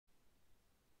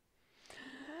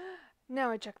Now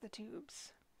I check the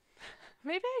tubes.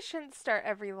 Maybe I shouldn't start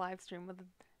every live stream with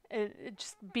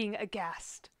just being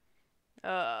aghast.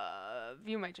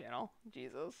 View my channel.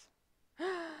 Jesus.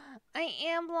 I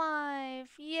am live.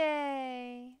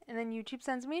 Yay. And then YouTube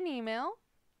sends me an email.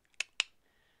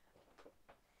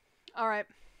 Alright.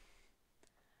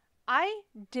 I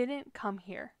didn't come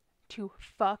here to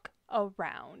fuck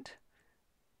around.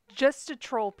 Just to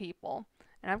troll people.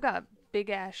 And I've got a big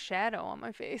ass shadow on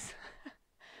my face.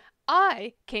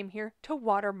 I came here to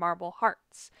water marble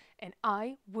hearts. And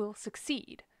I will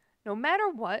succeed. No matter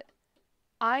what,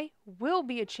 I will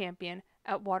be a champion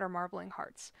at water marbling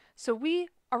hearts. So we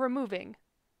are removing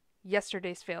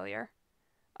yesterday's failure.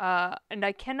 And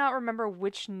I cannot remember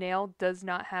which nail does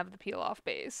not have the peel off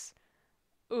base.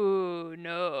 Ooh,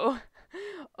 no.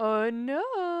 Oh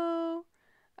no.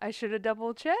 I should have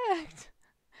double checked.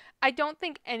 I don't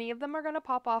think any of them are going to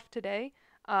pop off today.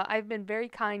 I've been very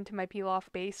kind to my peel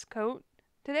off base coat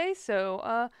today,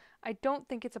 so I don't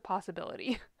think it's a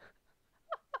possibility.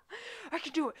 I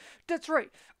can do it. That's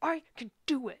right. I can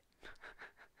do it.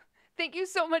 Thank you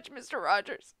so much, Mr.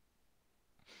 Rogers.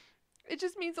 It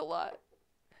just means a lot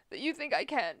that you think I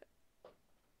can.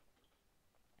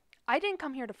 I didn't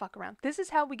come here to fuck around. This is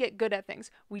how we get good at things.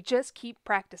 We just keep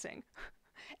practicing.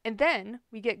 And then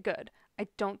we get good. I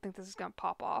don't think this is going to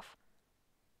pop off.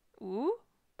 Ooh,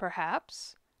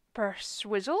 perhaps.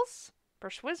 Perswizzles?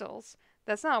 Perswizzles?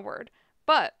 That's not a word.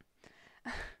 But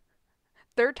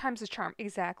third time's a charm.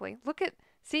 Exactly. Look at,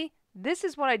 see, this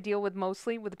is what I deal with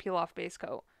mostly with the peel off base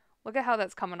coat. Look at how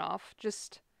that's coming off.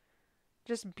 Just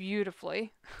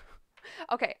beautifully.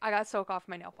 Okay, I gotta soak off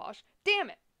my nail polish. Damn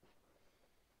it!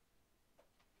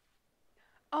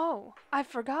 Oh, I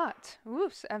forgot.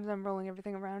 Oops, as I'm rolling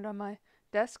everything around on my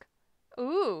desk.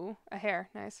 Ooh, a hair.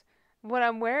 Nice. What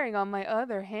I'm wearing on my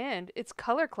other hand, it's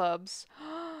Color Clubs.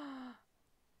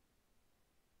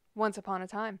 Once upon a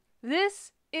time.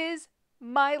 This is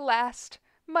my last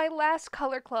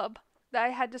Color Club that I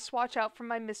had to swatch out from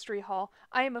my mystery haul.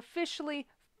 I am officially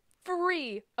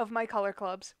free of my Color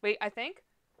Clubs. Wait, I think?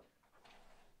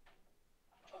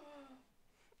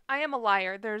 I am a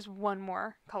liar. There's one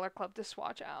more Color Club to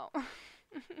swatch out.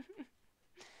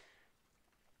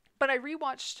 But I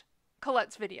rewatched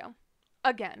Colette's video.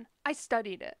 Again. I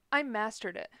studied it. I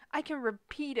mastered it. I can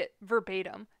repeat it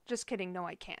verbatim. Just kidding. No,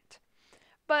 I can't.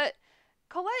 But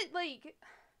Colette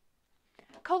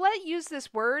used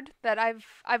this word that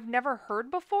I've never heard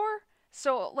before.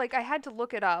 So, I had to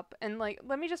look it up. And,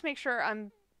 let me just make sure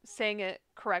I'm saying it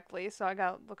correctly. So I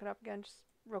gotta look it up again just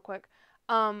real quick.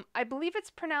 I believe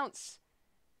it's pronounced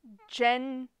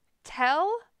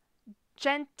gentle.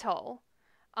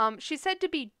 She's said to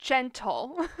be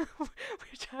gentle,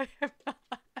 which I am not.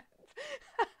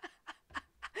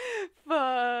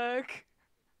 Fuck.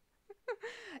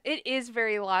 It is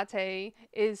very latte.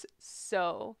 Is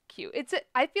so cute.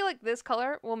 I feel like this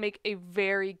color will make a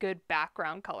very good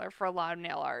background color for a lot of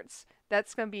nail arts.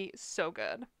 That's gonna be so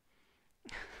good.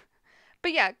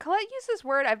 But yeah, Colette used this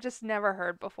word I've just never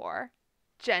heard before.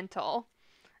 Gentle.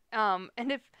 And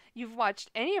if you've watched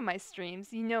any of my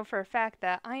streams, you know for a fact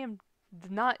that I am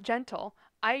not gentle.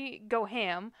 I go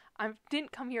ham. I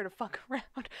didn't come here to fuck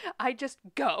around. I just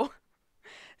go.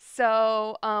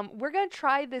 So, we're gonna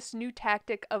try this new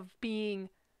tactic of being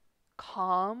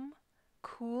calm,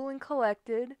 cool, and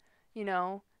collected. You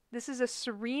know, this is a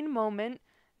serene moment.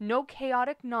 No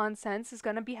chaotic nonsense is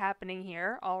gonna be happening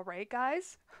here. All right,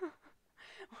 guys?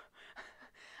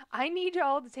 I need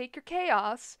y'all to take your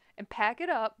chaos and pack it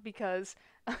up because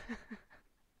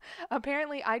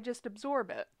apparently I just absorb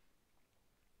it.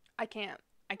 I can't.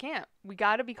 We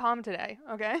gotta be calm today,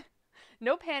 okay?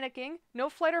 No panicking, no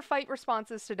flight or fight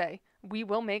responses today. We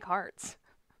will make hearts.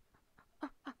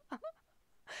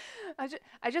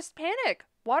 I just panic.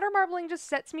 Water marbling just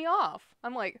sets me off.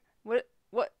 I'm like, what,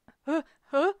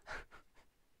 huh?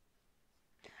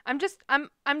 I'm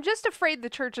just afraid the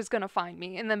church is gonna find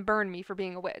me and then burn me for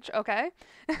being a witch, okay?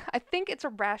 I think it's a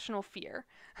rational fear.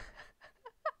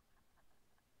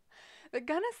 They're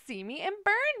gonna see me and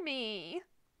burn me.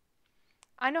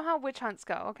 I know how witch hunts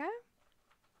go, okay?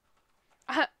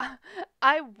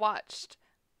 I watched,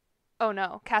 oh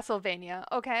no, Castlevania,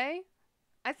 okay?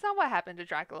 I saw what happened to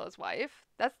Dracula's wife.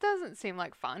 That doesn't seem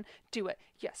like fun. Do it.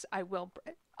 Yes, I will.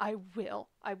 I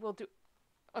will do.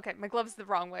 Okay, my glove's the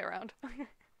wrong way around.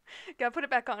 Gotta put it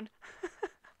back on.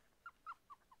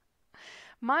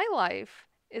 My life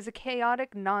is a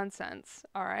chaotic nonsense,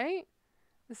 alright?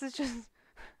 This is just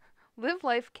live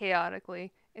life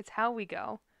chaotically. It's how we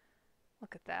go.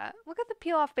 Look at that. Look at the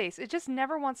peel off base. It just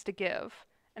never wants to give.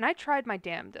 And I tried my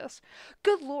damnedest.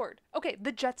 Good lord. Okay,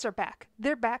 the Jets are back.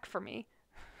 They're back for me.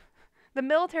 The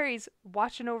military's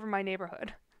watching over my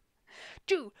neighborhood.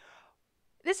 Dude,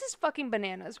 this is fucking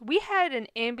bananas. We had an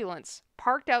ambulance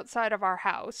parked outside of our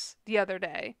house the other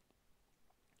day.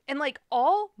 And like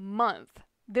all month,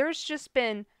 there's just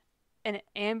been an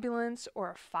ambulance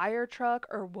or a fire truck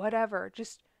or whatever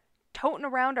just toting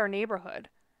around our neighborhood.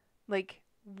 Like,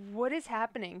 what is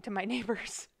happening to my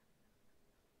neighbors?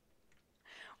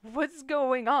 What's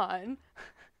going on?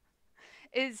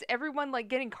 Is everyone like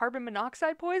getting carbon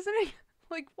monoxide poisoning?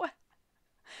 Like, what?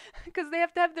 Because they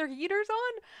have to have their heaters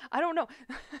on? I don't know.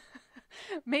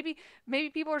 maybe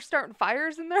people are starting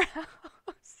fires in their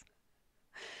house.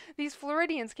 These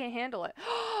Floridians can't handle it.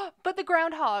 But the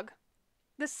groundhog,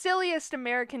 the silliest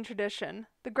American tradition,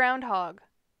 the groundhog.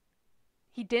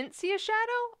 He didn't see a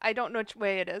shadow? I don't know which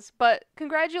way it is. But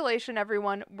congratulations,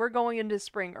 everyone. We're going into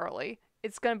spring early.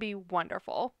 It's going to be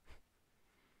wonderful.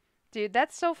 Dude,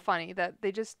 that's so funny that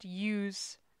they just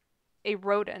use a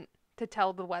rodent to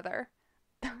tell the weather.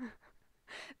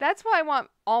 That's what I want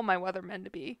all my weathermen to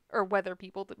be, or weather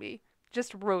people to be.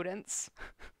 Just rodents.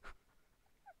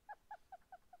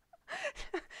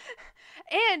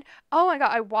 And, oh my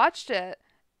god, I watched it.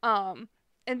 And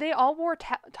they all wore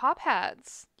top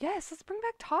hats. Yes, let's bring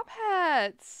back top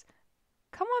hats.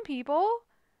 Come on, people.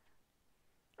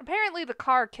 Apparently the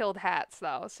car killed hats,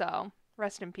 though, so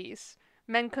rest in peace.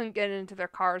 Men couldn't get into their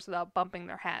cars without bumping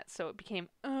their hats, so it became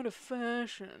out of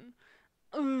fashion.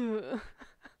 Ugh.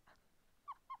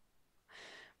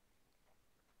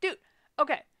 Dude,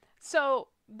 okay, so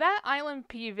that Island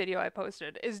P video I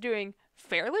posted is doing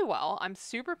fairly well. I'm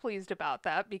super pleased about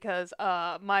that because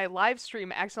my live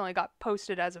stream accidentally got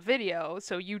posted as a video,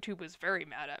 so YouTube was very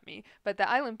mad at me. But the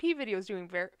Island P video is doing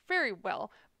very, very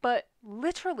well. But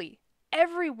literally,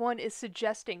 everyone is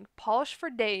suggesting Polish for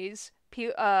Days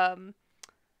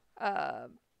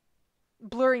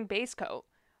blurring base coat.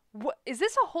 What is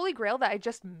this a holy grail that I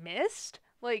just missed?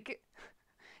 Like,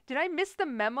 did I miss the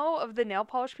memo of the nail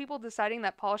polish people deciding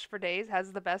that Polish for Days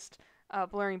has the best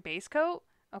blurring base coat?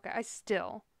 Okay, I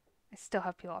still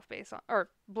have peel off base on,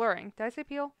 or blurring. Did I say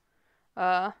peel?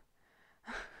 Has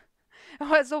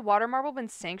the water marble been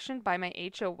sanctioned by my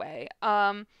HOA?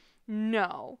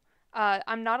 No.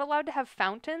 I'm not allowed to have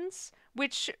fountains,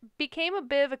 which became a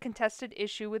bit of a contested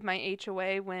issue with my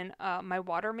HOA when my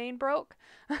water main broke.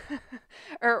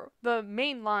 Or the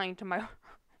main line to my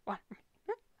water main.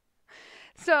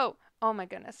 So, oh my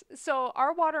goodness. So,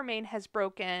 our water main has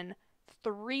broken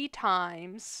 3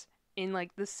 times in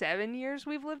like the 7 years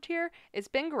we've lived here. It's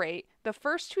been great. The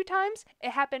first 2 times,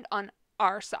 it happened on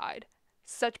our side.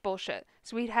 Such bullshit.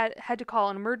 So, we had to call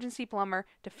an emergency plumber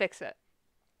to fix it.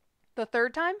 The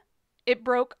 3rd time, it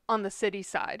broke on the city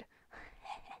side.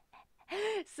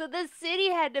 So the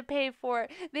city had to pay for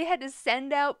it. They had to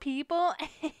send out people.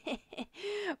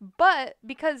 But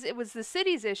because it was the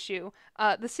city's issue,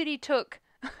 the city took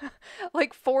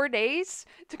like 4 days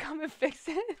to come and fix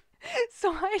it.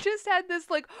 So I just had this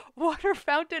like water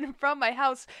fountain in front of my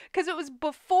house because it was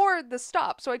before the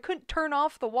stop, so I couldn't turn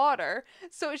off the water.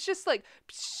 So it's just like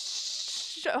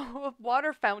a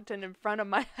water fountain in front of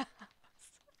my house.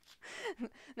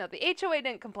 No, the HOA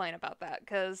didn't complain about that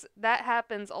because that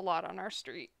happens a lot on our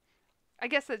street. I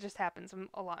guess that just happens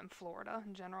a lot in Florida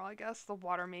in general, I guess. The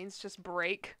water mains just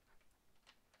break.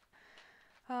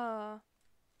 Now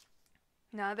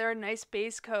they're a nice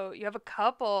base coat. You have a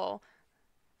couple,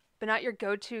 but not your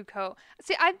go-to coat.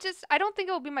 See, I don't think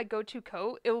it will be my go-to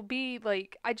coat. It will be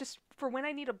like, for when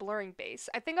I need a blurring base.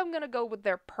 I think I'm going to go with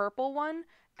their purple one,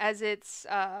 as it's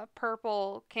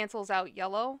purple cancels out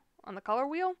yellow on the color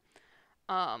wheel.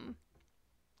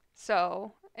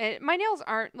 So, my nails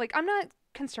aren't, like, I'm not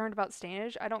concerned about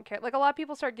stainage. I don't care. Like, a lot of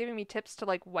people start giving me tips to,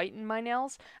 like, whiten my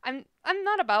nails. I'm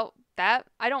not about that.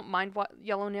 I don't mind what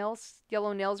yellow nails.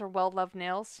 Yellow nails are well-loved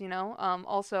nails, you know?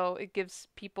 Also, it gives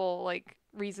people, like,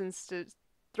 reasons to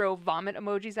throw vomit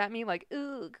emojis at me, like,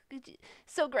 ooh,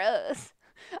 so gross.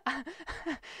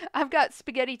 I've got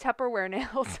spaghetti Tupperware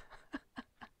nails.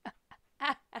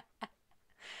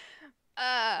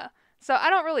 So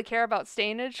I don't really care about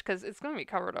stainage because it's going to be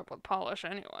covered up with polish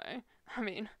anyway. I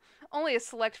mean, only a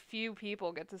select few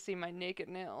people get to see my naked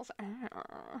nails.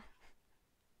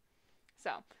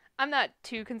 So I'm not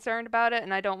too concerned about it,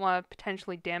 and I don't want to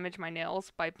potentially damage my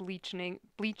nails by bleaching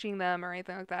them or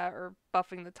anything like that, or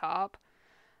buffing the top.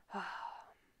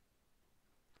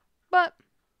 But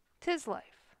 'tis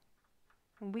life,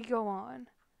 and we go on.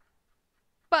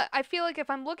 But I feel like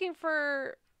if I'm looking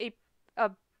for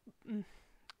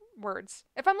words.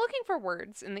 If I'm looking for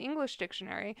words in the English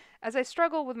dictionary, as I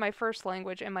struggle with my first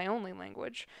language and my only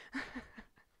language,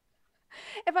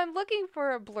 if I'm looking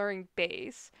for a blurring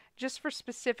base, just for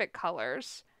specific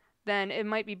colors, then it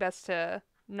might be best to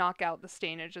knock out the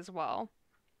stainage as well.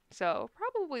 So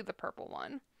probably the purple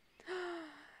one.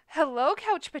 Hello,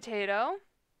 couch potato.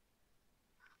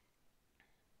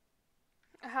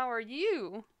 How are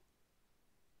you?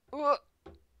 Ugh.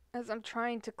 As I'm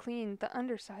trying to clean the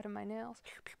underside of my nails.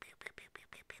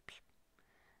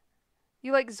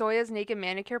 You like Zoya's Naked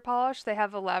Manicure Polish? They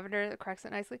have a lavender that cracks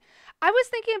it nicely. I was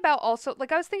thinking about also,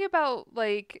 like,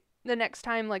 the next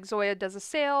time, like, Zoya does a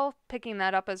sale, picking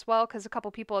that up as well, because a couple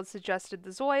people had suggested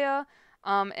the Zoya.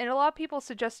 And a lot of people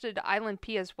suggested Island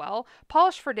P as well.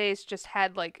 Polish for Days just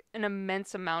had, like, an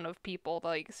immense amount of people,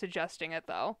 like, suggesting it,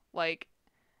 though. Like,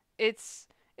 it's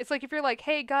like if you're like,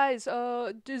 hey guys,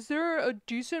 is there a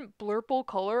decent blurple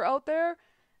color out there?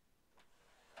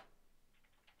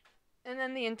 And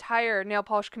then the entire nail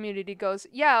polish community goes,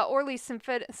 yeah, Orly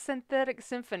Synthetic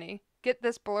Symphony. Get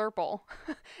this blurple.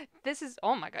 This is,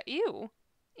 oh my god, ew.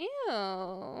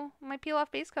 Ew. My peel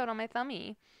off base coat on my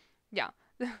thumbie. Yeah.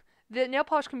 The nail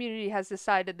polish community has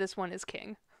decided this one is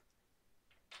king.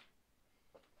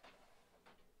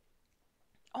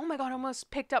 Oh my god, I almost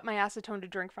picked up my acetone to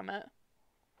drink from it.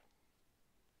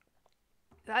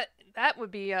 That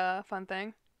would be a fun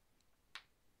thing.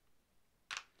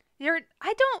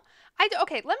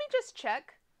 Okay, let me just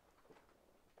check.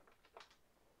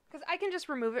 Because I can just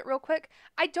remove it real quick.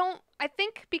 I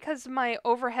think because my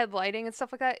overhead lighting and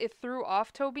stuff like that, it threw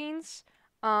off toe beans.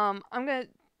 Let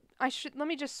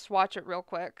me just swatch it real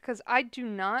quick. Because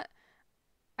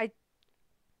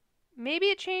maybe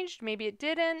it changed, maybe it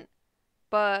didn't.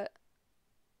 But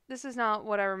this is not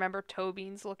what I remember toe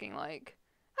beans looking like.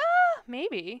 Ah,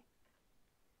 maybe.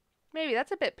 Maybe,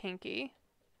 that's a bit pinky.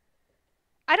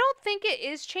 I don't think it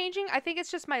is changing. I think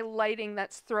it's just my lighting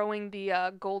that's throwing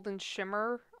the golden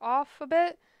shimmer off a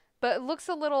bit. But it looks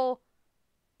a little...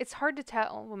 It's hard to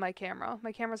tell with my camera.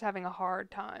 My camera's having a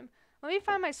hard time. Let me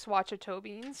find my swatch of toe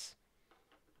beans.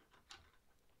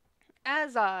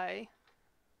 As I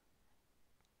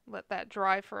let that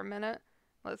dry for a minute.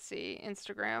 Let's see.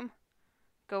 Instagram.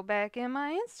 Go back in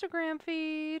my Instagram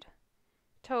feed.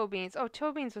 Toe beans. Oh,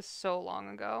 toe beans was so long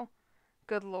ago.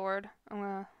 Good lord. I'm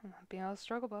gonna be on a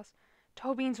struggle bus.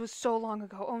 Toe beans was so long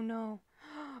ago. Oh no.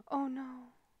 Oh no.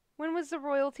 When was the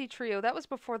royalty trio? That was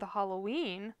before the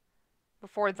Halloween.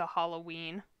 Before the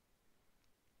Halloween.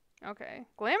 Okay.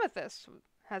 Glamethyst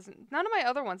hasn't... None of my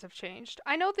other ones have changed.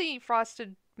 I know the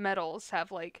frosted metals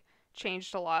have, like,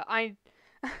 changed a lot.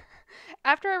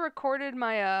 After I recorded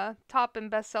my top and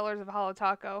best sellers of Holo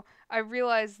Taco, I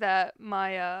realized that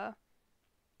my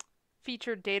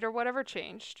featured date or whatever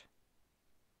changed.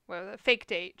 Well, the fake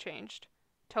date changed.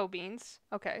 Toe beans.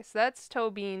 Okay, so that's toe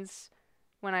beans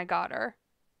when I got her.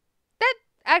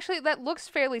 That looks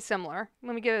fairly similar.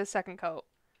 Let me give it a second coat.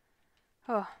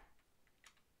 Oh.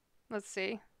 Let's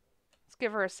see. Let's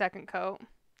give her a second coat.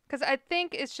 Because I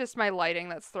think it's just my lighting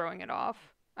that's throwing it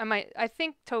off. I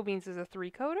think toe beans is a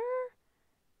 3-coater.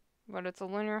 But it's a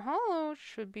linear hollow.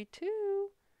 Should be 2.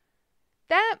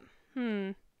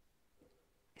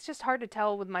 It's just hard to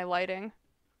tell with my lighting.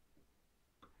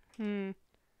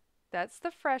 That's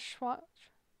the fresh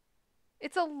swatch.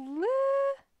 It's a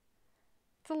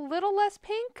little less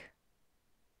pink.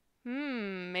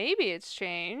 Maybe it's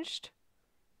changed.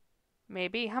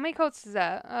 Maybe. How many coats is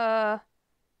that?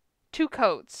 2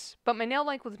 coats. But my nail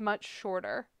length was much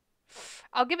shorter.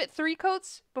 I'll give it 3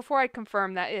 coats before I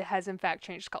confirm that it has in fact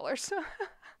changed colors.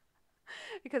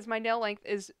 Because my nail length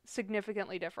is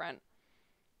significantly different.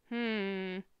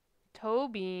 Toe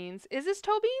beans. Is this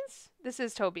toe beans? This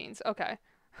is toe beans. Okay.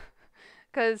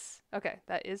 Okay,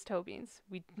 that is toe beans.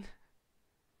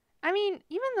 I mean,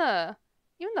 even the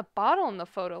bottle in the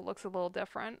photo looks a little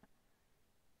different.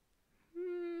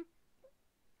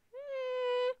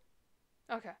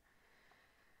 Okay.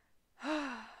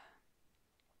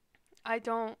 I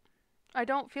don't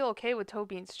feel okay with toe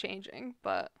beans changing,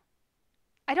 but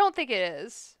I don't think it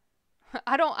is.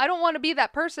 I don't want to be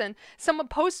that person. Someone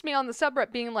posts me on the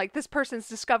subreddit being like, this person's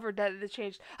discovered that it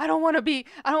changed. I don't want to be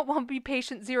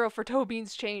patient 0 for toe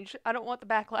beans change. I don't want the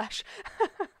backlash.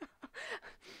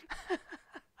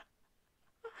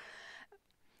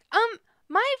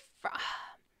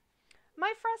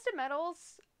 My frosted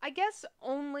metals, I guess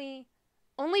only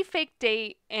fake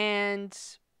date and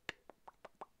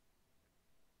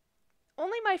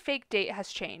only my fake date has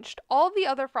changed. All the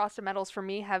other frosted metals for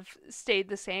me have stayed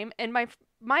the same, and my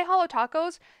Holo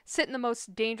Tacos sit in the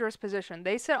most dangerous position.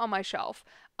 They sit on my shelf.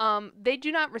 They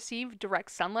do not receive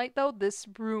direct sunlight though. This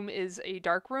room is a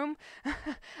dark room.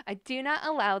 I do not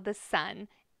allow the sun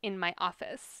in my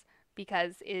office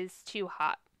because it is too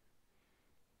hot.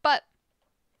 But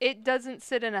it doesn't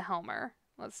sit in a Helmer.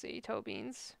 Let's see, toe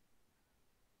beans.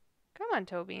 Come on,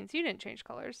 toe beans. You didn't change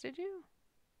colors, did you?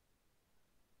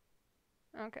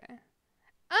 Okay.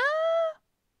 Ah!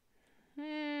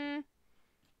 Hmm.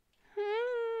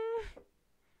 Hmm.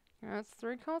 That's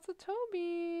 3 coats of toe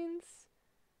beans.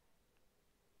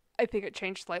 I think it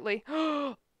changed slightly.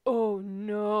 Oh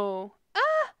no.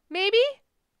 Ah! Maybe?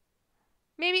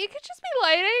 Maybe it could just be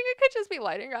lighting. It could just be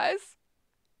lighting, guys.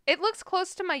 It looks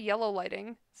close to my yellow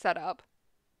lighting setup.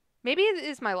 Maybe it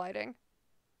is my lighting.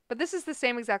 But this is the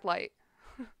same exact light.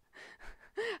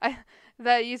 I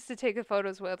that I used to take the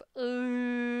photos with.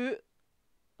 Oh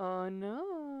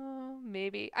no.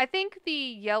 Maybe. I think the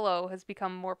yellow has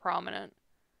become more prominent.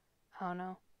 Oh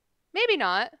no. Maybe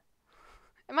not.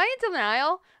 Am I in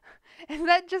denial? Is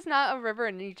that just not a river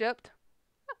in Egypt?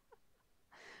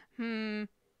 Hmm.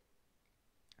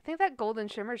 I think that golden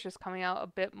shimmer is just coming out a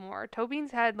bit more. Toe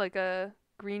beans had like a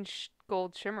green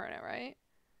gold shimmer in it, right?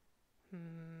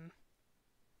 Hmm.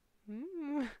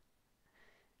 Hmm.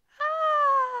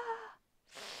 Ah.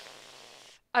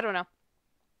 I don't know.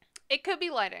 It could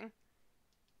be lighting.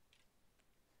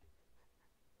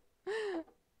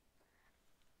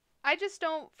 I just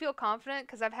don't feel confident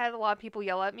because I've had a lot of people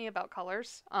yell at me about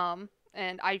colors.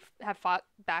 And I have fought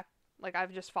back, like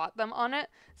I've just fought them on it.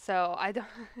 So I don't.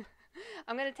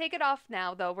 I'm gonna take it off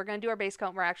now, though. We're gonna do our base coat.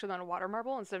 And we're actually gonna water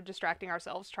marble instead of distracting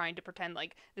ourselves trying to pretend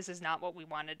like this is not what we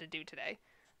wanted to do today.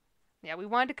 Yeah, we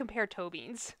wanted to compare toe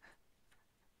beans.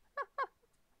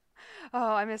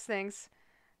 Oh, I miss things.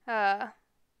 Uh,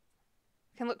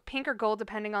 can look pink or gold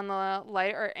depending on the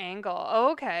light or angle.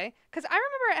 Oh, okay. Because I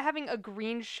remember it having a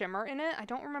green shimmer in it. I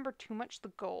don't remember too much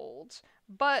the gold,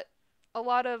 but a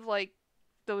lot of like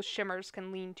those shimmers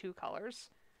can lean two colors.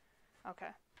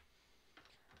 Okay.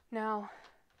 Now,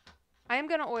 I am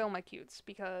going to oil my cutes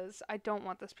because I don't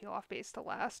want this peel off base to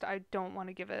last. I don't want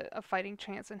to give it a fighting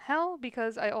chance in hell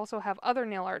because I also have other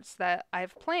nail arts that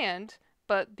I've planned,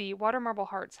 but the water marble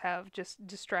hearts have just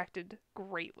distracted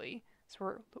greatly. So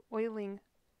we're oiling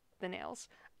the nails.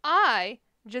 I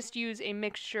just use a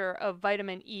mixture of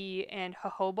vitamin E and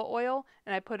jojoba oil,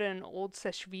 and I put it in an old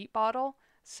Seshvit bottle.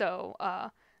 So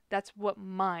that's what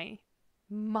my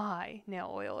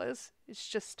nail oil is. It's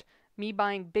just me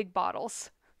buying big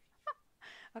bottles.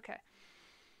 Okay.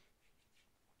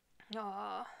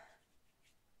 Uh,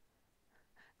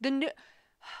 the new.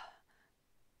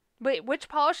 Wait, which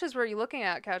polishes were you looking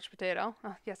at, Couch Potato?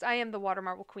 Oh, yes, I am the water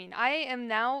marble queen. I am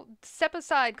now. Step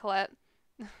aside, Colette.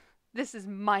 This is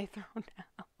my throne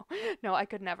now. No, I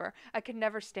could never. I could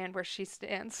never stand where she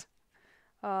stands.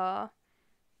 Uh.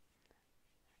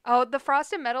 Oh, the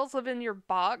frosted metals live in your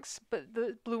box, but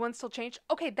the blue ones still change.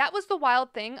 Okay, that was the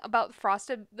wild thing about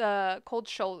frosted, the cold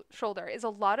shoulder, is a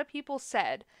lot of people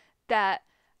said that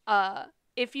uh,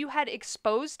 if you had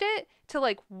exposed it to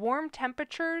like warm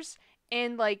temperatures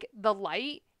and like the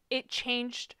light, it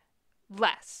changed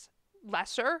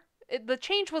lesser. The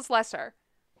change was lesser.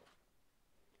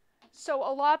 So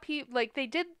a lot of people like they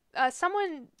did.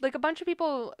 Someone like a bunch of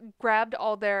people grabbed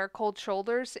all their cold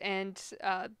shoulders and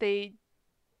they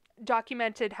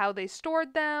documented how they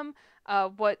stored them,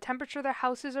 what temperature their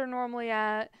houses are normally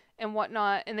at, and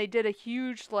whatnot. And they did a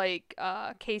huge like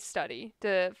case study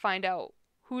to find out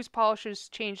whose polishes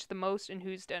changed the most and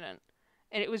whose didn't.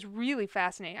 And it was really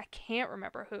fascinating. I can't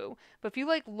remember who, but if you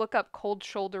like look up cold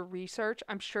shoulder research,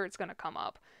 I'm sure it's gonna come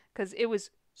up because it was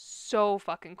so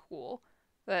fucking cool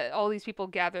that all these people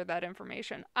gathered that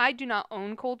information. I do not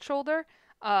own cold shoulder.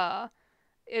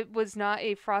 It was not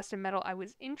a frosted metal I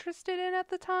was interested in at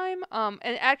the time.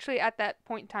 And actually at that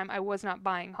point in time, I was not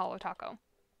buying Holo Taco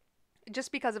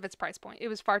just because of its price point. It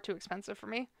was far too expensive for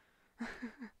me.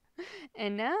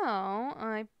 And now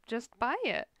I just buy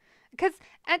it. Because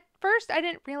at first I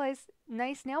didn't realize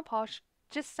nice nail polish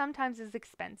just sometimes is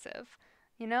expensive.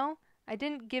 You know? I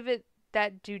didn't give it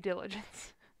that due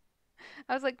diligence.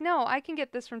 I was like, no, I can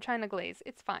get this from China Glaze.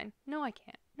 It's fine. No, I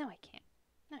can't. No, I can't.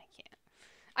 No, I can't.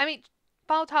 I mean,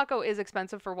 Palo Taco is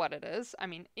expensive for what it is. I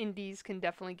mean, indies can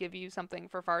definitely give you something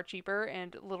for far cheaper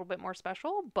and a little bit more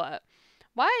special, but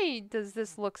why does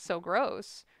this look so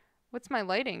gross? What's my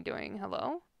lighting doing?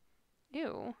 Hello?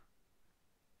 Ew.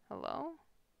 Hello?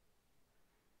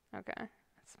 Okay.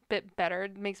 It's a bit better.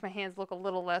 It makes my hands look a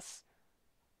little less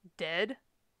dead.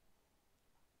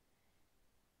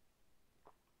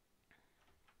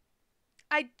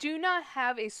 I do not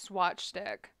have a swatch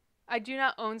stick. I do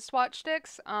not own swatch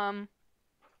sticks. I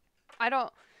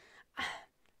don't.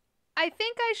 I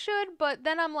think I should, but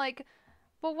then I'm like,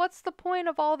 well, what's the point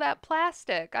of all that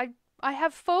plastic? I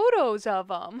have photos of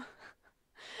them.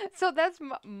 So that's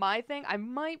my thing. I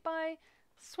might buy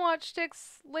swatch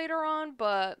sticks later on,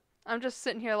 but I'm just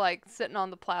sitting here like sitting on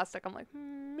the plastic. I'm like,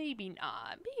 maybe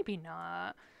not. Maybe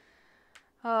not.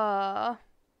 Uh,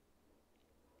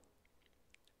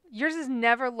 Yours has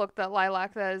never looked that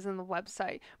lilac that is in the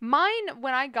website. Mine,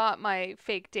 when I got my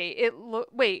fake date,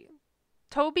 wait,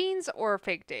 toe beans or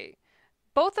fake date?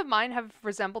 Both of mine have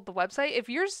resembled the website. If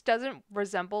yours doesn't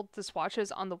resemble the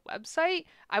swatches on the website,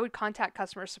 I would contact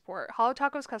customer support. Holo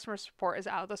Taco's customer support is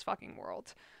out of this fucking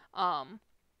world. Um,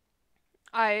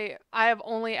 I have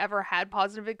only ever had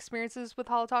positive experiences with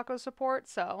Holo Taco support,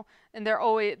 so and they're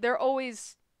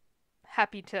always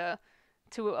happy to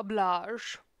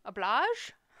oblige.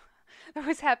 They're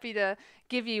always happy to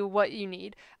give you what you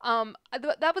need.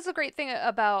 That was a great thing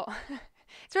about.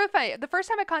 It's really funny. The first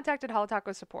time I contacted Holo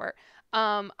Taco support,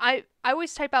 I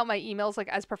always type out my emails like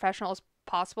as professional as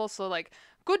possible. So like,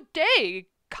 good day,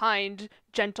 kind,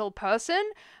 gentle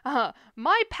person.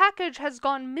 My package has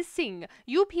gone missing.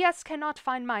 UPS cannot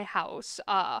find my house.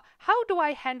 How do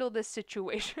I handle this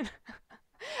situation?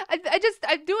 I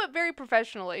do it very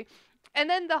professionally. And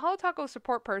then the Holo Taco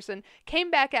support person came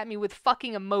back at me with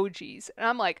fucking emojis. And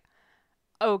I'm like,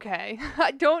 okay,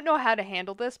 I don't know how to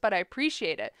handle this, but I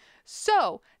appreciate it.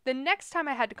 So the next time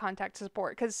I had to contact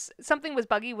support, because something was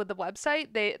buggy with the website,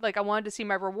 I wanted to see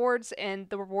my rewards and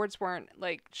the rewards weren't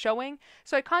like showing.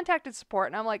 So I contacted support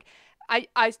and I'm like, I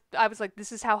was like,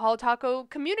 this is how Holo Taco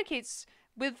communicates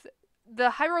with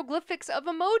the hieroglyphics of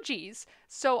emojis.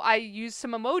 So I used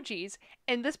some emojis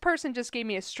and this person just gave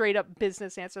me a straight up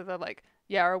business answer. They're like,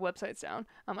 yeah, our website's down.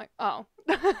 I'm like, oh.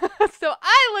 So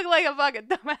I look like a fucking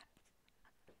dumbass.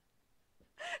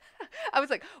 I was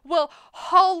like, well,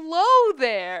 hello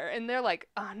there. And they're like,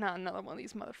 oh, not another one of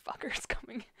these motherfuckers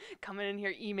coming in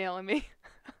here emailing me.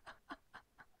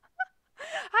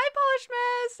 Hi, Polish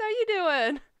Mess. How you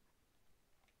doing?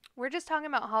 We're just talking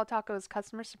about Holo Taco's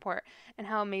customer support and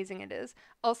how amazing it is.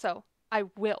 Also, I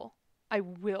will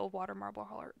water marble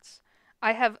hearts.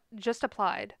 I have just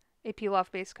applied a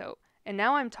peel-off base coat, and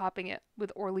now I'm topping it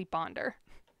with Orly Bonder.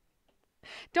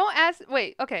 Don't ask.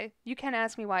 Wait, okay. You can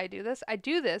ask me why I do this. I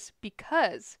do this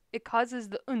because it causes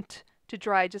the to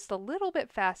dry just a little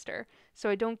bit faster, so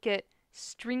I don't get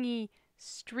stringy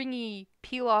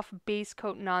peel-off base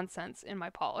coat nonsense in my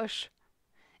polish.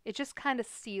 It just kind of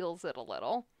seals it a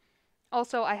little.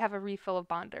 Also, I have a refill of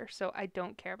Bonder, so I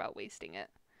don't care about wasting it.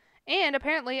 And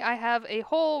apparently, I have a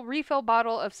whole refill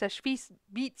bottle of Sesh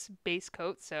Beats base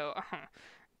coat, so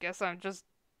guess I'm just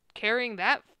carrying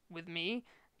that with me.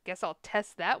 Guess I'll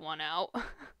test that one out.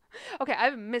 Okay,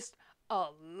 I've missed a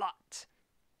lot.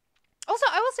 Also,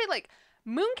 I will say, like,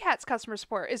 Mooncat's customer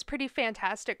support is pretty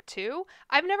fantastic, too.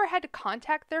 I've never had to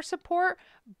contact their support,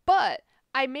 but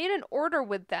I made an order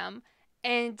with them,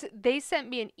 and they sent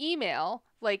me an email,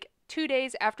 like, 2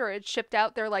 days after it shipped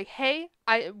out. They're like, hey,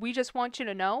 we just want you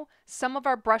to know, some of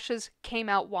our brushes came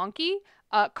out wonky.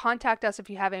 Contact us if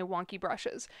you have any wonky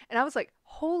brushes. And I was like,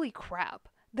 holy crap.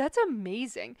 That's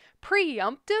amazing.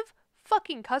 Preemptive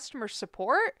fucking customer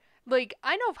support? Like,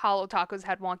 I know if Holo Taco's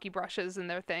had wonky brushes in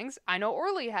their things. I know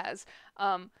Orly has.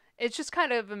 It's just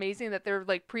kind of amazing that they're,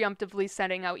 like, preemptively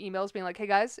sending out emails being like, hey,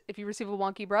 guys, if you receive a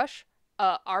wonky brush,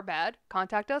 our bad.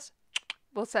 Contact us.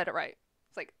 We'll set it right.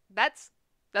 It's like, that's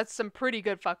some pretty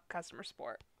good fucking customer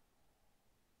support.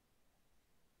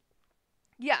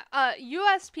 Yeah,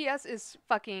 USPS is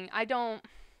fucking... I don't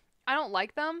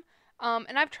like them.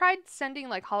 And I've tried sending,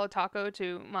 like, Holo Taco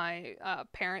to my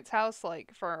parents' house,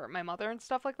 like, for my mother and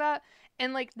stuff like that.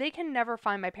 And, like, they can never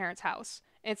find my parents' house.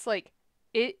 It's like,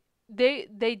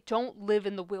 they don't live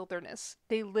in the wilderness.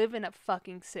 They live in a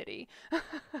fucking city.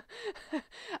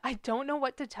 I don't know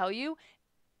what to tell you.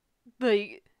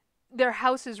 Like, their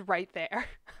house is right there.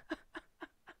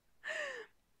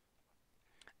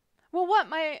 Well,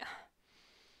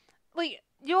 like,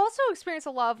 you also experience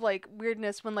a lot of, like,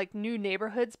 weirdness when, like, new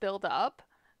neighborhoods build up,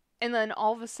 and then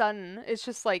all of a sudden, it's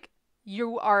just, like,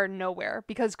 you are nowhere,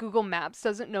 because Google Maps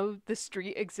doesn't know the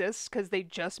street exists, because they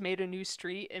just made a new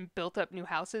street and built up new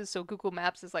houses, so Google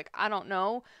Maps is like, I don't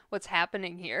know what's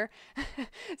happening here.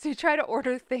 So you try to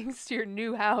order things to your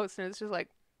new house, and it's just like,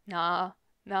 nah,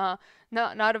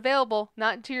 not available,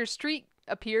 not until your street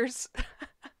appears.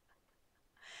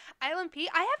 Island P?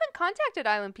 I haven't contacted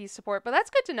Island P support, but that's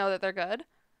good to know that they're good.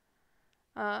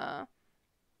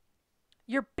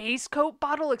 Your base coat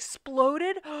bottle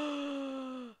exploded?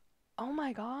 Oh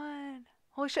my god.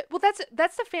 Holy shit. Well,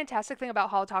 that's the fantastic thing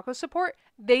about Holo Taco support.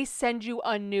 They send you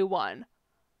a new one.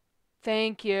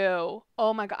 Thank you.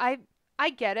 Oh my god. I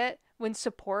get it when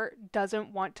support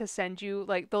doesn't want to send you,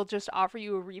 like, they'll just offer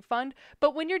you a refund.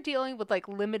 But when you're dealing with, like,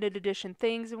 limited edition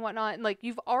things and whatnot, and, like,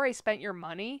 you've already spent your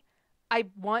money, I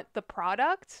want the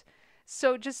product.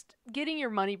 So just getting your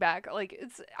money back, like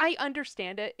I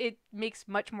understand it. It makes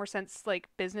much more sense like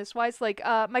business wise. Like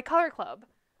my color club.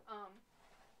 Um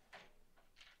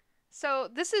so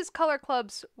this is Color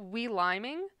Club's We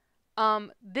Liming.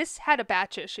 This had a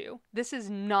batch issue. This is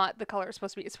not the color it's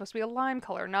supposed to be. It's supposed to be a lime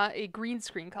color, not a green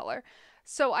screen color.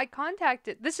 So I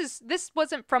contacted this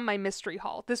wasn't from my mystery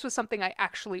haul. This was something I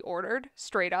actually ordered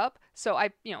straight up. So I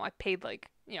paid like,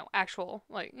 actual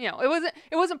like,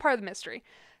 it wasn't part of the mystery.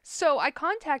 So I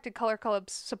contacted Color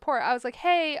Club's support. I was like,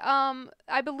 "Hey,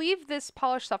 I believe this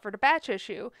polish suffered a batch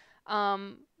issue.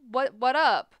 What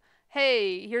up?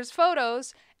 Hey, here's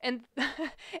photos." And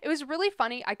it was really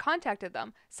funny. I contacted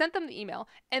them, sent them the email,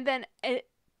 and then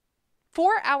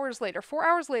 4 hours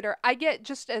later, I get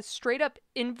just a straight up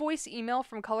invoice email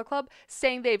from Color Club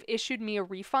saying they've issued me a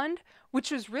refund,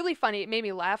 which was really funny. It made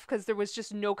me laugh because there was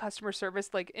just no customer service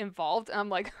like involved. And I'm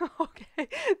like, okay,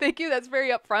 thank you. That's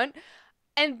very upfront.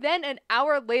 And then an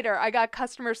hour later, I got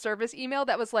customer service email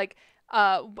that was like,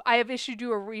 I have issued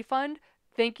you a refund.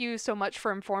 Thank you so much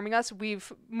for informing us.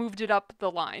 We've moved it up the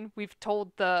line. We've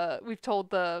told the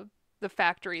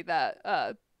factory that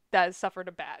that has suffered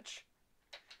a batch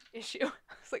issue.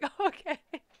 I was like, oh, okay.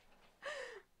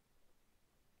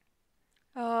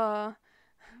 Uh,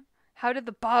 how did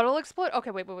the bottle explode?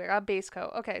 Okay, wait. I got base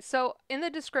coat. Okay, so in the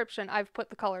description, I've put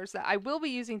the colors that I will be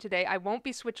using today. I won't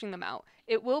be switching them out.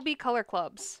 It will be Color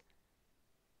Club's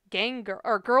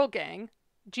Girl Gang,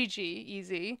 GG,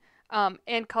 easy,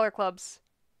 and Color Club's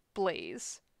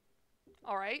Blaze.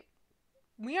 All right.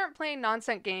 We aren't playing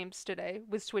nonsense games today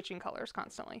with switching colors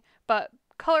constantly, but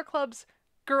Color Club's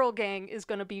Girl Gang is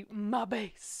gonna be my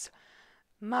base.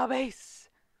 My base.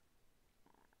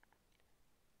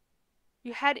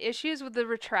 You had issues with the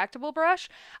retractable brush?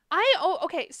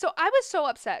 Okay, so I was so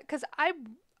upset because I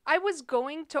was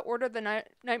going to order the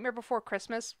Nightmare Before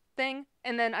Christmas thing,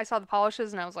 and then I saw the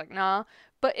polishes and I was like, nah.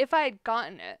 But if I had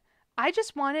gotten it, I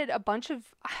just wanted a bunch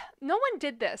of. No one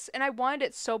did this, and I wanted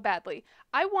it so badly.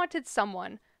 I wanted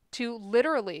someone to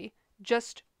literally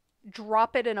just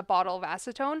drop it in a bottle of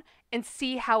acetone and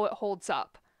see how it holds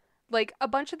up. Like, a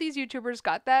bunch of these YouTubers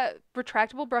got that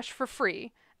retractable brush for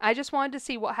free. I just wanted to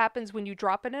see what happens when you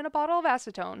drop it in a bottle of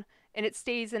acetone and it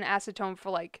stays in acetone for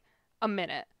like a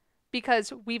minute.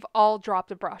 Because we've all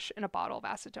dropped a brush in a bottle of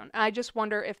acetone. And I just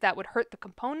wonder if that would hurt the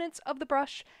components of the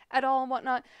brush at all and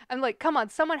whatnot. I'm like, come on,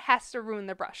 someone has to ruin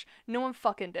the brush. No one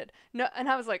fucking did. No, and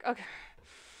I was like, okay.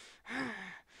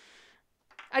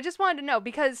 I just wanted to know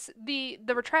because the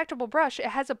retractable brush, it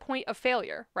has a point of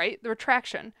failure, right? The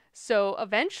retraction. So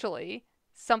eventually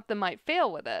something might fail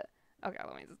with it. Okay,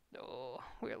 let me just, oh,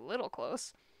 we're a little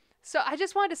close. So I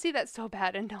just wanted to see that so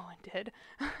bad and no one did.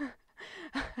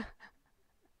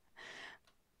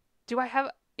 Do I have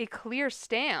a clear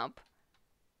stamp?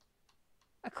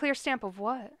 A clear stamp of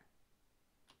what?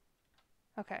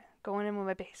 Okay, going in with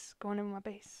my base. Going in with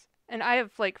my base. And I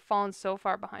have like fallen so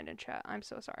far behind in chat. I'm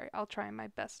so sorry. I'll try my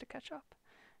best to catch up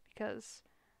because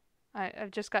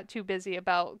I've just got too busy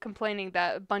about complaining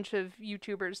that a bunch of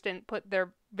YouTubers didn't put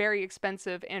their very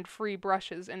expensive and free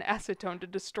brushes in acetone to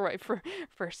destroy for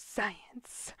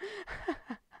science.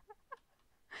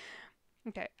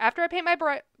 Okay, after I paint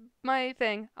my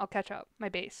thing, I'll catch up. My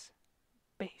base.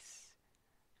 Base.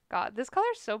 God, this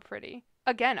color's so pretty.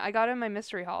 Again, I got it in my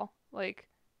mystery haul. Like,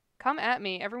 come at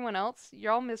me, everyone else.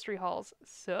 Y'all mystery hauls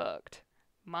sucked.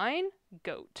 Mine,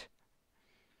 goat.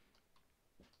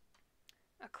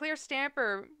 A clear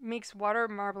stamper makes water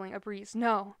marbling a breeze.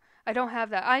 No, I don't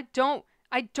have that. I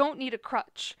don't need a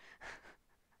crutch.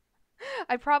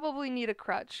 I probably need a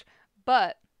crutch,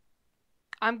 but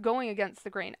I'm going against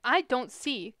the grain. I don't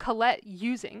see Colette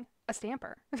using a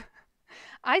stamper.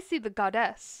 I see the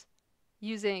goddess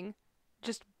using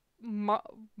just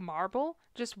marble,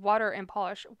 just water and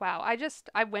polish. Wow,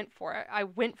 I went for it. I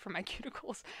went for my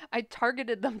cuticles. I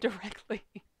targeted them directly.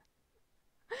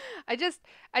 I just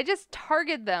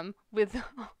target them with.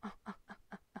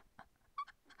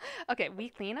 Okay, we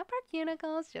clean up our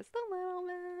cuticles just a little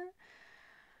bit.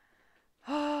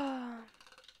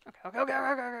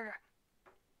 Okay.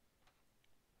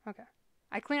 Okay.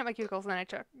 I clean up my cuticles, then I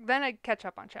check. Then I catch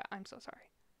up on chat. I'm so sorry.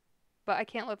 But I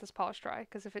can't let this polish dry,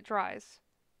 because if it dries,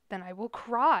 then I will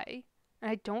cry.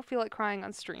 And I don't feel like crying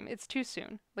on stream. It's too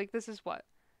soon. Like, this is what?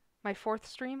 My 4th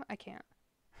stream? I can't.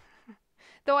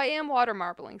 Though I am water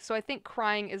marbling, so I think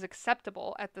crying is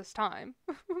acceptable at this time.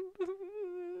 I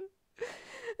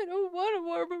don't want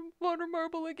to water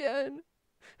marble again.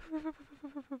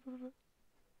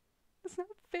 It's not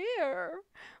fair.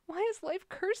 Why has life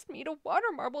cursed me to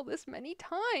water marble this many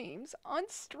times on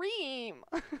stream?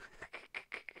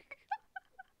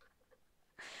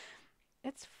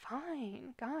 It's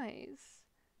fine, guys.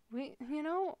 We.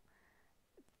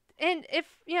 And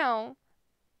if,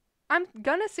 I'm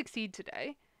gonna succeed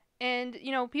today. And,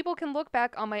 people can look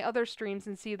back on my other streams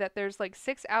and see that there's like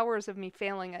 6 hours of me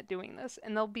failing at doing this.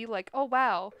 And they'll be like, oh,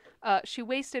 wow, she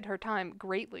wasted her time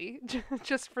greatly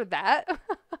just for that.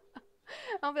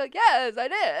 I'll be like, yes, I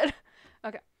did.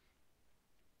 Okay.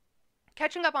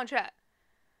 Catching up on chat.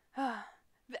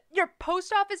 Your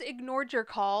post office ignored your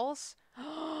calls?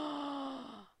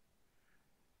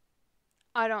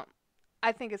 I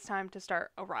think it's time to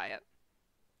start a riot.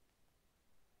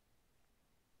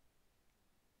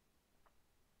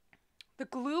 The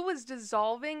glue was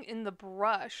dissolving in the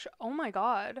brush. Oh my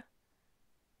god.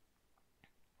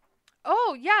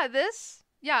 Oh, yeah, this?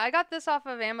 Yeah, I got this off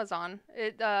of Amazon.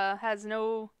 It has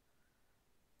no.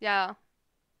 Yeah.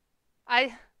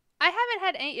 I I haven't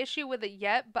had any issue with it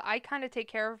yet, but I kind of take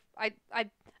care of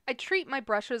I treat my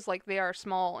brushes like they are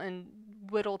small and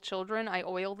little children. I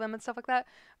oil them and stuff like that.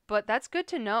 But that's good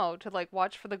to know to like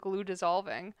watch for the glue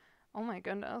dissolving. Oh my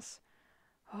goodness.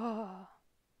 Oh.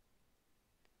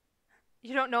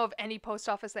 You don't know of any post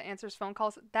office that answers phone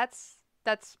calls? That's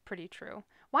pretty true.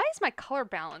 Why is my color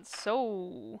balance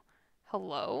so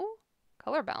hello?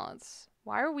 Color balance.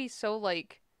 Why are we so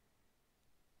like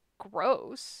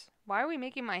gross? Why are we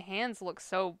making my hands look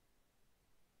so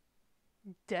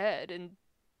dead and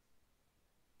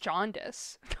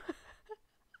jaundice?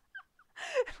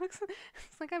 It's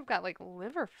like I've got like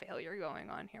liver failure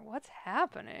going on here. What's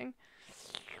happening?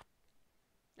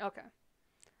 Okay.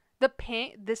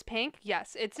 This pink,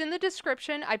 yes, it's in the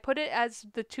description. I put it as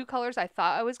the two colors I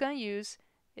thought I was going to use.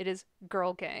 It is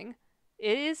Girl Gang.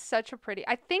 It is such a pretty.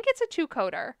 I think it's a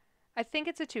two-coater.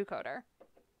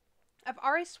 I've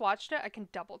already swatched it. I can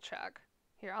double check.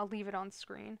 Here, I'll leave it on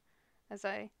screen as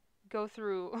I go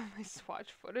through my swatch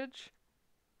footage.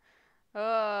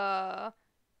 Girl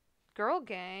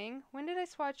Gang. When did I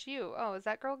swatch you? Oh, is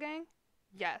that Girl Gang?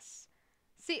 Yes.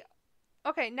 See,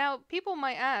 okay, now people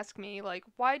might ask me, like,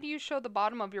 why do you show the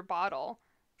bottom of your bottle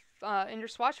in your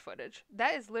swatch footage?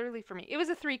 That is literally for me. It was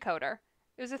a three-coater.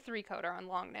 On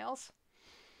long nails.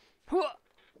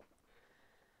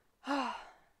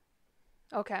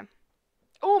 Okay.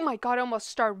 Oh my god, I almost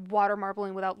started water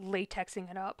marbling without latexing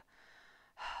it up.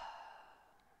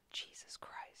 Jesus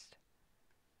Christ.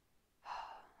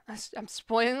 I'm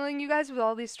spoiling you guys with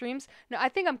all these streams. No, I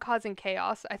think I'm causing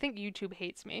chaos. I think YouTube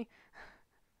hates me.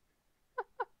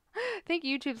 I think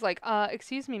YouTube's like,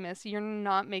 excuse me, miss, you're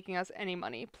not making us any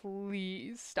money.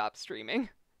 Please stop streaming.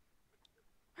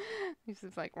 He's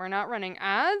just like, we're not running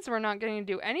ads. We're not going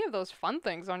to do any of those fun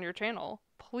things on your channel.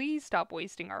 Please stop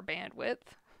wasting our bandwidth.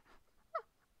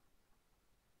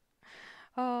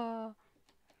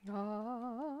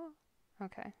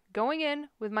 Okay. Going in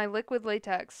with my liquid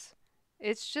latex.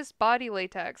 It's just body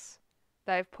latex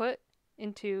that I've put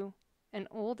into an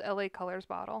old LA Colors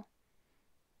bottle.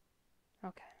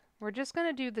 Okay. We're just going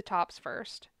to do the tops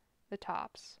first. The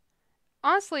tops.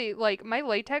 Honestly, like, my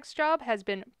latex job has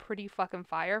been pretty fucking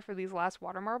fire for these last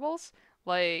water marbles.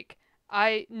 Like,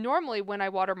 I normally when I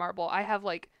water marble, I have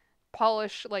like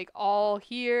polish like all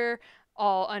here,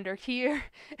 all under here,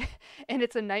 and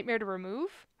it's a nightmare to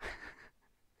remove.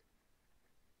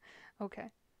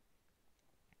 Okay.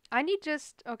 I need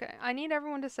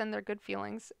everyone to send their good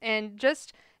feelings and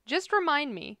just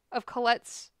remind me of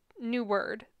Colette's new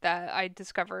word that I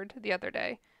discovered the other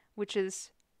day, which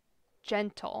is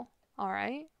gentle. All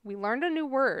right? We learned a new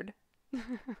word.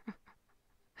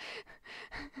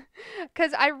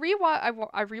 Cuz I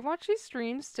rewatch these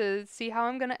streams to see how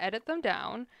I'm going to edit them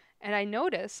down, and I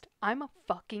noticed I'm a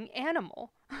fucking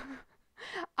animal.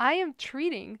 I am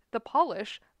treating the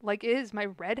polish like it is my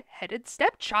red-headed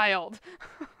stepchild.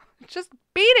 Just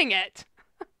beating it.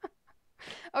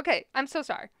 Okay, I'm so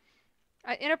sorry.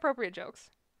 Inappropriate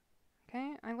jokes.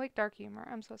 Okay, I like dark humor.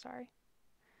 I'm so sorry.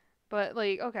 But,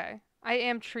 like, okay. I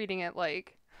am treating it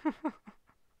like...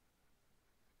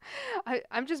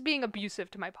 I'm just being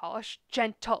abusive to my polish.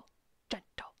 Gentle.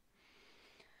 Gentle.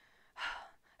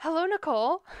 Hello,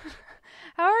 Nicole.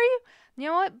 How are you? You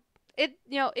know what?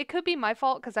 It could be my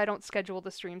fault because I don't schedule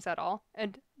the streams at all.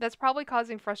 And that's probably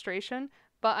causing frustration,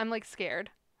 but I'm, like,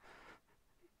 scared.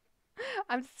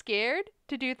 I'm scared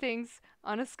to do things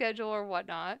on a schedule or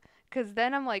whatnot. Because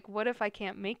then I'm like, what if I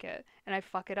can't make it? And I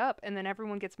fuck it up. And then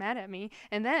everyone gets mad at me.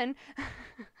 And then...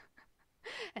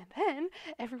 and then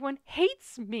everyone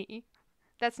hates me.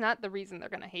 That's not the reason they're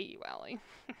going to hate you, Allie.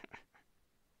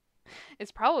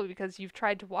 It's probably because you've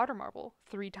tried to water marble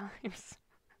 3 times.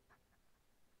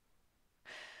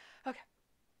 Okay.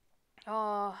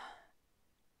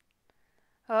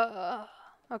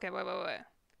 Okay, wait.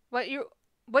 What,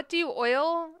 What do you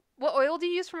oil? What oil do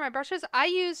you use for my brushes? I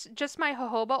use just my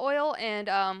jojoba oil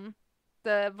and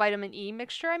the vitamin E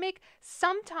mixture I make.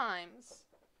 Sometimes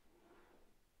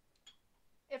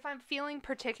if I'm feeling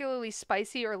particularly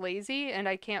spicy or lazy and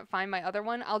I can't find my other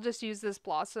one, I'll just use this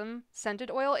Blossom scented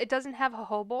oil. It doesn't have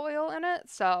jojoba oil in it,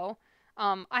 so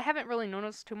I haven't really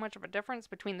noticed too much of a difference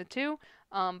between the two.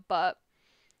 But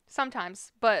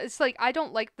sometimes, but it's like I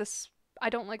don't like this. I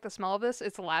don't like the smell of this.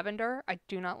 It's lavender. I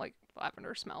do not like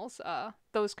lavender smells.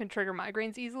 Those can trigger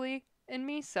migraines easily in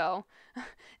me. So,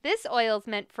 this oil is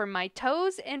meant for my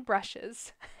toes and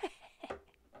brushes.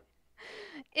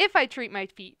 If I treat my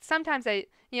feet, sometimes the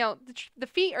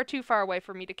feet are too far away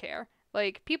for me to care.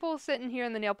 Like, people sitting here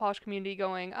in the nail polish community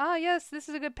going, ah, yes, this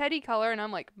is a good petty color. And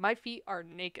I'm like, my feet are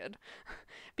naked.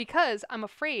 Because I'm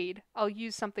afraid I'll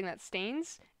use something that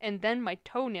stains and then my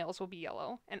toenails will be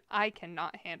yellow. And I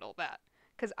cannot handle that.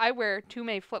 Because I wear too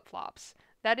many flip flops.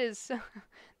 That is,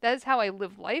 that is how I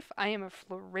live life. I am a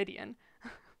Floridian.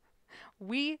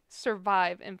 We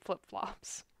survive in flip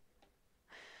flops.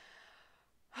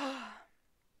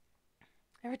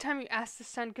 Every time you ask to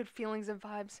send good feelings and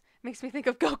vibes, it makes me think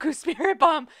of Goku Spirit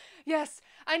Bomb. Yes,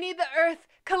 I need the earth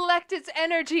collect its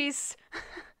energies.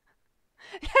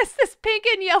 Yes, this pink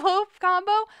and yellow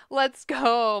combo. Let's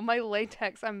go. My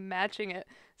latex, I'm matching it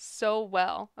so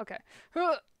well. Okay.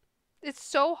 It's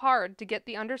so hard to get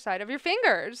the underside of your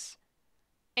fingers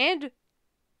and,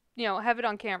 have it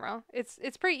on camera.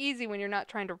 It's pretty easy when you're not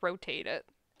trying to rotate it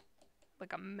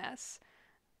like a mess.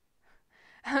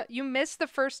 You missed the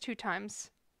first 2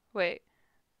 times. Wait.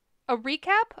 A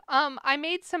recap? I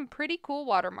made some pretty cool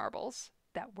water marbles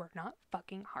that were not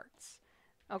fucking hearts.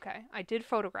 Okay, I did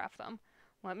photograph them.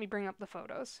 Let me bring up the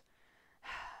photos.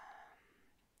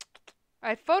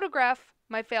 I photograph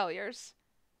my failures.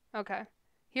 Okay,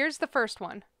 here's the first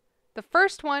one. The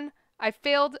first one, I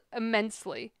failed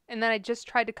immensely, and then I just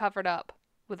tried to cover it up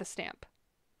with a stamp.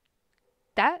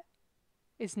 That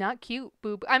is not cute,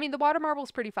 boob. I mean, the water marble's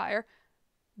pretty fire.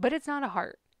 But it's not a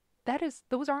heart.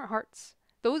 Those aren't hearts.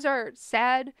 Those are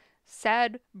sad,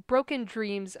 broken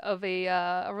dreams of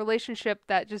a relationship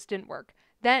that just didn't work.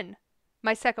 Then,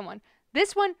 my second one.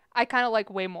 This one, I kind of like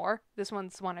way more. This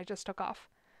one's the one I just took off.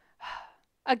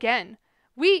 Again,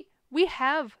 we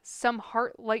have some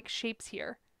heart-like shapes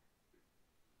here.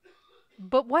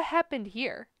 But what happened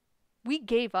here? We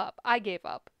gave up. I gave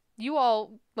up. You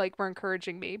all, were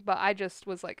encouraging me, but I just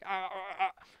was like, ah, ah,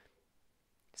 ah.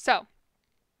 So,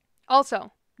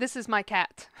 also, this is my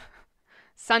cat,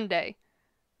 Sunday.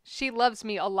 She loves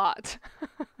me a lot.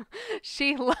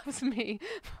 She loves me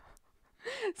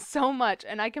so much,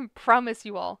 and I can promise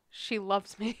you all, she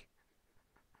loves me.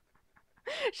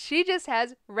 She just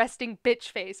has resting bitch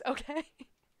face, okay?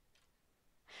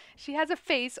 She has a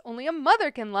face only a mother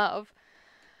can love.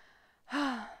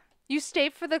 You stay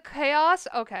for the chaos?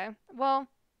 Okay, well,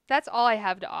 that's all I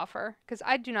have to offer, because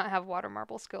I do not have water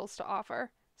marble skills to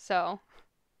offer, so...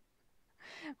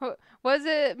 Was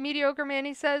it Mediocre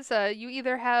Manny says, you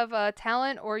either have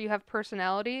talent or you have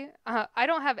personality? I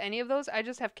don't have any of those. I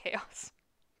just have chaos.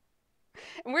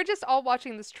 And we're just all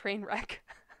watching this train wreck.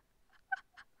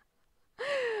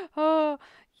 Oh,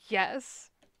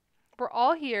 yes. We're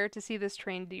all here to see this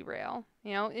train derail,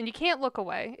 and you can't look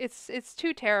away. It's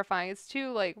too terrifying. It's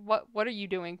too what are you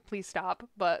doing? Please stop.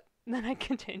 But then I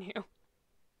continue.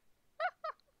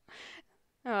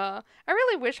 I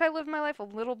really wish I lived my life a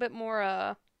little bit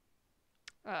more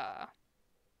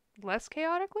less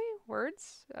chaotically,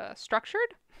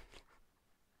 structured.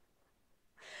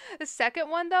 The second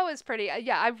one though is pretty.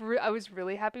 Yeah, I was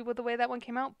really happy with the way that one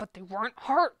came out, but they weren't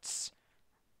hearts.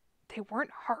 They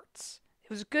weren't hearts. It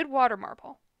was a good water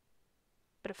marble,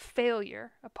 but a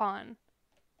failure upon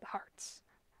the hearts.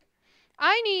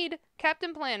 I need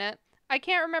Captain Planet. I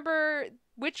can't remember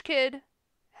which kid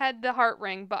had the heart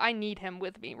ring, but I need him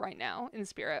with me right now in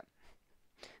spirit.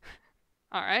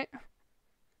 All right.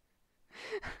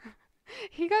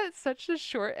 He got such a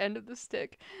short end of the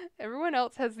stick. Everyone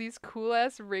else has these cool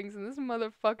ass rings, and this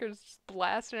motherfucker's just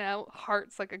blasting out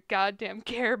hearts like a goddamn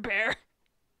Care Bear.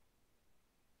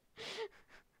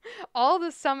 All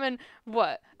to summon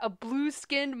what? A blue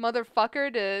skinned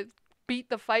motherfucker to beat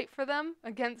the fight for them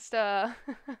against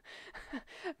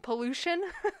pollution.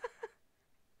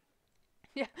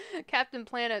 Yeah, Captain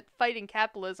Planet fighting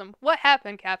capitalism. What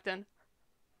happened, Captain?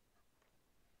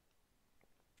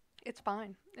 It's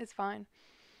fine. It's fine.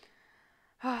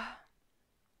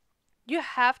 You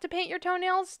have to paint your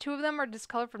toenails. 2 of them are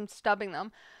discolored from stubbing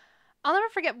them. I'll never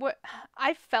forget what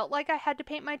I felt like I had to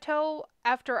paint my toe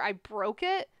after I broke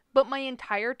it, but my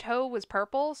entire toe was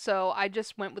purple, so I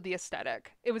just went with the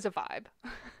aesthetic. It was a vibe.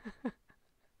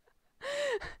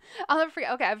 I'll never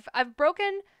forget. Okay, I've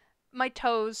broken my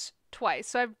toes twice.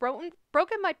 So I've broken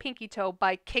my pinky toe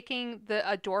by kicking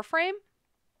a door frame,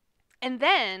 and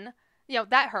then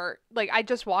that hurt. Like I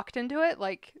just walked into it.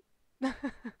 Like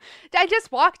I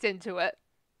just walked into it,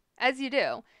 as you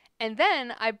do, and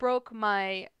then I broke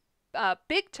my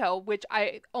big toe, which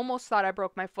I almost thought I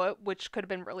broke my foot, which could have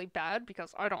been really bad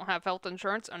because I don't have health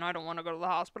insurance and I don't want to go to the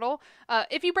hospital.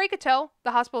 If you break a toe,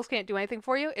 the hospitals can't do anything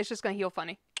for you. It's just gonna heal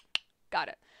funny. Got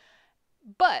it.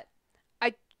 But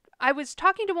I I was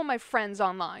talking to one of my friends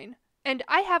online, and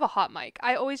I have a hot mic.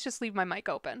 I always just leave my mic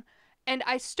open. And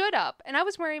I stood up, and I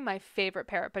was wearing my favorite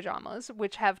pair of pajamas,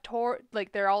 which have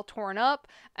they're all torn up,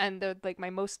 and they're like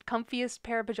my most comfiest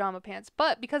pair of pajama pants.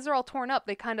 But because they're all torn up,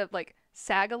 they kind of like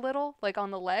sag a little, like on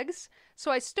the legs.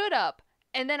 So I stood up,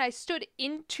 and then I stood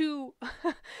into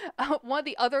one of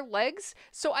the other legs.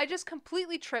 So I just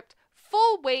completely tripped,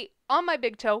 full weight on my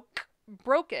big toe,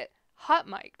 broke it, hot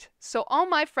mic'd. So all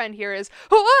my friend here is,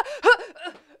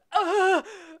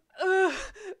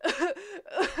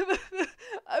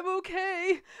 I'm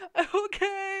okay. I'm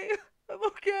okay. I'm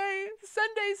okay.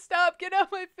 Sunday, stop. Get out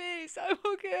my face. I'm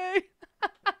okay.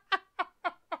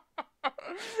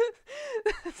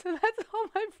 So that's all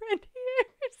my friend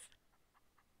hears.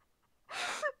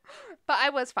 But I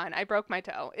was fine. I broke my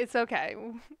toe. It's okay.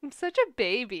 I'm such a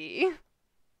baby.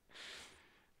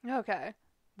 Okay.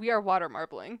 We are water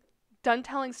marbling. Done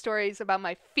telling stories about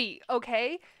my feet,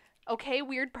 okay? Okay,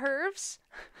 weird pervs?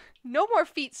 No more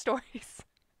feet stories.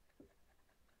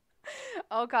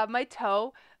 Oh god, my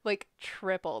toe like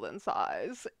tripled in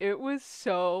size. It was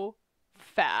so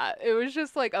fat. It was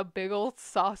just like a big old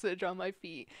sausage on my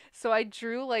feet. So I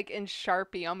drew like in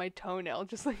Sharpie on my toenail,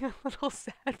 just like a little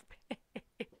sad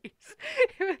face.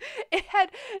 It had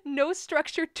no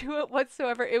structure to it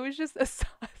whatsoever. It was just a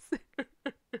sausage.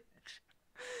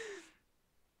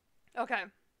 Okay.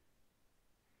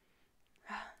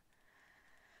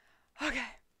 Okay.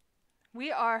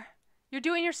 You're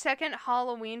doing your second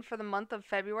Halloween for the month of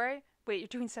February? Wait, you're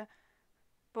doing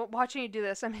but watching you do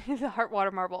this, I'm in the heart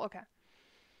water marble. Okay.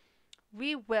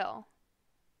 We will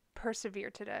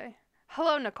persevere today.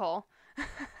 Hello, Nicole.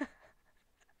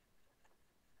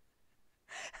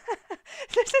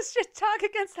 This is just talk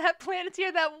against that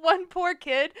Planeteer, that one poor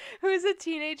kid who is a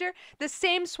teenager. The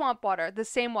same swamp water, the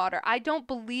same water. I don't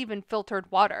believe in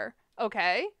filtered water,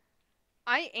 okay?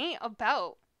 I ain't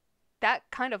about that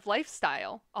kind of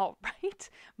lifestyle, all right?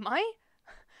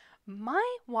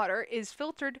 My water is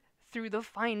filtered through the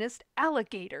finest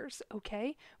alligators,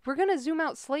 okay? We're gonna zoom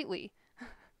out slightly.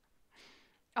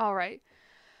 All right.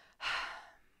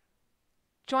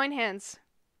 Join hands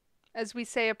as we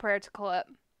say a prayer to Colette.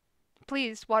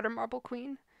 Please, Water Marble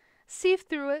Queen, see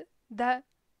through it that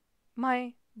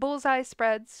my bullseye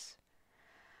spreads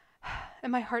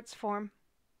and my hearts form.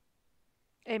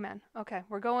 Amen. Okay,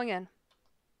 we're going in.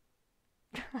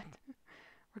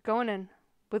 We're going in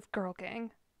with Girl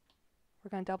Gang.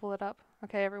 We're going to double it up.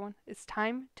 Okay, everyone? It's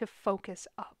time to focus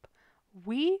up.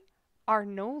 We are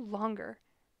no longer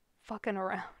fucking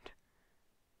around.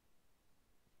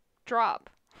 Drop.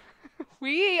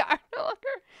 We are no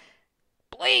longer...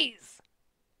 Please.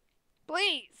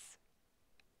 Please.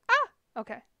 Ah!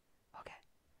 Okay. Okay.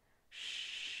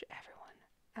 Shh, everyone.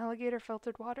 Alligator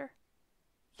filtered water?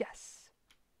 Yes.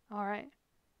 All right.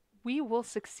 We will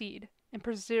succeed and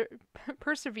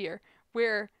persevere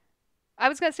where... I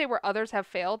was going to say where others have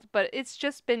failed, but it's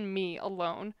just been me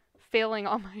alone failing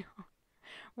on my own.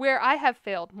 Where I have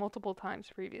failed multiple times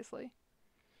previously.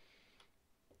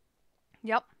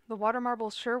 Yep, the water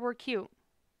marbles sure were cute,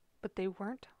 but they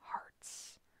weren't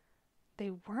hearts.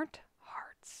 They weren't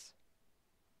hearts.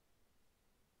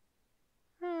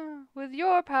 With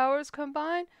your powers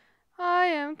combined, I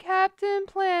am Captain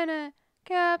Planet.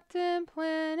 Captain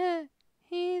Planet,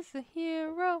 he's the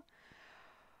hero.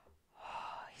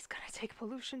 He's gonna take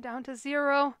pollution down to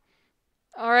 0.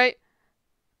 Alright.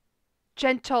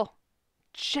 Gentle.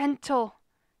 Gentle.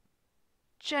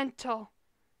 Gentle.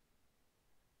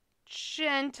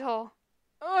 Gentle.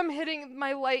 Oh, I'm hitting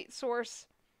my light source.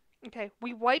 Okay,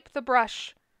 we wipe the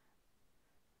brush.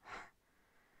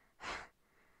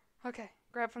 Okay,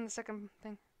 grab from the second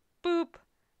thing. Boop.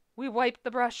 We wipe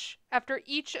the brush after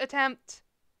each attempt.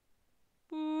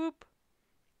 Boop.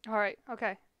 Alright,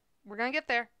 okay. We're gonna get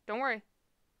there. Don't worry.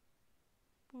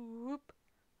 Boop.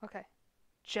 Okay.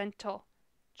 Gentle.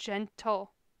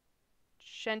 Gentle.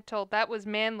 Gentle. That was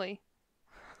manly.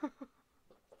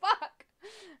 Fuck.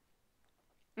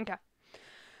 Okay.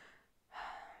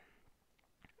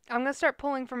 I'm gonna start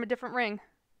pulling from a different ring.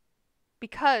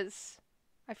 Because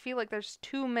I feel like there's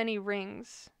too many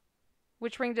rings.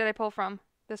 Which ring did I pull from?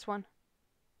 This one.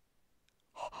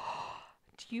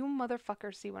 You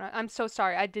motherfuckers see what I'm so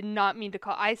sorry. I did not mean to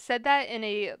call. I said that in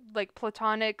a like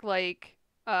platonic like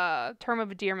term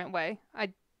of endearment way.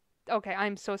 Okay,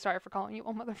 I'm so sorry for calling you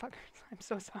all motherfuckers. I'm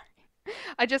so sorry.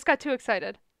 I just got too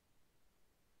excited.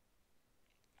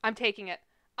 I'm taking it.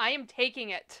 I am taking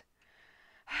it.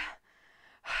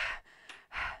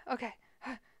 Okay.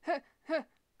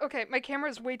 Okay, my camera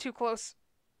is way too close.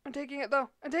 I'm taking it though.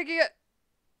 I'm taking it.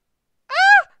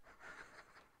 Ah!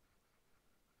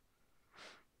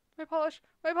 My polish.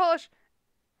 My polish.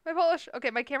 My polish. Okay,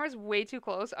 my camera's way too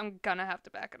close. I'm gonna have to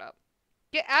back it up.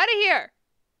 Get out of here!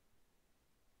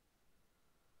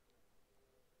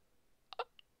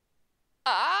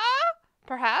 Ah!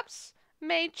 Perhaps?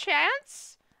 May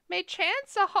chance? May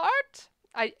chance a heart?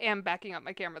 I am backing up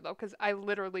my camera though, because I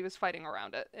literally was fighting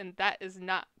around it, and that is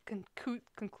not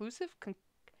conclusive?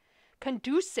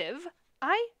 Conducive?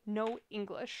 I know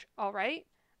English, alright?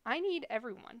 I need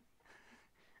everyone.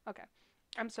 Okay.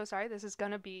 I'm so sorry. This is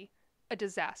gonna be a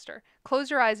disaster. Close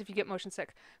your eyes if you get motion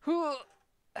sick. There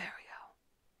we go.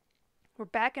 We're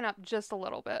backing up just a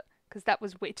little bit, because that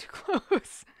was way too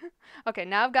close. Okay,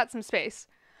 now I've got some space.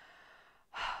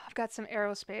 I've got some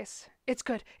aerospace. It's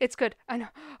good. It's good. I know.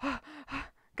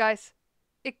 Guys,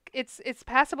 it's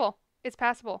passable. It's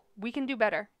passable. We can do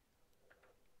better.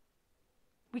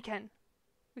 We can.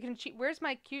 We can cheat. Where's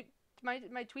my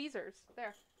my tweezers?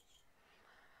 There.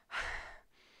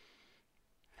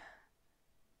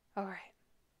 All right.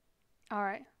 All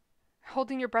right.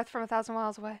 Holding your breath from 1,000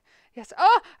 miles away. Yes.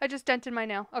 Oh, I just dented my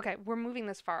nail. Okay, we're moving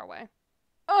this far away.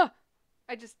 Oh,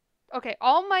 okay,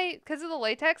 because of the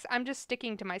latex, I'm just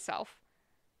sticking to myself.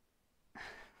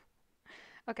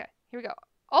 Okay, here we go.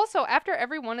 Also, after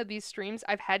every one of these streams,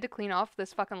 I've had to clean off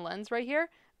this fucking lens right here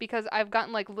because I've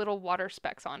gotten like little water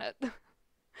specks on it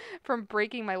from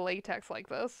breaking my latex like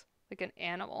this, like an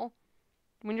animal.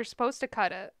 When you're supposed to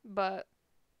cut it, but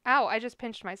ow, I just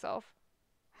pinched myself.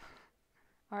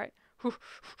 All right.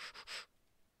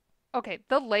 Okay,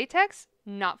 the latex,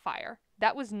 not fire.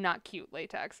 That was not cute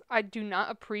latex. I do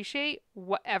not appreciate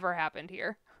whatever happened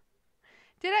here.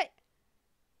 Did I?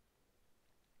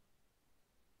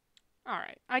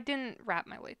 Alright, I didn't wrap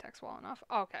my latex well enough.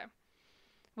 Okay.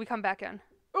 We come back in.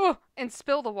 Oh, and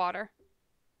spill the water.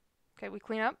 Okay, we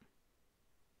clean up.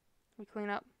 We clean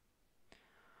up.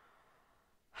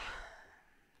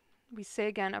 We say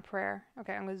again a prayer.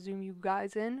 Okay, I'm going to zoom you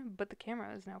guys in, but the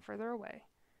camera is now further away.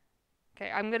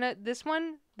 Okay,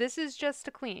 this is just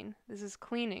to clean. This is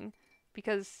cleaning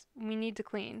because we need to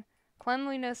clean.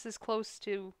 Cleanliness is close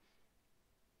to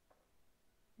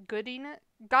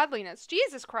godliness.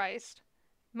 Jesus Christ.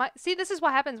 See, this is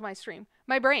what happens in my stream.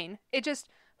 My brain, it just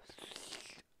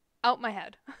out my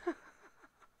head.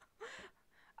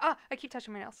 I keep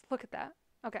touching my nails. Look at that.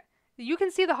 Okay. You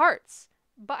can see the hearts,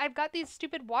 but I've got these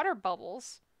stupid water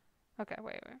bubbles. Okay,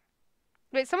 wait.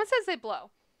 Wait, someone says they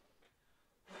blow.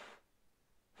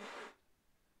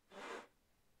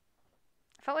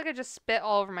 I felt like I just spit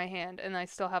all over my hand and I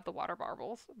still have the water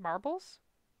bubbles.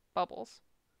 Bubbles.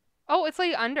 Oh, it's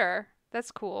like under.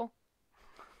 That's cool.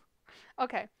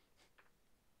 Okay.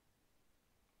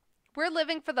 We're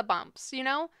living for the bumps, you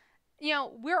know? You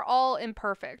know, we're all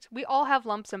imperfect. We all have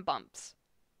lumps and bumps.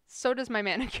 So does my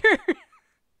manicure.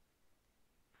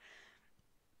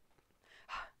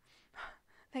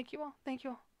 Thank you all. Thank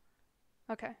you all.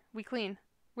 Okay, we clean.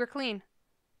 We're clean.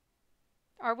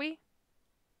 Are we?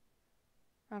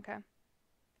 Okay.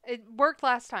 It worked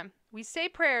last time. We say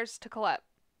prayers to Colette.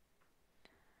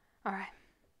 Alright.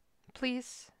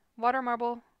 Please, water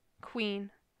marble, queen,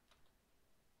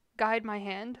 guide my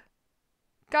hand.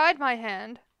 Guide my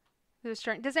hand.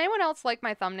 Does anyone else like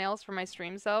my thumbnails for my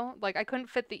streams, though? Like, I couldn't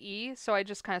fit the E, so I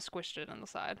just kind of squished it on the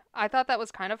side. I thought that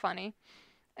was kind of funny.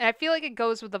 And I feel like it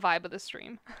goes with the vibe of the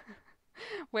stream.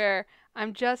 Where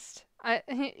I'm just,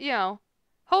 you know,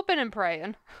 hoping and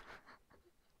praying.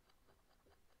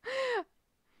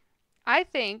 I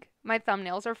think my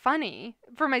thumbnails are funny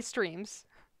for my streams.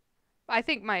 I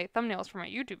think my thumbnails for my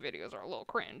YouTube videos are a little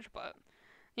cringe, but,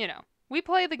 you know, we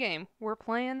play the game. We're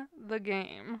playing the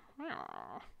game.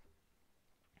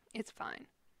 It's fine.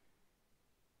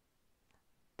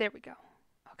 There we go.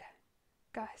 Okay.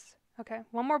 Guys. Okay.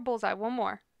 One more bullseye. One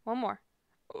more.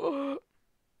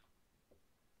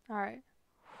 Alright.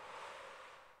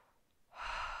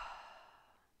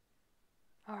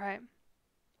 Alright.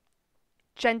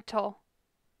 Gentle.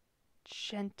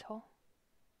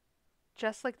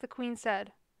 Just like the queen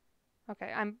said.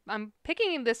 Okay, I'm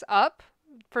picking this up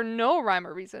for no rhyme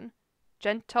or reason.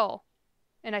 Gentle.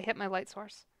 And I hit my light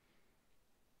source.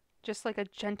 Just like a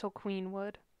gentle queen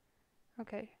would.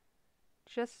 Okay.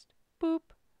 Just boop.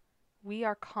 We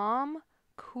are calm,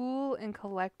 cool and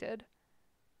collected.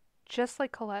 Just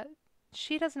like Colette,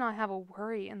 she does not have a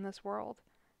worry in this world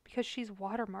because she's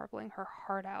water marbling her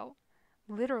heart out.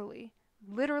 Literally,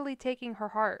 literally taking her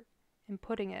heart and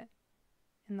putting it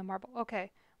in the marble.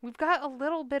 Okay, we've got a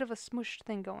little bit of a smooshed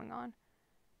thing going on.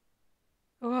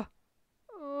 Ugh.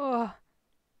 Ugh.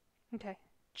 Okay.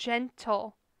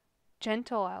 Gentle.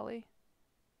 Gentle, Allie.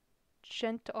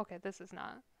 Gentle. Okay, this is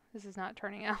not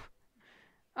turning out.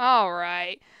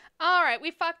 Alright. Alright,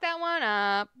 we fucked that one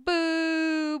up.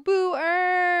 Boo! Boo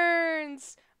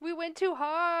earns! We went too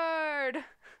hard!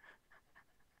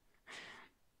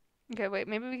 Okay, wait,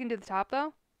 maybe we can do the top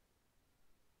though?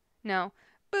 No.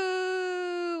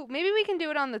 Boo! Maybe we can do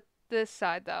it on this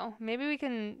side though. Maybe we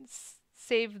can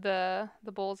save the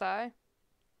bullseye.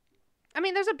 I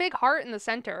mean, there's a big heart in the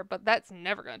center, but that's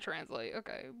never gonna translate.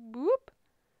 Okay. Boop.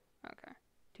 Okay.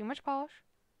 Too much polish.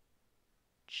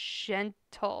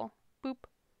 Gentle. Boop.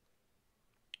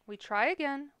 We try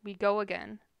again. We go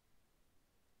again.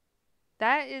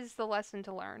 That is the lesson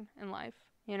to learn in life,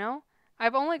 you know?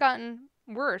 I've only gotten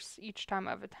worse each time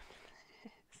I've attempted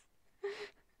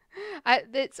this.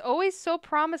 It's always so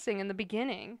promising in the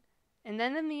beginning, and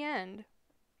then in the end,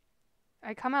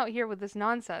 I come out here with this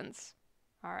nonsense.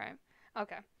 Alright.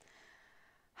 Okay.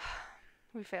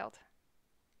 We failed.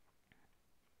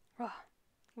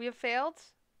 We have failed,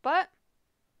 but,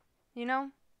 you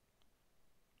know,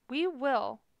 we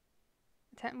will.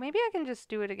 Maybe I can just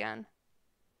do it again.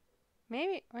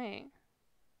 Maybe, wait.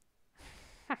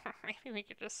 Maybe we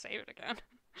could just save it again.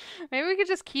 Maybe we could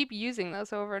just keep using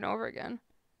this over and over again.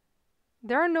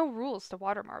 There are no rules to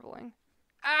water marbling.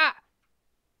 Ah!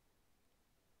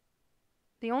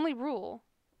 The only rule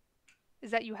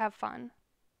is that you have fun.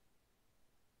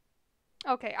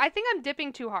 Okay, I think I'm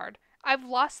dipping too hard. I've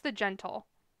lost the gentle.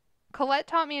 Colette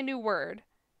taught me a new word,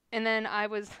 and then I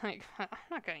was like, I'm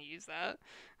not gonna use that.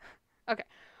 Okay,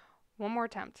 one more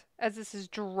attempt, as this is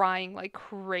drying like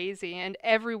crazy, and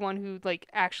everyone who like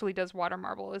actually does water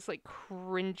marble is like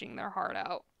cringing their heart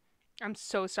out. I'm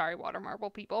so sorry, water marble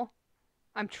people.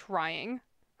 I'm trying.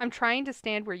 I'm trying to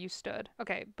stand where you stood.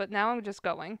 Okay, but now I'm just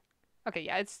going. Okay,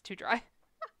 yeah, it's too dry.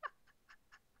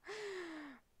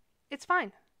 It's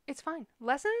fine. It's fine.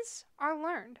 Lessons are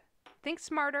learned. Think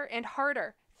smarter and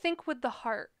harder. Think with the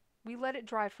heart. We let it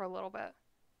dry for a little bit.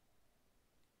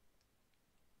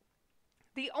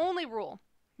 The only rule,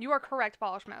 you are correct,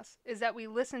 Polish Mess, is that we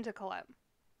listen to Colette.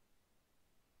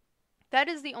 That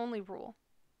is the only rule.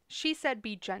 She said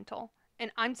be gentle,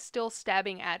 and I'm still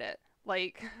stabbing at it.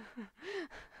 Like,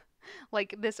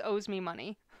 like this owes me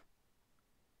money.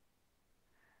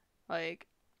 Like,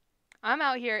 I'm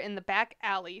out here in the back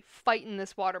alley fighting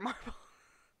this water marble.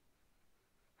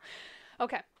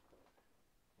 Okay.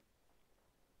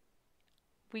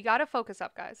 We gotta focus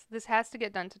up, guys. This has to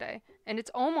get done today. And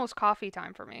it's almost coffee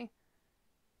time for me.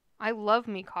 I love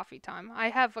me coffee time. I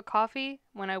have a coffee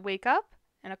when I wake up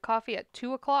and a coffee at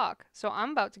 2 o'clock. So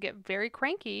I'm about to get very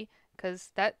cranky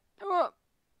because that's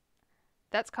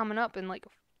coming up in like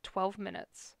 12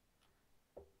 minutes.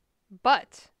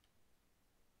 But,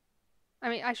 I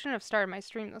mean, I shouldn't have started my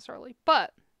stream this early,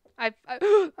 but I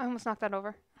almost knocked that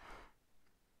over.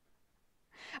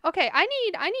 Okay, I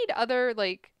need other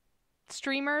like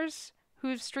streamers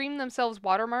who've streamed themselves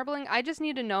water marbling. I just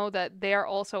need to know that they are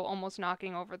also almost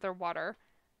knocking over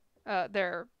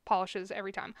their polishes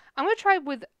every time. I'm gonna try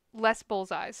with less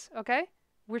bullseyes. Okay,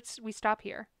 we stop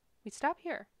here. We stop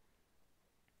here.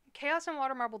 Chaos and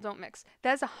water marble don't mix.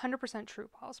 That is 100% true,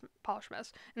 Polish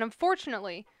Mess. And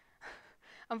unfortunately,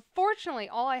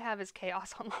 all I have is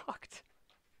chaos unlocked.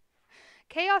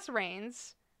 Chaos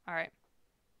reigns. All right.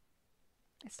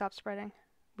 It stops spreading.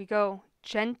 We go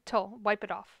gentle. Wipe it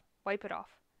off. Wipe it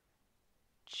off.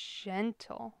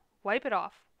 Gentle. Wipe it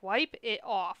off. Wipe it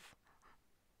off.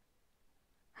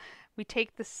 We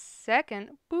take the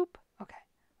second. Boop. Okay.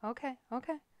 Okay.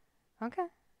 Okay. Okay.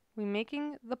 We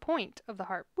making the point of the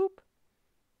heart. Boop.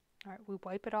 All right. We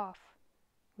wipe it off.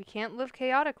 We can't live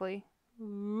chaotically.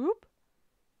 Whoop.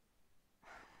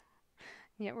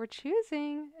 Yet we're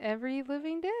choosing every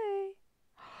living day.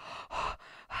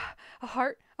 A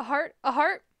heart, a heart, a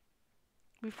heart.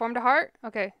 We formed a heart.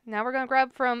 Okay, now we're going to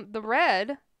grab from the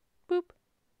red. Boop.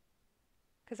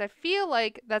 Because I feel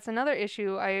like that's another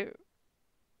issue.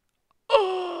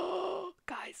 Oh,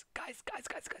 guys.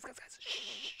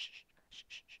 Shh.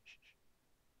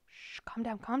 Calm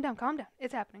down.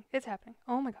 It's happening.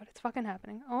 Oh my god, it's fucking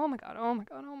happening. Oh my god.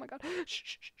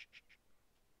 Shh.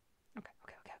 Okay.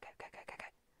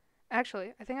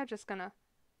 Actually, I think I'm just gonna...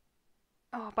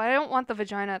 Oh, but I don't want the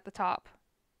vagina at the top.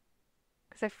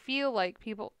 Because I feel like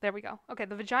people... There we go. Okay,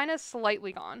 the vagina is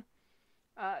slightly gone.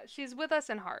 She's with us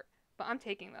in heart, but I'm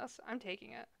taking this. I'm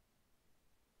taking it.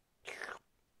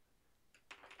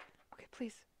 Okay,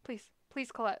 please, please,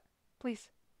 please, Colette. Please,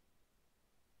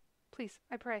 please,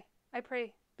 I pray. I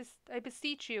pray. I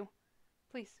beseech you.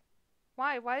 Please.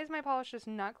 Why? Why is my polish just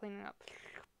not cleaning up?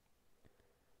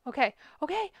 Okay,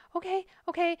 okay, okay,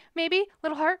 okay. Maybe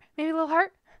little heart. Maybe little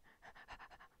heart.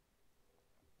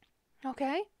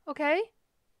 Okay, okay.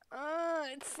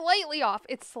 It's slightly off.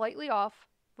 It's slightly off.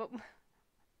 But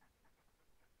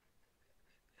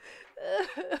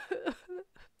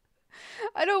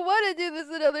I don't want to do this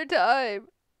another time.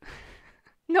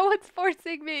 No one's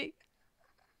forcing me.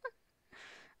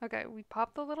 Okay, we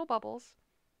pop the little bubbles.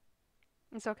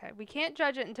 It's okay. We can't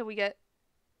judge it until we get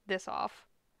this off.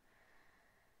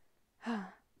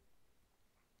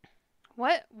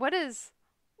 What is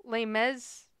Les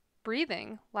Mis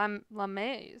breathing?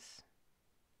 Lames.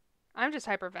 I'm just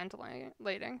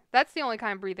hyperventilating. That's the only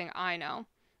kind of breathing I know.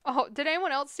 Oh, did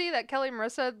anyone else see that Kelly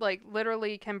Marissa like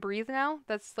literally can breathe now?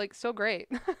 That's like so great.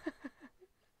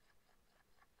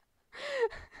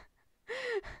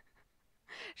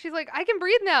 She's like, I can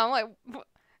breathe now. I'm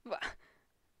like,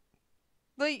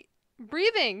 like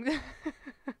breathing.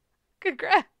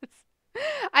 Congrats.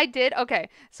 I did. Okay.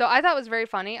 So I thought it was very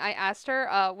funny. I asked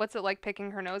her, what's it like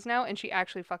picking her nose now? And she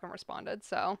actually fucking responded.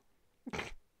 So,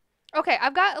 okay.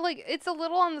 I've got, like, it's a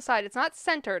little on the side. It's not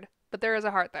centered, but there is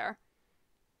a heart there.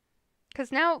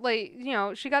 Because now, like, you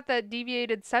know, she got that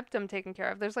deviated septum taken care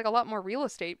of. There's, like, a lot more real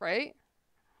estate, right?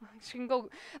 She can go,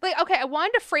 like, okay. I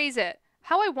wanted to phrase it.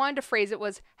 How I wanted to phrase it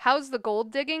was, how's the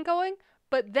gold digging going?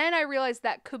 But then I realized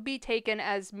that could be taken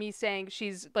as me saying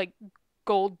she's, like,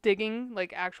 gold digging,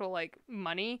 like actual like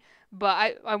money.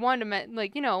 But I wanted to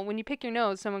like, you know, when you pick your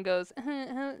nose, someone goes, you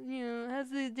know,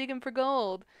 how's the digging for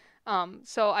gold?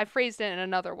 So I phrased it in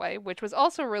another way, which was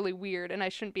also really weird, and I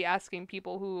shouldn't be asking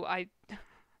people who I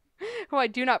who I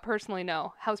do not personally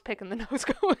know how's picking the nose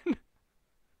going.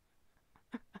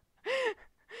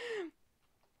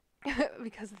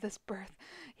 Because of this birth.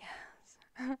 Yes.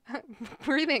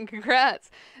 Breathing,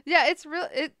 congrats. Yeah, it's real.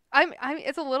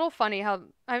 It's a little funny how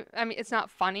I mean, it's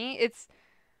not funny. It's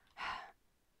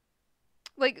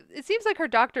like it seems like her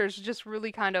doctors just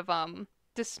really kind of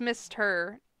dismissed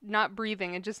her not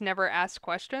breathing and just never asked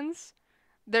questions.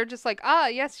 They're just like, ah,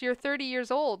 yes, you're 30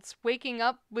 years old. Waking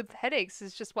up with headaches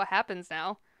is just what happens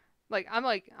now. Like,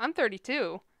 I'm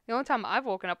 32. The only time I've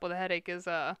woken up with a headache is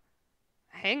a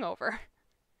hangover.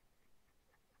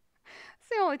 It's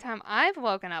the only time I've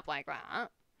woken up like that.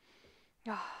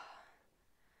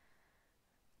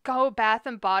 Go Bath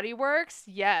and Body Works?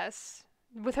 Yes.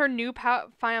 With her new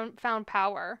found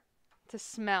power to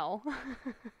smell.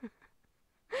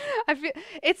 I feel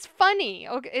it's funny.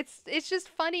 Okay, it's just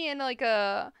funny in like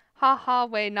a ha ha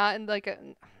way, not in like a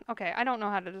okay, I don't know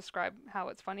how to describe how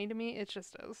it's funny to me. It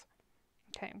just is.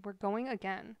 Okay, we're going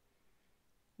again.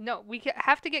 No, we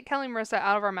have to get Kelly Marissa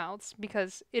out of our mouths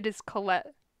because it is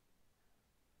Colette.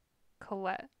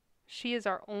 Colette. She is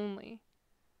our only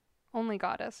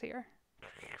goddess here.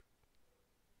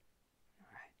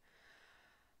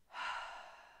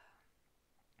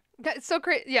 That's so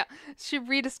great. Yeah, she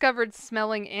rediscovered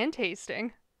smelling and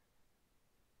tasting.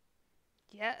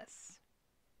 Yes.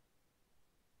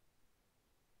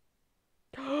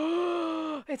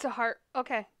 It's a heart.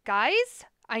 Okay, guys,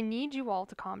 I need you all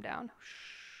to calm down.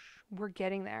 Shh, we're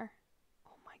getting there.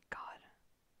 Oh my god.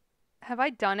 Have I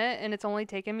done it and it's only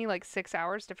taken me like 6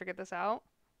 hours to figure this out?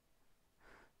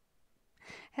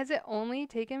 Has it only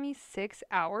taken me 6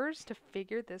 hours to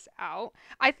figure this out?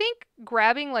 I think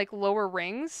grabbing like lower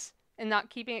rings and not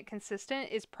keeping it consistent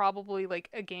is probably like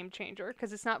a game changer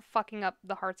because it's not fucking up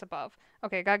the hearts above.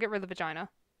 Okay, gotta get rid of the vagina.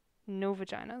 No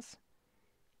vaginas.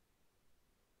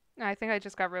 I think I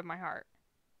just got rid of my heart.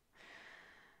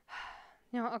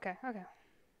 No, okay.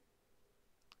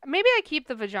 Maybe I keep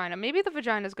the vagina. Maybe the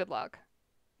vagina's good luck.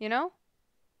 You know?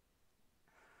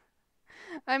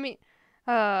 I mean,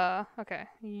 okay.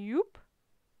 Yoop.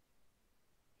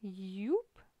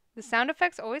 The sound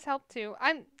effects always help too.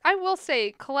 I will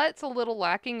say Colette's a little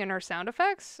lacking in her sound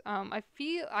effects. I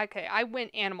feel okay. I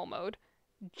went animal mode.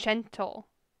 Gentle,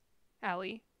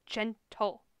 Allie.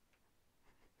 Gentle.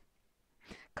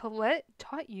 Colette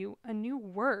taught you a new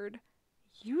word.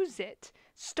 Use it.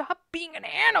 Stop being an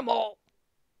animal.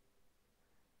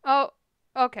 Oh,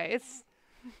 okay. It's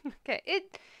okay.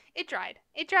 It dried.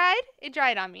 It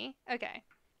dried on me. Okay.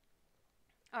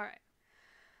 All right.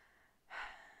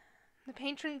 The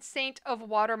patron saint of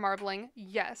water marbling.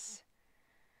 Yes.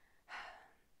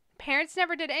 parents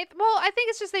never did anything. Well, I think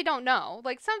it's just they don't know.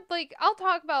 Like I'll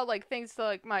talk about like things to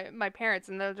like my parents,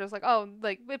 and they're just like, oh,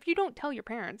 like if you don't tell your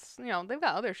parents, you know, they've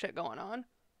got other shit going on.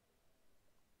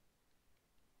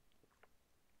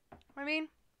 I mean,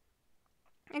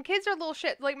 and kids are little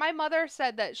shit. Like my mother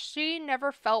said that she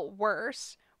never felt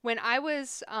worse when I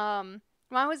was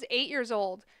 8 years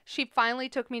old. She finally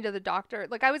took me to the doctor.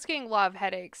 Like I was getting a lot of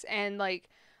headaches, and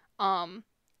um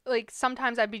like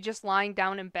sometimes I'd be just lying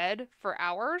down in bed for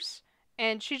hours,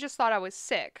 and she just thought I was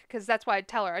sick because that's why I'd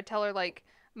tell her like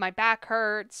my back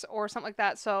hurts or something like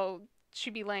that. So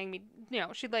she'd be laying me,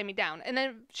 she'd lay me down, and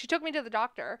then she took me to the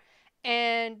doctor,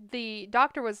 and the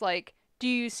doctor was like, "Do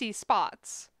you see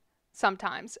spots?"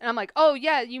 Sometimes. And I'm like, "Oh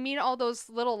yeah, you mean all those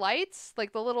little lights?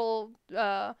 Like the little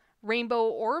rainbow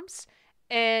orbs?"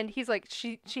 And he's like,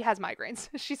 "She has migraines.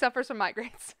 She suffers from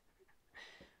migraines."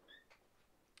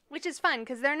 Which is fun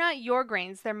because they're not your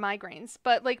grains, they're migraines.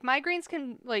 But like migraines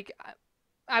can like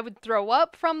I would throw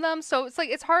up from them. So it's like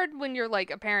it's hard when you're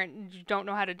like a parent and you don't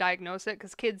know how to diagnose it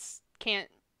cuz kids can't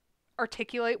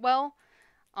articulate well.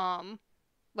 Um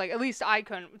like at least I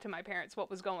couldn't to my parents what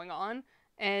was going on.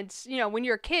 And when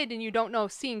you're a kid and you don't know,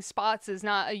 seeing spots is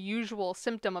not a usual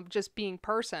symptom of just being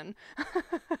person.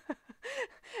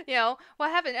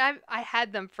 What happened? I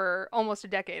had them for almost a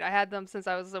decade. I had them since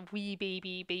I was a wee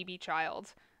baby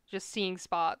child, just seeing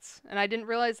spots. And I didn't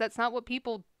realize that's not what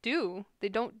people do. They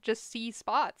don't just see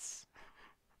spots.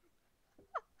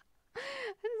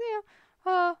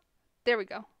 uh, there we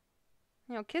go.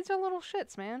 Kids are little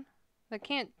shits, man. They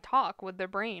can't talk with their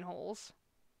brain holes.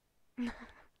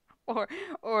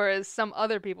 or as some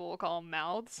other people will call them,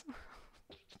 mouths.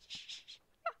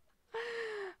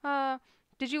 uh,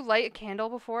 did you light a candle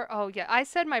before? Oh yeah, I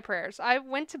said my prayers. I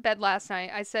went to bed last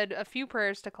night. I said a few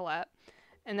prayers to Colette,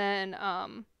 and then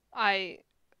I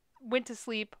went to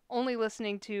sleep only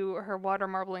listening to her water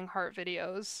marbling heart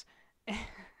videos.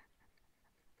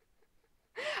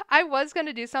 I was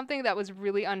gonna do something that was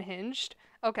really unhinged.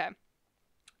 Okay.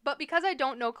 But because I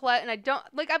don't know Colette and I don't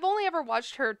like I've only ever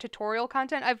watched her tutorial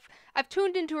content. I've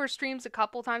tuned into her streams a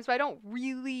couple times, but I don't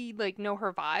really like know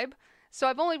her vibe. So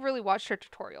I've only really watched her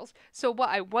tutorials. So what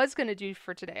I was going to do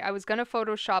for today, I was going to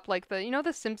Photoshop like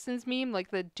the Simpsons meme,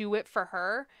 like the do it for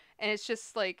her, and it's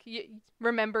just like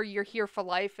remember you're here for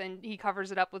life, and he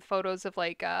covers it up with photos of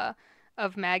like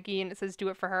of Maggie, and it says do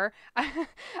it for her.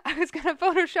 I was gonna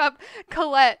Photoshop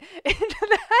Colette into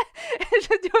that and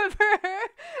just do it for her.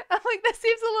 I'm like, that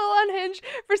seems a little unhinged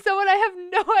for someone I have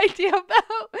no idea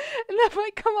about, and that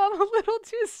might come off a little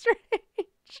too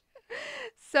strange.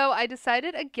 So I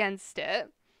decided against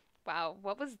it. Wow,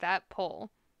 what was that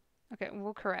pull? Okay,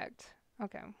 we'll correct.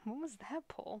 Okay, what was that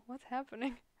pull? What's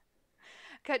happening?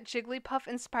 Got Jigglypuff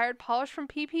inspired polish from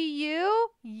PPU?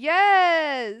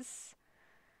 Yes!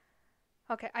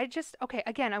 Okay, okay,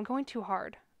 again, I'm going too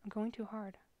hard. I'm going too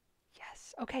hard.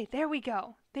 Yes. Okay, there we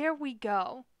go. There we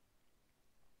go.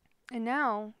 And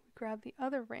now, grab the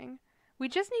other ring. We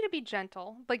just need to be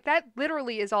gentle. Like, that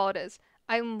literally is all it is.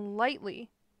 I'm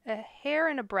lightly, a hair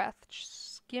and a breath,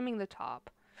 skimming the top.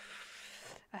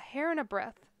 A hair and a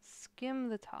breath, skim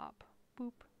the top.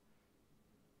 Boop.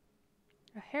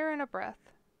 A hair and a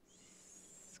breath,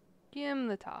 skim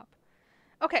the top.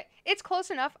 Okay, it's close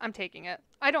enough. I'm taking it.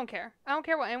 I don't care. I don't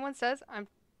care what anyone says.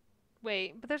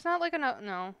 Wait, but there's not like enough.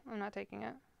 No, I'm not taking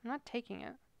it. I'm not taking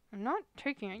it. I'm not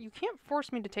taking it. You can't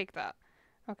force me to take that.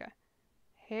 Okay.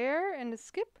 Hair and a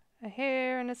skip. A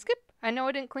hair and a skip. I know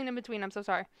I didn't clean in between. I'm so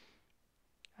sorry.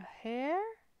 A hair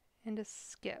and a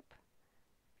skip.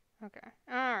 Okay.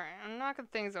 Alright, I'm knocking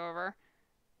things over.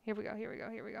 Here we go, here we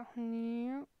go, here we go.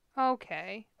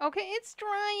 Okay. Okay, it's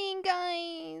drying,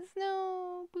 guys.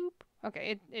 No. Boop.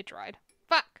 Okay, it dried.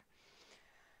 Fuck.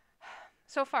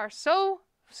 So far,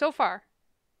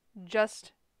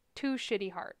 just 2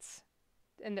 shitty hearts.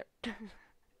 And they're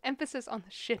emphasis on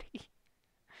the shitty.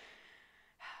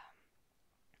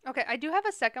 Okay, I do have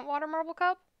a second water marble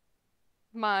cup.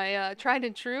 My tried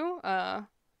and true. I'm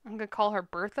gonna call her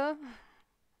Bertha.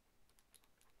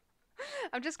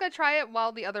 I'm just gonna try it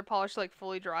while the other polish like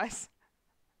fully dries.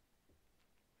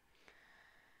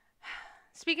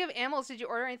 Speaking of animals, did you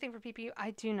order anything for PPU?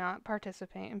 I do not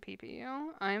participate in PPU.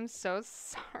 I'm so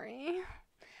sorry.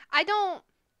 I don't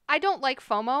like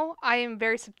FOMO. I am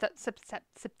very susceptible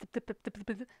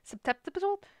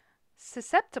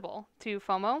to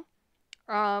FOMO.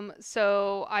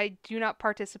 So I do not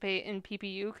participate in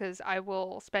PPU because I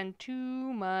will spend too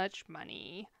much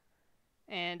money.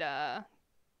 And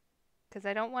because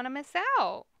I don't want to miss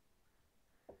out.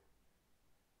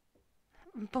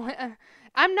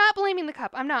 I'm not blaming the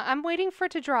cup. I'm not. I'm waiting for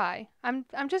it to dry. I'm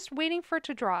just waiting for it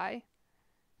to dry.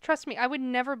 Trust me, I would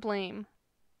never blame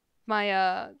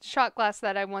my shot glass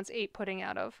that I once ate pudding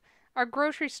out of. Our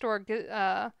grocery store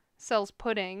sells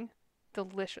pudding,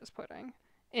 delicious pudding,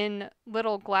 in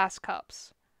little glass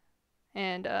cups.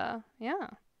 And yeah,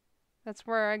 that's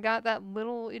where I got that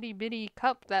little itty bitty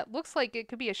cup that looks like it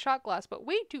could be a shot glass, but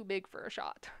way too big for a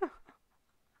shot.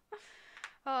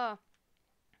 uh,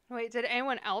 Wait, did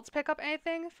anyone else pick up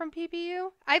anything from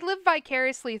PPU? I live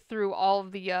vicariously through all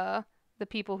of the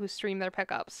people who stream their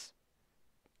pickups.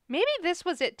 Maybe this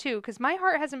was it too, because my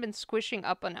heart hasn't been squishing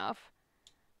up enough.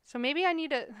 So maybe I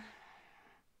need to...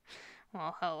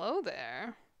 Well, hello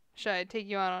there. Should I take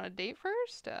you out on a date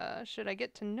first? Should I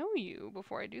get to know you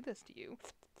before I do this to you?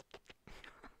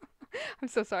 I'm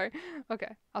so sorry.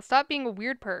 Okay, I'll stop being a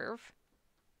weird perv.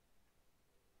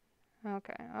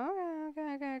 Okay,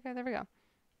 there we go.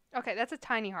 Okay, that's a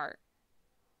tiny heart.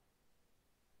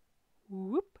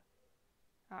 Whoop.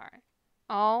 Alright.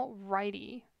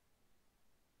 Alrighty.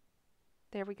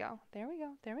 There we go. There we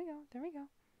go. There we go. There we go.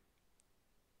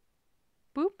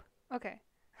 Boop. Okay.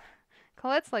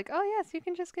 Colette's like, oh yes, you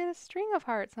can just get a string of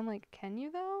hearts. I'm like, can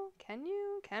you though? Can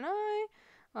you? Can I?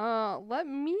 Let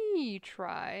me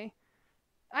try.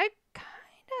 I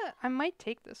might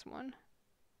take this one.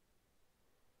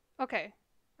 Okay.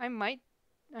 I am.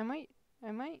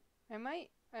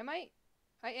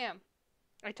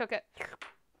 I took it.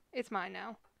 It's mine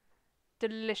now.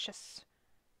 Delicious.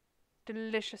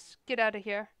 Delicious. Get out of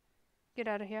here. Get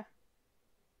out of here.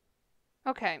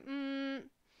 Okay.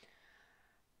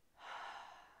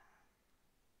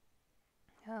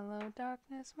 Hello,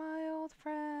 darkness, my old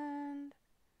friend.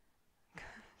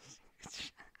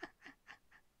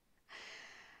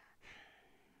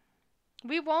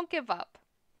 We won't give up.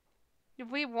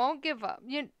 We won't give up.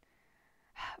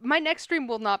 My next stream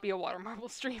will not be a water marble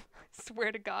stream. I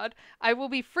swear to God. I will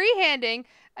be freehanding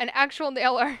an actual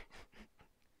nail art.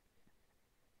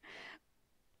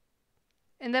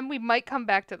 And then we might come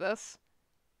back to this.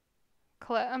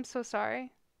 Colette, I'm so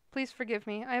sorry. Please forgive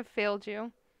me. I have failed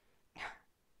you.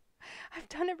 I've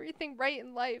done everything right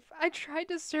in life. I tried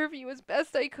to serve you as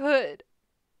best I could.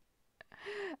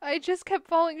 I just kept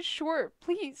falling short.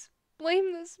 Please,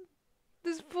 blame this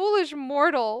foolish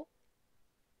mortal.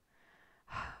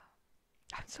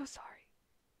 I'm so sorry.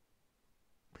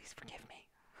 Please forgive me.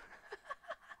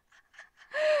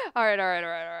 Alright.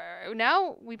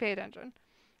 Now we pay attention.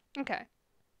 Okay.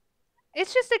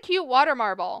 It's just a cute water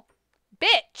marble.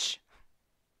 Bitch!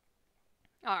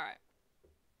 Alright.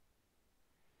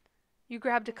 You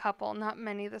grabbed a couple, not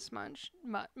many this month.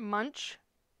 Month.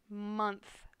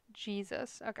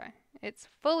 Jesus. Okay. It's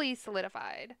fully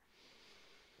solidified.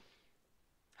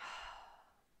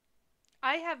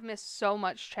 I have missed so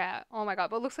much chat. Oh my God.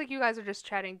 But it looks like you guys are just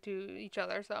chatting to each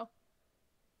other, so.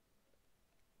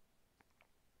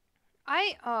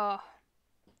 I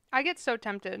get so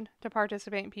tempted to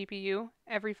participate in PPU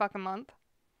every fucking month.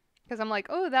 Because I'm like,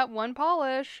 oh, that one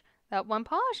polish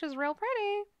is real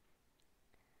pretty.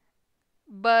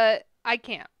 But I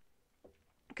can't.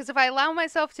 Because if I allow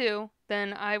myself to,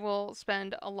 then I will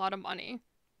spend a lot of money.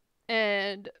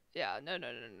 And, yeah, no.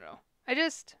 I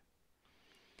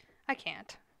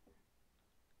can't.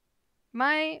 How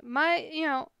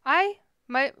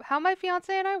my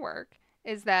fiance and I work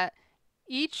is that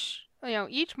each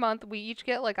month we each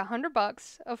get like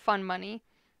 $100 of fun money.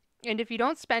 And if you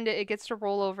don't spend it, it gets to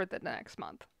roll over the next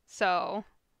month. So,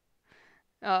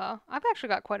 I've actually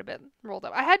got quite a bit rolled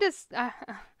up. I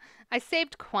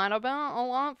saved quite a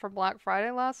lot for Black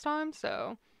Friday last time,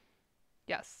 so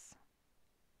yes.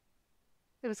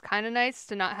 It was kind of nice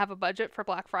to not have a budget for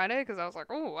Black Friday because I was like,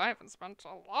 oh, I haven't spent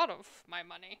a lot of my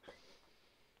money.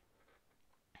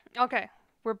 Okay,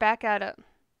 we're back at it.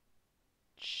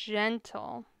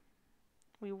 Gentle.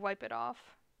 We wipe it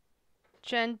off.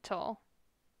 Gentle.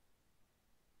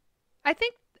 I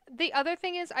think the other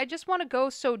thing is I just want to go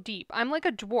so deep. I'm like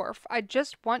a dwarf. I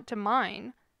just want to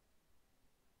mine.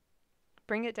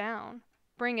 Bring it down.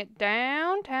 Bring it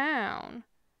downtown.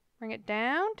 Bring it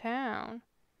downtown.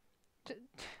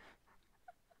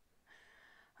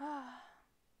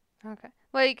 Okay.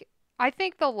 Like, I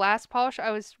think the last polish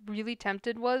I was really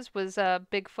tempted was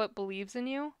Bigfoot Believes in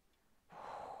You.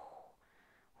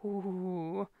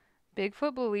 Ooh.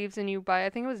 Bigfoot Believes in You by, I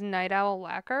think it was Night Owl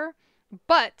Lacquer.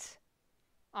 But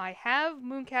I have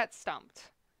Mooncat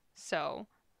stumped. So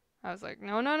I was like,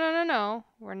 no.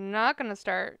 We're not going to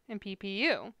start in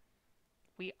PPU.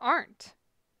 We aren't.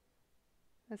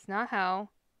 That's not how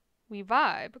we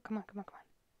vibe. Come on.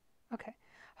 Okay.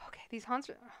 These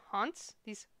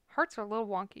these hearts are a little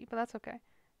wonky, but that's okay.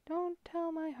 Don't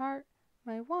tell my heart,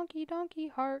 my wonky donkey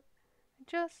heart. I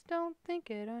just don't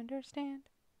think it understand.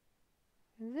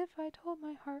 As if I told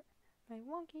my heart, my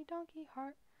wonky donkey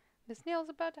heart, this nail's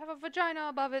about to have a vagina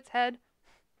above its head.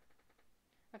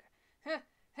 Okay.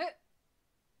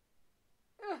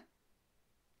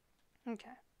 Okay.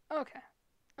 Okay.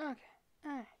 Okay.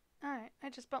 Alright. Alright. I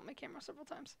just bumped my camera several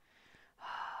times.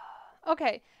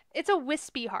 Okay. It's a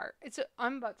wispy heart.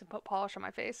 I'm about to put polish on my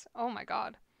face. Oh my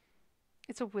god.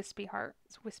 It's a wispy heart.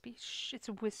 It's wispy. It's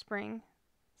whispering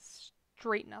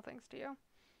straight nothings to you.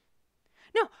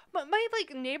 No, but my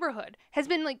like neighborhood has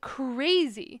been like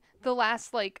crazy the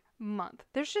last like month.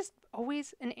 There's just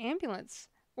always an ambulance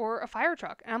or a fire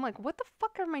truck. And I'm like, what the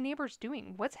fuck are my neighbors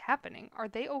doing? What's happening? Are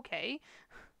they okay?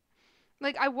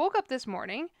 Like, I woke up this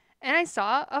morning and I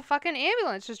saw a fucking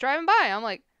ambulance just driving by. I'm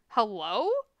like, hello?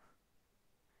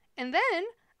 And then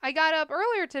I got up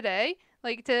earlier today,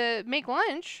 like, to make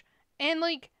lunch, and,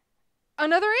 like,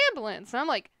 another ambulance. And I'm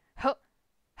like,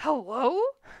 hello?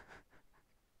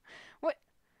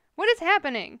 What is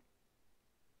happening?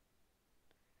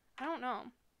 I don't know.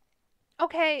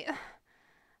 Okay.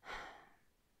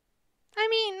 I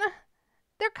mean,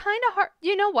 they're kind of hard.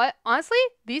 You know what? Honestly,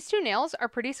 these two nails are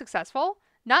pretty successful.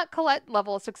 Not Colette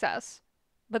level of success,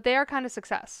 but they are kind of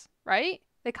success, right?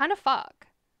 They kind of fuck.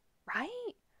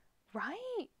 Right?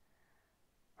 Right?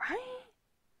 Right?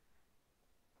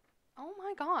 Oh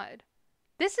my god.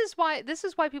 This is why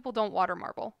people don't water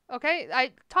marble. Okay?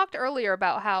 I talked earlier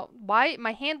about why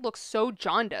my hand looks so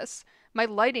jaundiced. My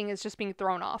lighting is just being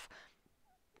thrown off.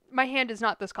 My hand is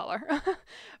not this color.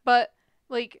 But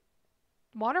like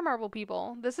water marble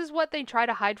people, this is what they try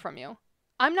to hide from you.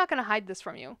 I'm not going to hide this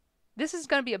from you. This is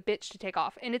going to be a bitch to take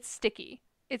off, and it's sticky.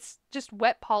 It's just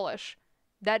wet polish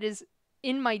that is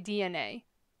in my DNA.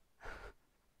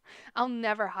 I'll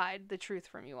never hide the truth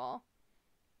from you all.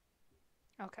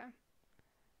 Okay.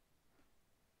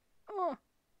 Oh.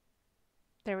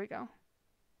 There we go.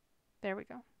 There we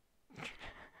go.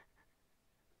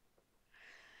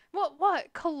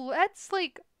 What? Colette's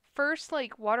like first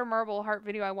like water marble heart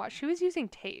video I watched, she was using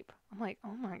tape. I'm like,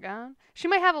 oh my god. She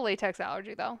might have a latex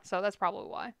allergy though, so that's probably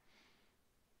why.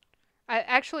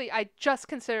 I just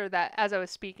considered that as I was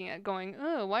speaking it, going,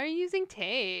 oh, why are you using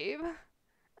tape?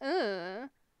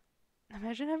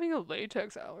 Imagine having a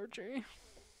latex allergy.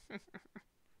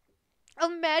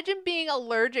 Imagine being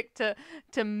allergic to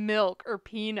milk or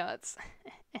peanuts.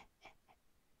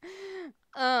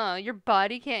 Your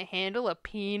body can't handle a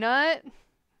peanut?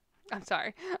 I'm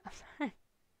sorry.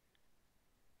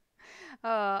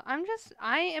 I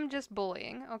am just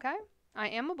bullying, okay? I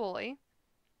am a bully.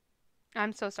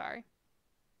 I'm so sorry.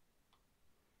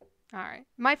 Alright.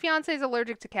 My fiance is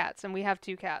allergic to cats, and we have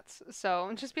 2 cats. So,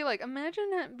 just be like,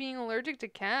 imagine being allergic to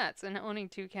cats and owning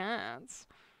 2 cats.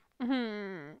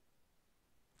 Because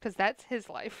that's his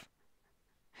life.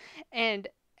 And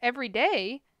every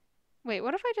day... Wait,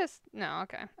 what if I just... No,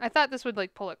 okay. I thought this would,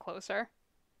 like, pull it closer.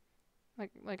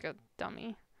 Like a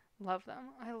dummy. Love them.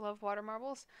 I love water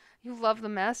marbles. You love the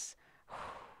mess.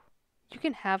 You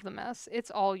can have the mess. It's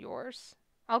all yours.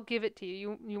 I'll give it to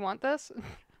you. You want this?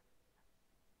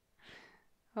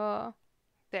 There,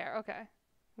 okay.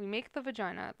 We make the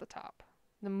vagina at the top.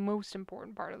 The most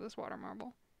important part of this water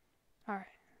marble. Alright.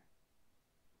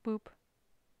 Boop.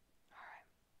 Alright.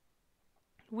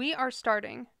 We are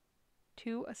starting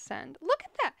to ascend. Look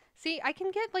at that! See, I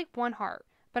can get like 1 heart,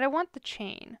 but I want the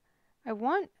chain. I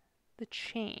want the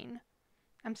chain.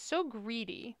 I'm so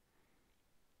greedy.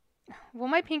 Will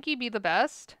my pinky be the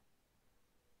best?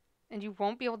 And you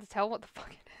won't be able to tell what the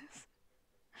fuck it is?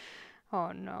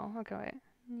 Oh no. Okay, wait.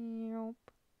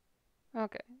 Nope.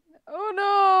 Okay. Oh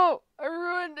no! I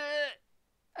ruined it!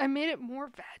 I made it more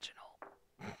vaginal.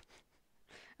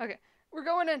 Okay, we're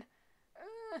going in.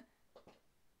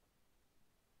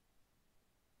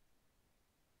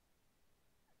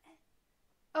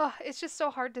 Oh, it's just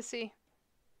so hard to see.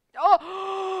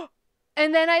 Oh!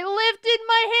 And then I lifted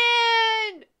my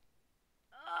hand!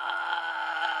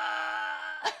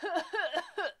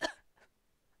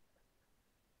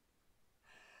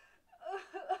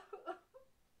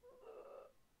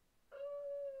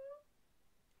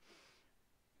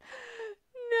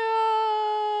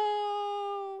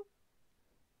 No!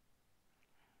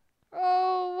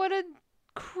 Oh, what a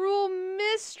cruel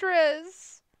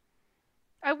mistress!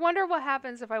 I wonder what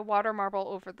happens if I water marble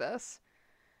over this.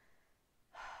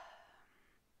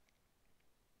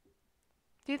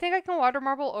 Do you think I can water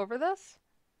marble over this?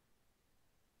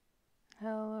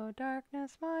 Hello,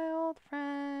 darkness, my old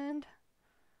friend.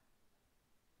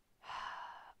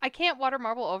 I can't water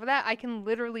marble over that. I can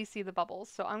literally see the bubbles.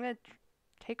 So I'm going to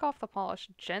take off the polish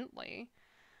gently.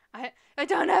 I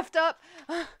done effed up.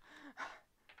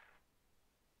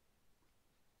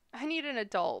 I need an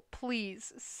adult.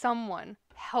 Please, someone,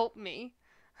 Help me.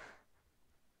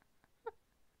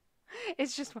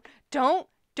 It's just don't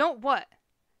what?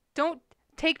 Don't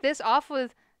take this off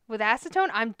with acetone.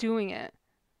 I'm doing it.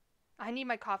 I need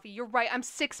my coffee. You're right. I'm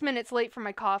 6 minutes late for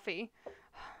my coffee.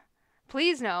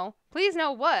 Please no. Please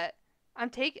no what? I'm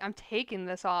taking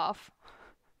this off.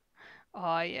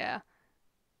 Oh yeah.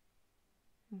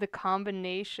 The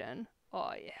combination.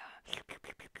 Oh yeah.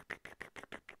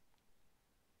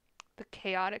 The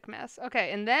chaotic mess.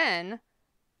 Okay, and then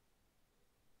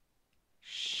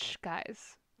shh,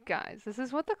 guys. Guys, this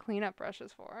is what the cleanup brush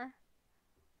is for.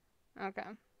 Okay.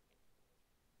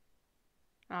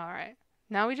 Alright.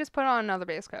 Now we just put on another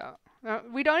base coat.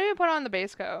 We don't even put on the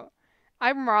base coat.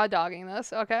 I'm raw dogging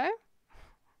this, okay?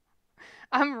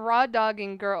 I'm raw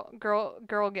dogging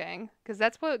girl gang, because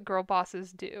that's what girl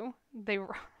bosses do. They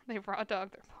raw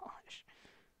dog their polish.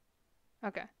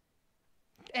 Okay.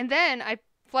 And then I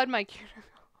flood my cuticles.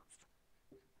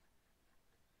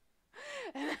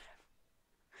 And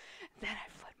then I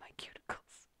flood my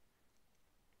cuticles.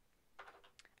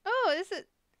 Oh,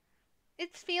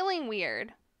 it's feeling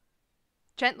weird.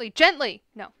 Gently.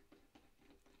 No.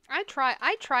 I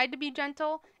tried to be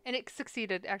gentle, and it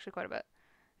succeeded actually quite a bit.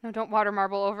 No, don't water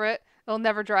marble over it. It'll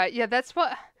never dry. Yeah, that's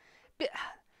what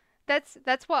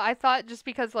I thought, just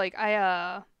because like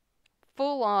I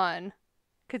full on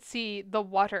could see the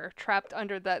water trapped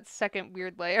under that second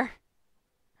weird layer.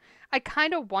 I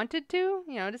kind of wanted to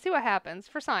see what happens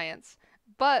for science.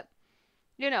 But,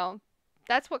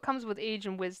 that's what comes with age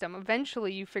and wisdom.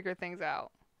 Eventually you figure things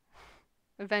out.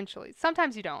 Eventually.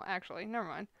 Sometimes you don't, actually. Never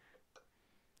mind.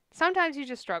 Sometimes you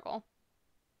just struggle.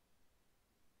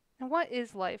 And what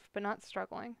is life but not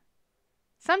struggling?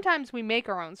 Sometimes we make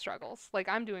our own struggles, like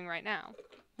I'm doing right now.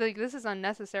 Like, this is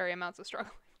unnecessary amounts of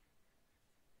struggling.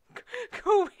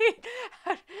 Go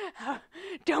away.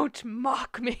 Don't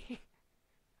mock me.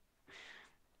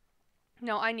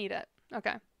 No, I need it.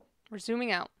 Okay. We're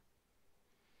zooming out.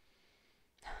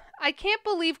 I can't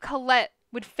believe Colette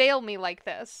would fail me like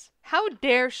this. How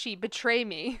dare she betray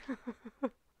me?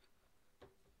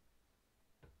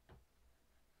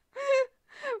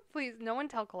 Please, no one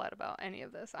tell Colette about any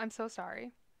of this. I'm so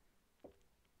sorry.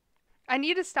 I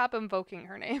need to stop invoking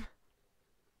her name.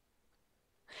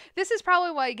 This is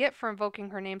probably what I get for invoking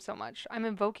her name so much. I'm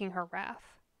invoking her wrath.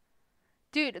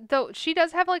 Dude, though, she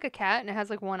does have like a cat and it has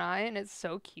like one eye and it's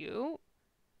so cute.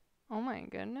 Oh my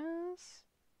goodness.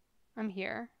 I'm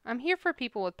here. I'm here for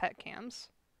people with pet cams.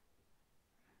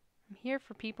 I'm here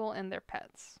for people and their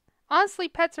pets. Honestly,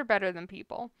 pets are better than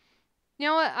people. You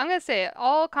know what? I'm going to say it.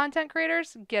 All content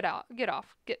creators, get out. Get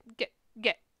off.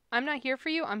 Get. I'm not here for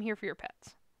you. I'm here for your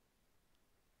pets.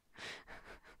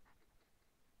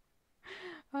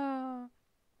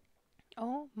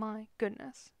 Oh my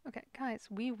goodness. Okay, guys,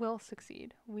 we will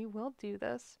succeed. We will do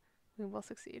this. We will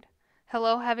succeed.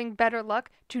 Hello, having better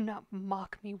luck? Do not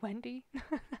mock me, Wendy.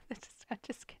 I'm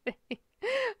just kidding.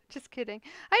 Just kidding.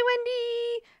 Hi,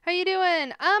 Wendy. How you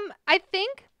doing?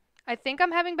 I think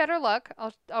I'm having better luck.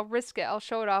 I'll risk it. I'll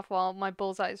show it off while my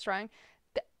bullseye is drying.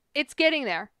 It's getting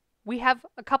there. We have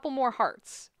a couple more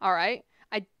hearts. All right.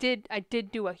 I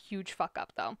did do a huge fuck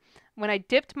up though. When I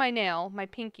dipped my nail, my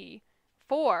pinky,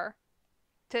 to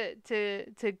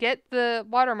get the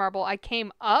water marble, I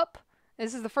came up.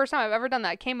 This is the first time I've ever done that.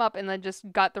 I came up and then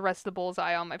just got the rest of the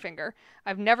bullseye on my finger.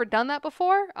 I've never done that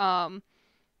before.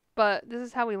 But this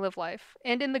is how we live life.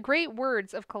 And in the great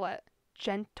words of Colette,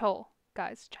 gentle.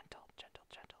 Guys, gentle.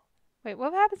 Wait,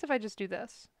 what happens if I just do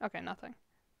this? Okay, nothing.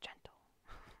 Gentle.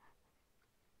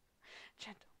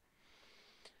 Gentle.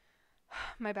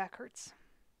 My back hurts.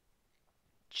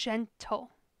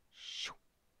 Gentle.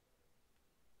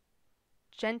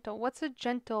 Gentle. What's a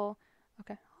gentle?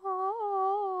 Okay.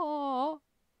 Oh.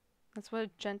 That's what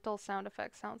a gentle sound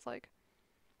effect sounds like.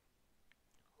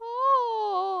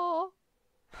 Oh.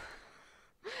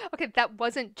 Okay, that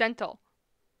wasn't gentle.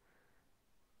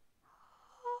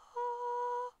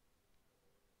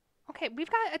 Okay, we've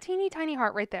got a teeny tiny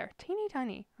heart right there. Teeny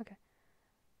tiny. Okay.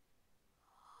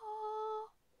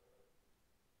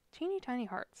 Teeny tiny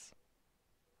hearts.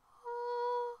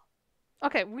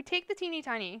 Okay, we take the teeny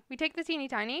tiny.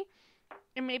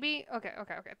 And maybe... Okay.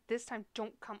 This time,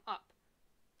 don't come up.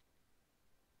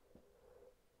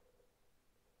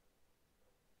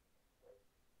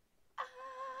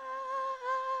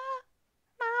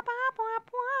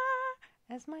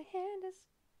 As my hand is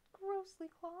grossly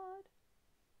clawed.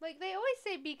 Like, they always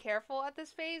say be careful at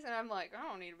this phase, and I'm like, I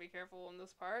don't need to be careful in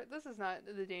this part. This is not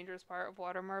the dangerous part of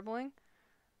water marbling.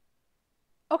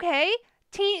 Okay.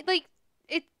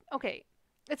 Okay.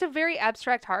 It's a very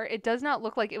abstract heart. It does not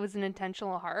look like it was an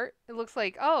intentional heart. It looks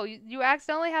like, oh, you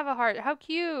accidentally have a heart. How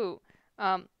cute.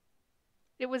 Um,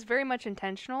 it was very much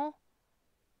intentional,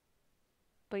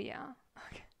 but yeah.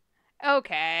 Okay.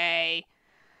 Okay.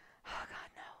 Oh God,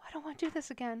 no! I don't want to do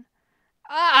this again.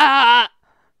 Ah!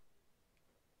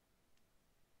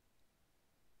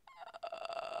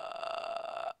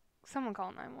 Someone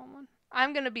call 911.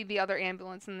 I'm gonna be the other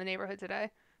ambulance in the neighborhood today.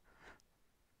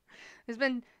 There's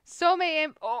been so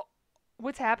many. Oh,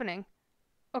 what's happening?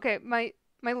 Okay, my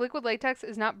liquid latex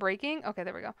is not breaking. Okay,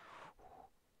 there we go.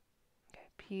 Okay,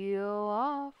 peel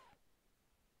off.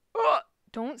 Ugh!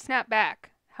 Don't snap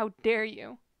back. How dare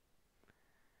you?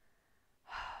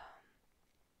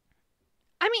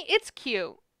 I mean, it's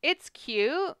cute. It's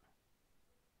cute.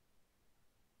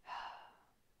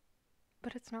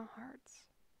 But it's not hearts.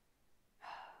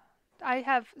 I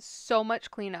have so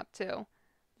much cleanup too.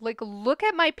 Like, look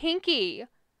at my pinky.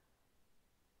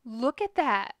 Look at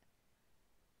that.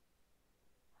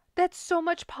 That's so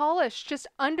much polish just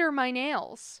under my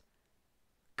nails.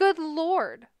 Good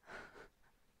Lord.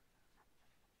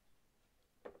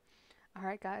 All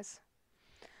right, guys.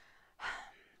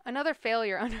 Another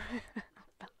failure under.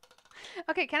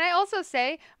 Okay, can I also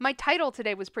say my title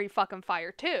today was pretty fucking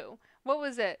fire too? What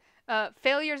was it?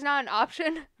 Failure's not an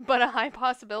option, but a high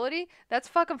possibility? That's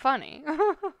fucking funny.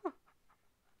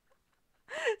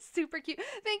 Super cute.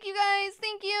 Thank you guys.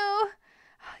 Thank you.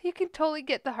 You can totally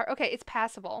get the heart. Okay, it's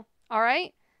passable. All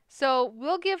right? So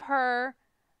we'll give her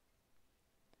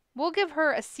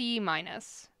a C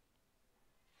minus.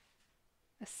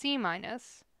 A C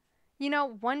minus. You know,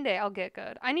 one day I'll get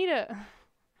good. I need a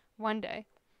one day.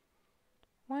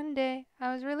 One day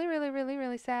I was really, really, really,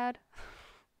 really sad.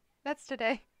 That's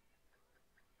today.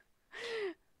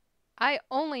 I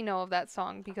only know of that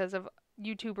song because of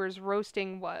YouTubers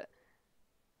roasting what?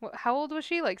 How old was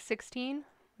she? Like 16?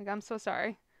 Like, I'm so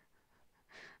sorry.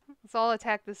 Let's all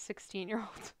attack this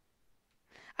 16-year-old.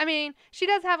 I mean, she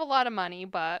does have a lot of money,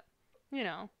 but, you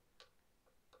know,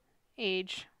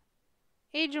 age.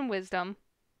 Age and wisdom.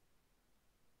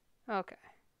 Okay.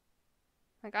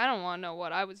 Like, I don't want to know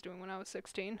what I was doing when I was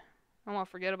 16. I want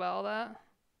to forget about all that.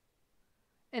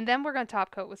 And then we're going to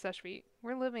top coat with Sesh Feet.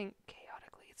 We're living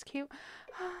chaotically. It's cute.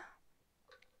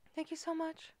 Thank you so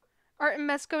much. Art and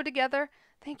mess go together.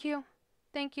 Thank you.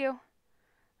 Thank you.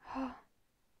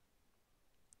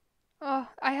 Oh,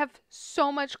 I have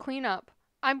so much cleanup.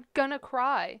 I'm gonna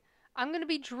cry. I'm gonna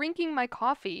be drinking my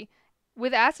coffee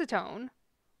with acetone.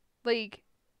 Like,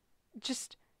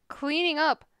 just cleaning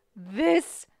up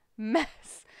this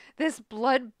mess. This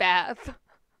bloodbath.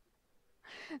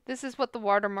 This is what the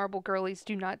water marble girlies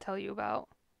do not tell you about.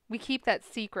 We keep that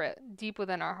secret deep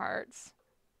within our hearts.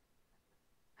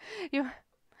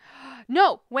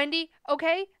 No, Wendy,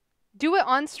 okay? Do it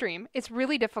on stream. It's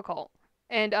really difficult.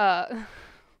 And,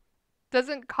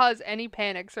 doesn't cause any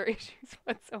panics or issues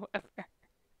whatsoever.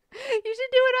 You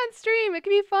should do it on stream. It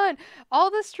can be fun. All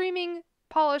the streaming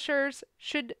polishers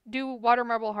should do water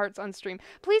marble hearts on stream.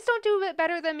 Please don't do it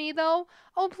better than me, though.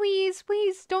 Oh, please,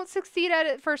 please don't succeed at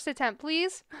it first attempt,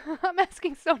 please. I'm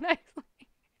asking so nicely.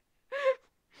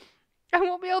 I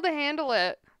won't be able to handle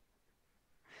it.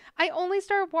 I only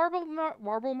started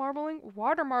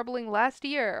water marbling last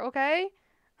year, okay?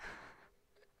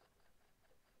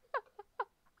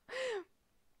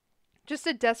 Just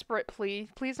a desperate plea.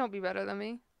 Please don't be better than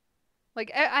me. Like,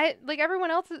 I like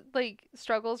everyone else like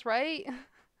struggles, right?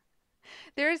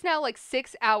 There is now like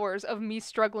 6 hours of me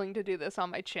struggling to do this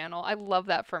on my channel. I love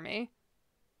that for me.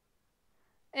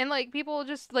 And like people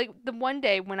just like the one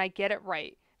day when I get it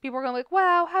right, people are going to be like,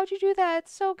 wow, how'd you do that?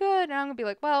 It's so good. And I'm going to be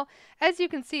like, well, as you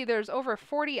can see, there's over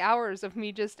 40 hours of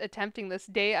me just attempting this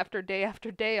day after day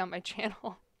after day on my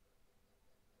channel.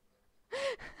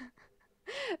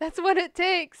 That's what it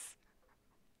takes.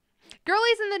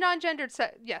 Girlies in the non-gendered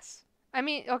set. Yes. I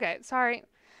mean, okay, sorry.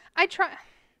 I try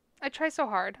so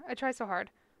hard. I try so hard.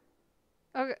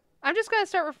 Okay. I'm just going to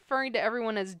start referring to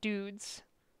everyone as dudes.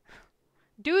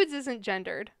 Dudes isn't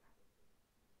gendered.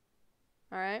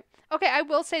 Alright? Okay, I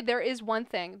will say there is one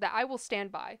thing that I will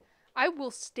stand by. I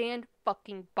will stand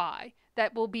fucking by.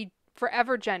 That will be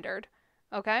forever gendered.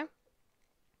 Okay?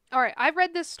 Alright, I've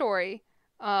read this story.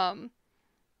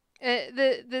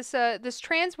 This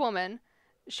trans woman,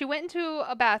 she went into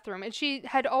a bathroom and she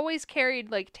had always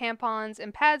carried like tampons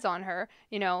and pads on her,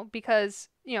 you know, because,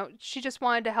 you know, she just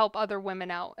wanted to help other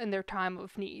women out in their time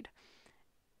of need.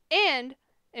 And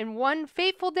in one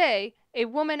fateful day, a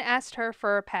woman asked her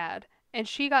for a pad and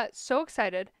she got so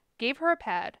excited, gave her a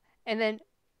pad, and then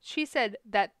she said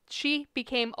that she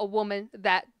became a woman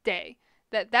that day.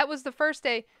 That was the first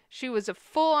day she was a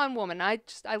full-on woman. I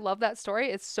love that story.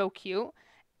 It's so cute.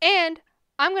 And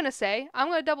I'm going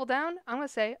to double down. I'm going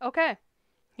to say, okay,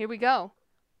 here we go.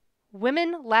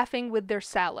 Women laughing with their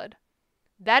salad.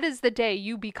 That is the day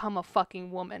you become a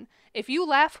fucking woman. If you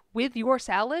laugh with your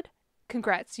salad,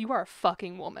 congrats, you are a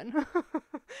fucking woman.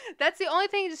 That's the only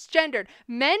thing that's gendered.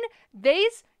 Men,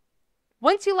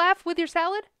 once you laugh with your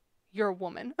salad, you're a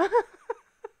woman.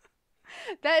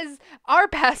 That is our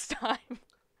pastime.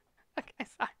 Okay,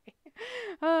 sorry.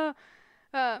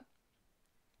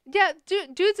 Yeah,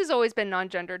 dudes has always been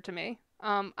non-gendered to me.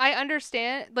 I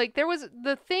understand, like, there was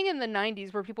the thing in the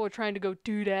 90s where people were trying to go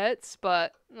dudettes,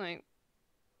 but, like,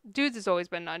 dudes has always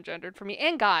been non-gendered for me.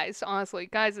 And guys, honestly.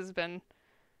 Guys has been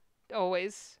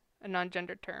always a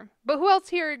non-gendered term. But who else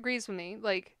here agrees with me?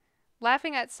 Like,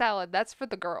 laughing at salad, that's for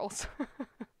the girls.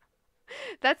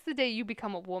 That's the day you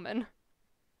become a woman.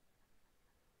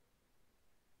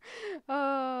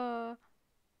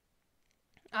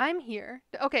 I'm here.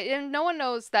 Okay, and no one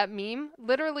knows that meme.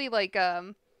 Literally, like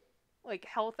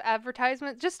health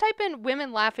advertisement. Just type in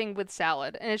women laughing with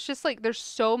salad, and it's just like there's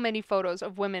so many photos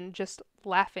of women just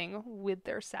laughing with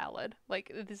their salad.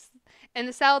 Like this, and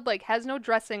the salad like has no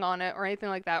dressing on it or anything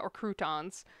like that or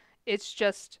croutons. It's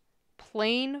just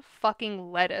plain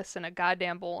fucking lettuce in a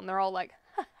goddamn bowl, and they're all like,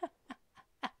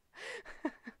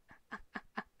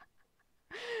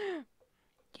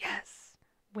 yes,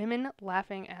 women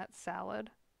laughing at salad.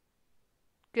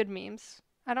 Good memes.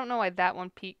 I don't know why that one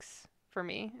peaks for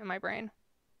me in my brain.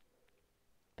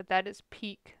 But that is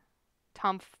peak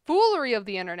tomfoolery of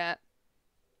the internet.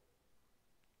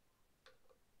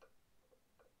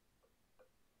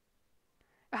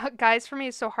 Guys for me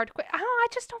is so hard to quit. I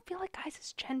just don't feel like guys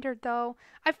is gendered though.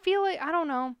 I feel like, I don't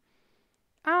know.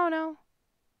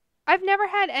 I've never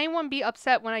had anyone be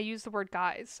upset when I use the word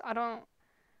guys. I don't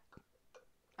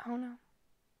know.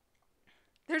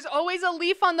 There's always a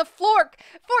leaf on the fork.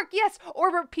 Fork, yes.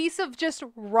 Or a piece of just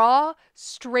raw,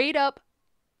 straight up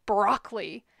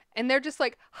broccoli. And they're just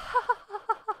like, ha ha ha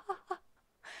ha ha ha,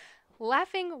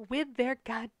 laughing with their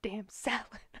goddamn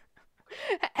salad.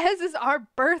 As is our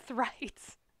birthright.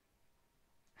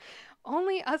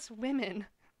 Only us women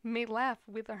may laugh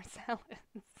with our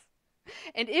salads.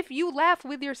 And if you laugh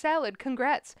with your salad,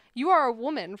 congrats. You are a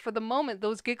woman for the moment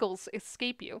those giggles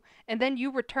escape you. And then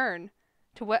you return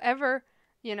to whatever,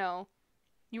 you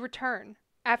return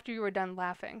after you are done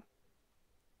laughing.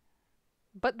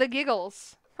 But the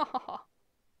giggles,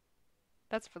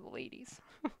 that's for the ladies.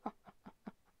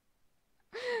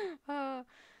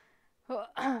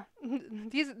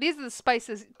 These are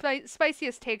the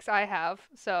spiciest takes I have,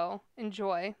 so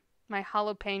enjoy my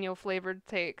jalapeno flavored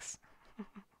takes.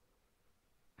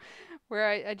 Where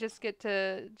I just get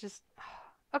to just...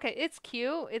 Okay, it's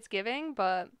cute, it's giving,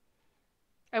 but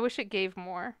I wish it gave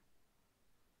more.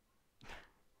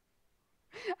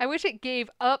 I wish it gave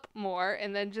up more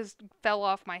and then just fell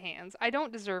off my hands. I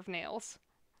don't deserve nails.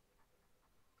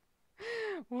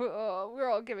 We're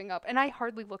all giving up. And I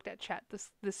hardly looked at chat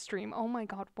this stream. Oh my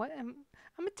god, I'm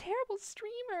a terrible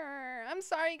streamer. I'm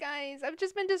sorry, guys. I've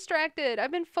just been distracted.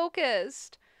 I've been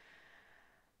focused.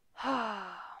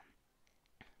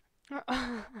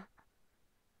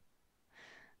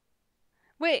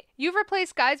 Wait, you've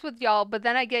replaced guys with y'all, but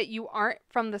then I get you aren't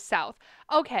from the South.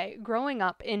 Okay, growing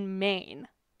up in Maine,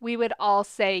 we would all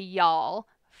say y'all.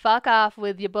 Fuck off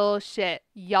with your bullshit.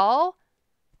 Y'all?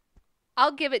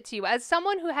 I'll give it to you. As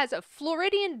someone who has a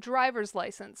Floridian driver's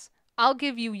license, I'll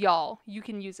give you y'all. You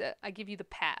can use it. I give you the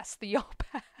pass. The y'all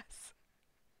pass.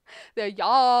 The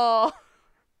y'all.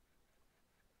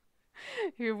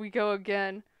 Here we go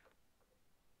again.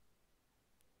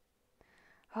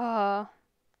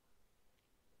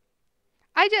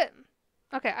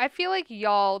 Okay, I feel like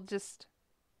y'all just...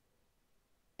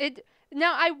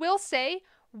 Now, I will say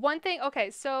one thing. Okay,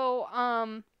 so,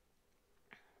 I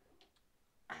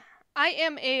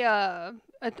am a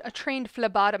trained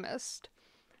phlebotomist,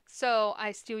 so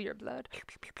I steal your blood.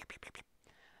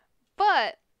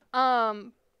 But,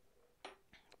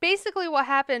 basically what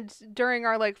happened during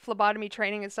our, like, phlebotomy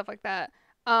training and stuff like that,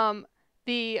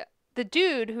 the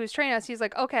dude who's training us, he's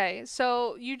like, okay,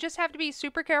 so you just have to be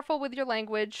super careful with your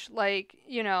language, like,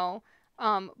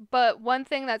 but one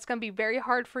thing that's going to be very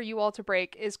hard for you all to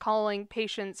break is calling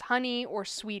patients honey or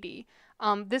sweetie.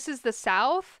 This is the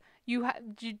South. You're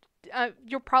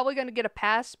probably going to get a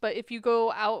pass, but if you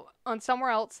go out on somewhere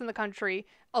else in the country,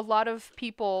 a lot of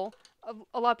people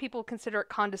consider it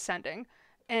condescending.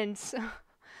 And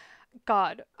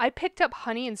God, I picked up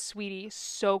honey and sweetie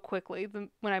so quickly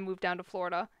when I moved down to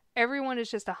Florida. Everyone is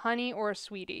just a honey or a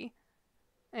sweetie.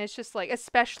 And it's just like,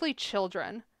 especially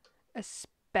children.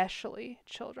 Especially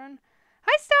children.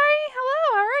 Hi, Starry!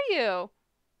 Hello, how are you?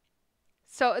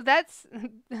 So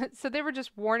they were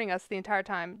just warning us the entire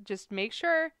time. Just make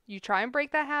sure you try and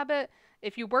break that habit.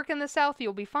 If you work in the South,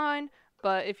 you'll be fine.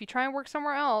 But if you try and work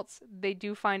somewhere else, they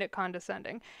do find it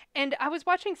condescending. And I was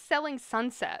watching Selling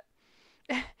Sunset,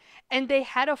 and they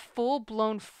had a full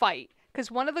blown fight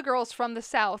because one of the girls from the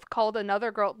South called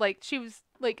another girl, like she was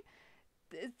like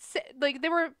they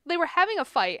were having a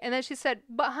fight, and then she said,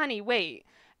 "But honey, wait."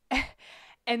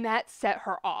 And that set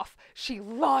her off. She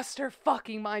lost her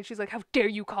fucking mind. She's like, "How dare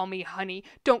you call me honey?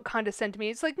 Don't condescend to me."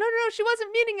 It's like, no, no, no, she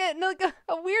wasn't meaning it in like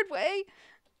a weird way.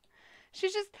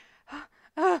 She's just,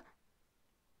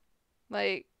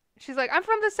 like, she's like, "I'm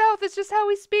from the South. It's just how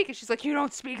we speak." And she's like, "You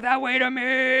don't speak that way to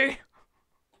me."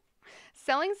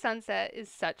 Selling Sunset is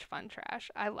such fun trash.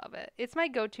 I love it. It's my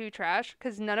go-to trash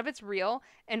because none of it's real.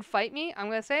 And fight me, I'm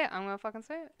going to say it. I'm going to fucking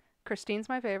say it. Christine's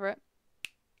my favorite.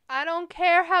 I don't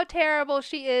care how terrible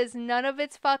she is. None of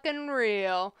it's fucking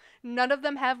real. None of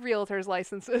them have realtor's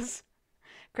licenses.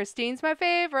 Christine's my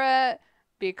favorite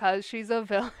because she's a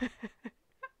villain.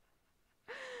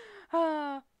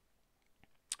 Oh,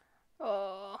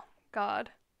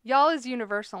 God. Y'all is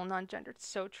universal, non-gendered.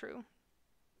 So true.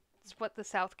 It's what the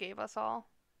South gave us all.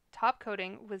 Top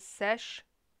coating was sèche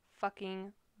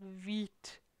fucking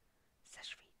vite.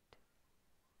 Sèche vite.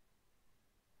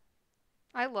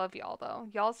 I love y'all though.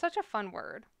 Y'all is such a fun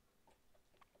word.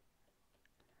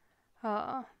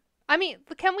 I mean,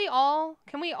 can we all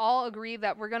agree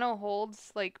that we're gonna hold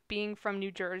like being from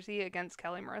New Jersey against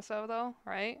Kelly Marisso though,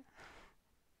 right?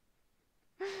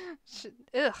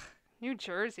 Ugh, New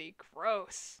Jersey,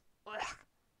 gross. Ugh.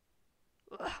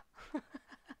 Ugh.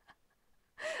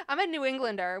 I'm a New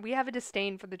Englander. We have a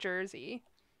disdain for the Jersey.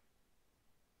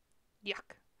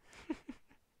 Yuck.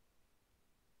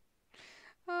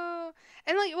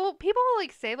 And like, well, people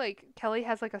like say like Kelly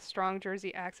has like a strong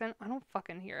Jersey accent. I don't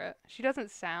fucking hear it. She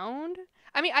doesn't sound.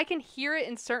 I mean, I can hear it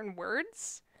in certain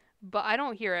words, but I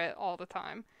don't hear it all the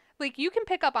time. Like, you can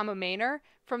pick up I'm a Mainer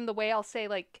from the way I'll say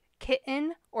like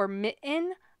kitten or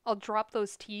mitten. I'll drop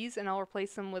those T's and I'll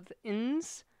replace them with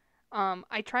ins.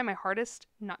 I try my hardest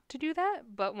not to do that,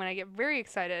 but when I get very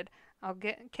excited, I'll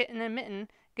get kitten and mitten,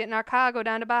 get in our car, go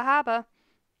down to Bahaba,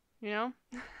 you know?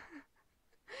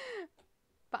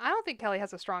 But I don't think Kelly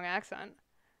has a strong accent.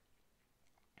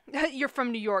 You're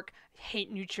from New York, hate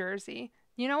New Jersey.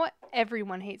 You know what?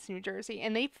 Everyone hates New Jersey,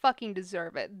 and they fucking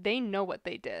deserve it. They know what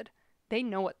they did. They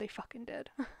know what they fucking did.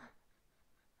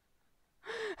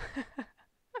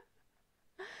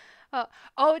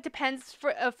 It depends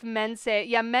if men say,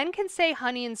 yeah, men can say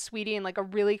honey and sweetie in like a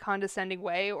really condescending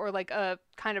way or like a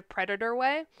kind of predator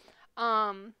way.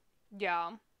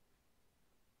 Yeah,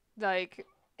 like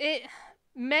it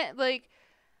meant like,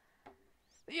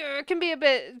 yeah, it can be a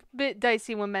bit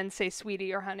dicey when men say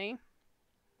sweetie or honey.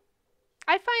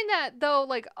 I find that though,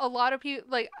 like a lot of people,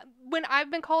 like when I've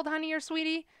been called honey or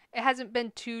sweetie, it hasn't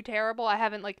been too terrible. I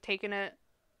haven't like taken it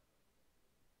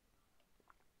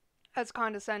as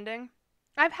condescending.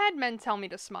 I've had men tell me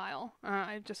to smile.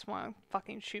 I just want to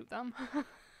fucking shoot them.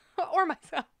 Or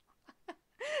myself.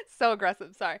 So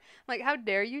aggressive, sorry. Like, how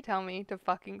dare you tell me to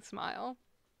fucking smile?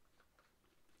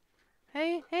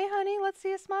 Hey, honey, let's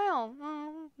see a smile.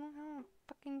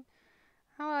 Fucking,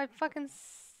 how I fucking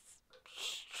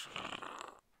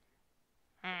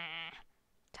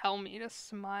tell me to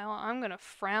smile. I'm gonna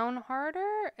frown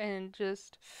harder and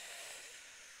just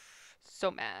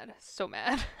so mad.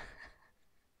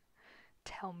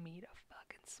 Tell me to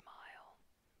fucking smile.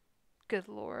 Good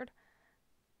Lord.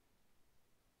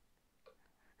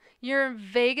 You're in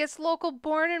Vegas, local,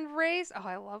 born and raised? Oh,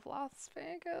 I love Las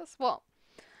Vegas. Well,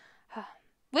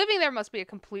 living there must be a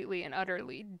completely and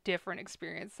utterly different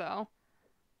experience, though.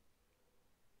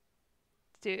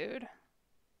 Dude.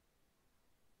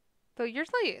 Though you're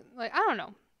like, I don't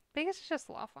know. Vegas is just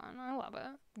a lot of fun. I love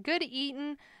it. Good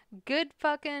eating, good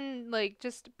fucking, like,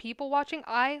 just people watching.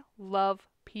 I love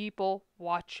people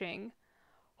watching.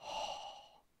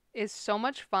 Is so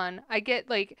much fun. I get,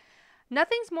 like,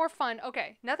 nothing's more fun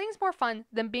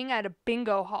than being at a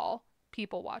bingo hall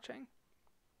people watching.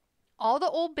 All the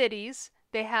old biddies,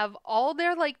 they have all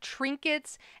their like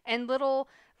trinkets and little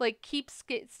like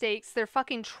keepsakes. They're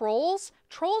fucking trolls.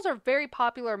 Trolls are very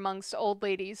popular amongst old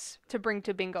ladies to bring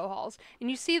to bingo halls. And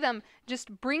you see them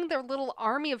just bring their little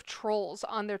army of trolls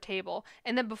on their table.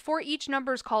 And then before each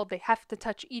number is called, they have to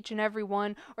touch each and every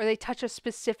one, or they touch a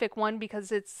specific one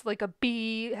because it's like a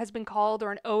B has been called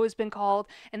or an O has been called.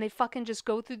 And they fucking just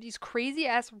go through these crazy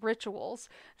ass rituals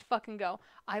to fucking go.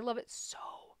 I love it so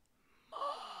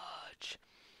much.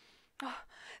 Oh,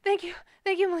 thank you,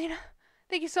 Melina.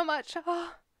 Thank you so much.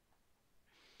 Oh.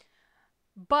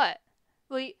 But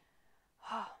like,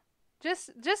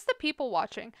 just the people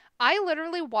watching. I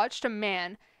literally watched a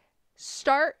man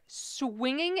start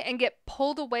swinging and get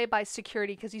pulled away by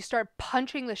security because you start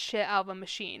punching the shit out of a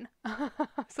machine.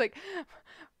 It's like,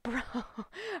 bro, are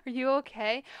you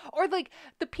okay? Or like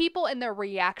the people and their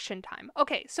reaction time.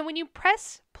 Okay, so when you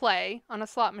press play on a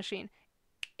slot machine,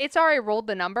 it's already rolled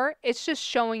the number. It's just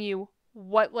showing you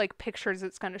what like pictures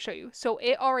it's going to show you. So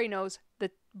it already knows that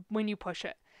when you push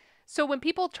it. So when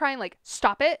people try and like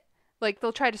stop it, like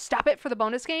they'll try to stop it for the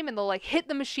bonus game and they'll like hit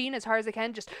the machine as hard as they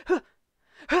can, just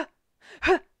but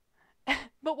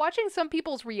watching some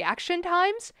people's reaction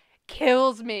times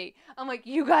kills me. I'm like,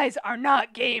 you guys are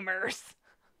not gamers.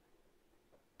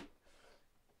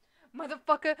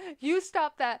 Motherfucker, you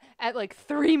stopped that at like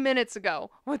 3 minutes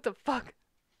ago. What the fuck?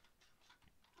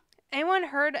 Anyone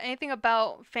heard anything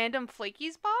about Fandom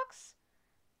Flakies box?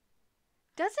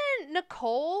 Doesn't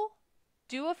Nicole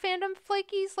do a Fandom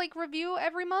Flakies like review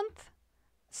every month?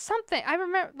 Something. I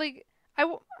remember like I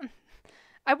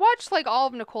watched like all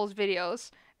of Nicole's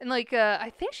videos and like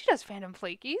I think she does Fandom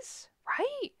Flakies,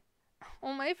 right?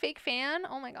 Oh, my fake fan.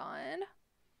 Oh my god.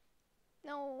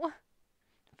 No.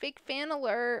 Fake fan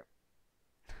alert.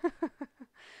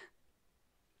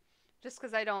 Just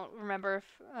because I don't remember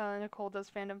if Nicole does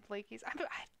Fandom Flakies. I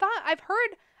thought I've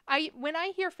heard when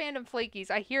I hear Fandom Flakies,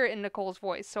 I hear it in Nicole's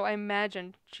voice, so I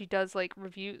imagine she does like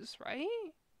reviews, right?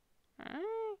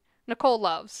 Nicole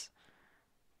loves.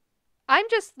 I'm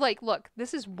just like, look,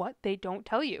 this is what they don't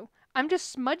tell you. I'm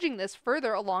just smudging this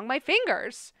further along my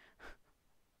fingers.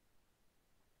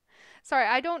 Sorry,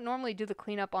 I don't normally do the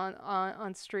cleanup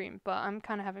on stream, but I'm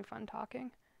kind of having fun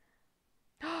talking.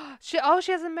 She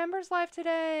has a members live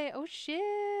today. Oh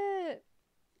shit.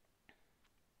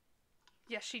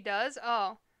 Yes, she does.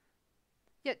 Oh.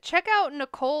 Yeah, check out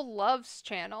Nicole Love's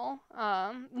channel.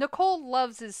 Nicole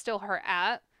Loves is still her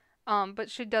 @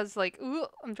 but she does like, ooh,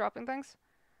 I'm dropping things.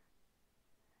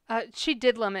 She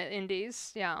did limit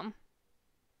indies, yeah.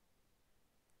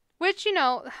 Which, you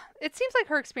know, it seems like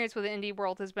her experience with the indie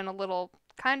world has been a little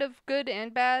kind of good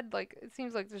and bad. Like, it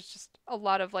seems like there's just a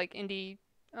lot of like indie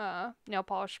nail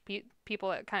polish people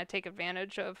that kind of take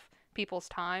advantage of people's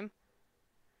time.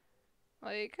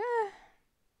 Like,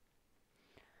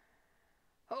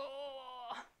 oh.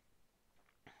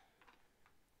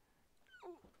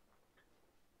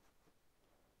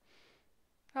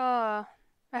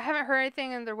 I haven't heard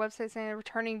anything on their website saying they're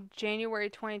returning January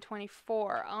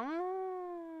 2024.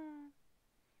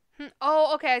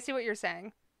 Oh, okay, I see what you're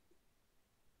saying.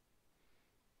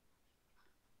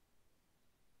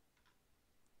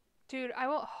 Dude,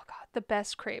 oh god, the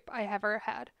best crepe I ever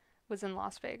had was in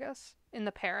Las Vegas, in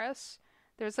the Paris.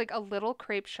 There's like a little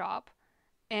crepe shop,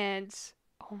 and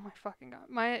oh my fucking god,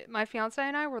 my fiance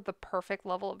and I were the perfect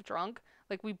level of drunk.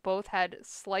 Like we both had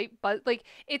slight buzz. Like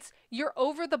you're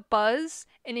over the buzz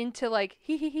and into like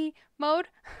hee hee hee mode.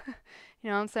 You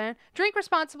know what I'm saying? Drink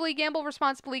responsibly, gamble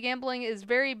responsibly. Gambling is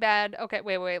very bad. Okay,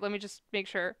 wait. Let me just make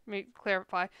sure,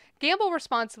 clarify. Gamble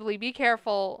responsibly. Be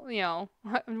careful. You know,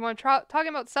 when talking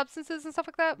about substances and stuff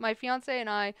like that, my fiance and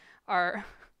I are,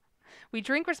 we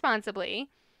drink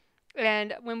responsibly,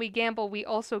 and when we gamble, we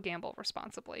also gamble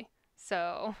responsibly.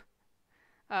 So,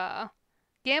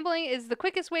 gambling is the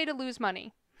quickest way to lose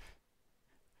money.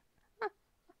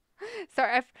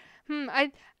 Sorry,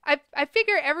 I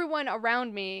figure everyone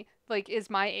around me like is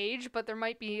my age, but there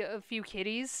might be a few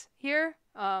kiddies here.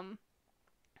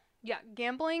 Yeah,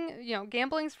 gambling, you know,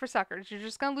 gambling's for suckers. You're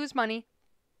just gonna lose money,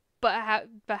 but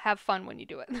have fun when you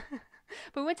do it.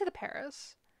 But we went to the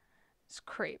Paris. It's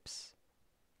crepes.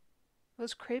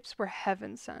 Those crepes were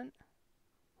heaven sent.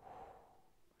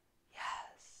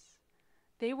 Yes.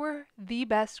 They were the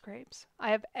best crepes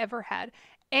I have ever had.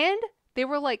 And they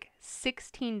were like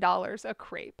 $16 a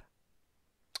crepe.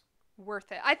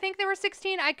 Worth it. I think they were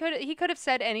 16. He could have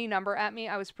said any number at me.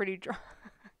 I was pretty drunk.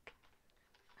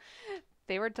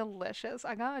 They were delicious.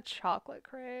 I got a chocolate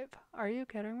crepe. Are you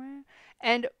kidding me?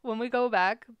 And when we go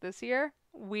back this year,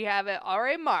 we have it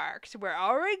already marked. We're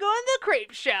already going to the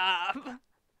crepe shop.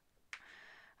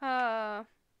 Well,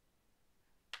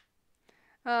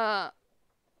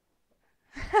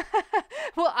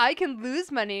 I can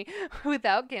lose money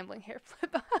without gambling. Hair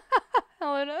flip.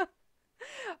 Helena.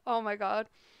 Oh my god.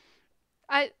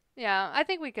 I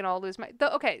think we can all lose money.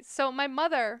 Okay, so my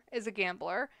mother is a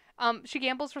gambler. She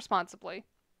gambles responsibly.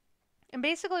 And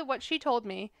basically what she told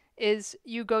me is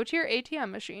you go to your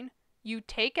ATM machine, you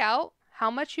take out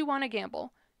how much you want to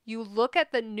gamble, you look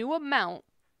at the new amount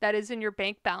that is in your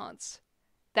bank balance.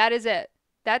 That is it.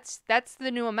 That's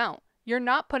the new amount. You're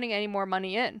not putting any more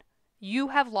money in. You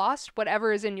have lost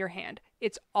whatever is in your hand.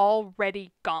 It's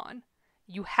already gone.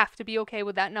 You have to be okay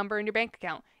with that number in your bank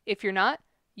account. If you're not,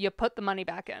 you put the money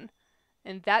back in.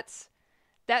 And that's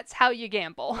That's how you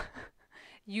gamble.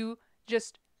 You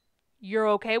just, you're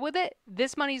okay with it.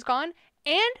 This money's gone.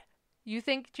 And you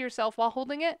think to yourself while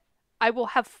holding it, I will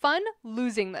have fun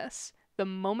losing this. The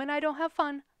moment I don't have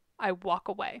fun, I walk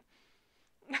away.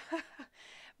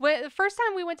 The first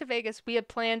time we went to Vegas, we had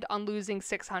planned on losing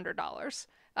 $600.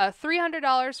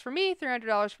 $300 for me,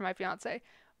 $300 for my fiance.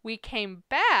 We came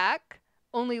back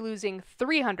only losing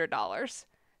 $300.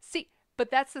 See,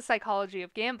 but that's the psychology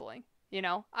of gambling. You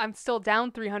know, I'm still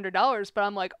down $300, but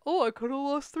I'm like, oh, I could have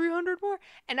lost 300 more.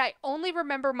 And I only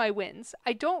remember my wins.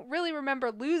 I don't really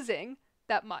remember losing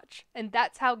that much. And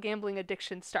that's how gambling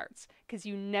addiction starts, because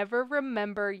you never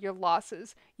remember your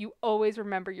losses. You always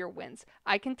remember your wins.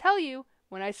 I can tell you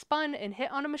when I spun and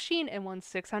hit on a machine and won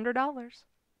 $600.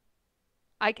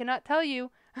 I cannot tell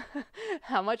you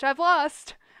how much I've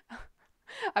lost.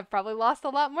 I've probably lost a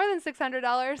lot more than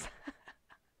 $600.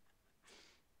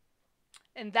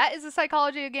 And that is the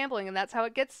psychology of gambling, and that's how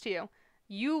it gets to you.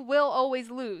 You will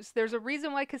always lose. There's a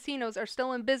reason why casinos are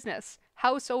still in business.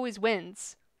 House always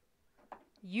wins.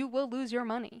 You will lose your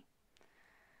money.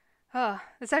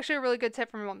 It's actually a really good tip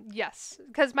from my mom. Yes,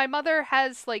 because my mother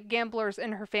has like gamblers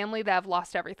in her family that have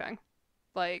lost everything.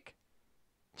 Like,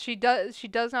 she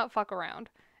does not fuck around.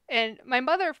 And my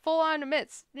mother full on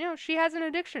admits, you know, she has an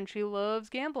addiction. She loves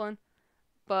gambling,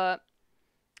 but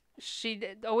she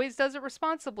always does it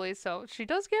responsibly. So she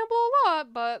does gamble a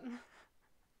lot, but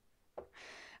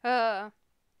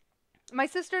my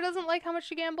sister doesn't like how much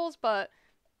she gambles, but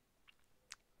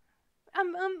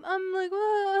I'm like,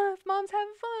 well, if mom's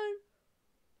having fun.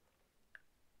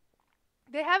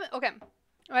 They haven't. Okay,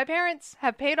 my parents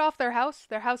have paid off their house.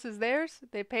 Their house is theirs.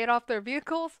 They paid off their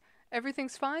vehicles.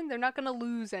 Everything's fine. They're not gonna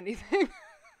lose anything.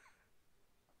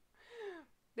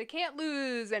 They can't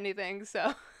lose anything.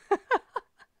 So.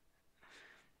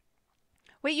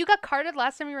 Wait, you got carded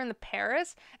last time you were in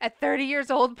Paris at 30 years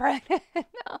old, pregnant?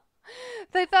 No.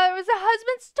 They thought it was a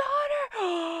husband's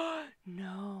daughter.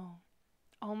 No.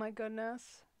 Oh my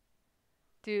goodness.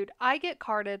 Dude, I get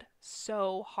carded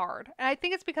so hard. And I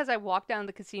think it's because I walk down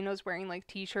the casinos wearing like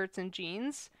t-shirts and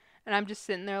jeans. And I'm just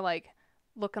sitting there like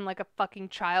looking like a fucking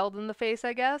child in the face,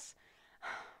 I guess.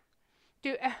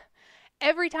 Dude,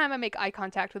 every time I make eye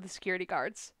contact with the security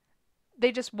guards,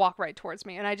 they just walk right towards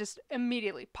me. And I just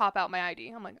immediately pop out my ID.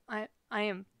 I'm like, I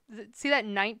am... See that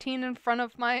 19 in front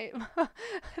of my...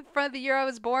 in front of the year I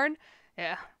was born?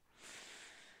 Yeah.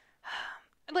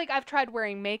 Like, I've tried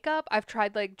wearing makeup. I've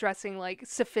tried, like, dressing, like,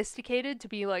 sophisticated to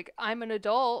be, like, I'm an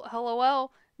adult.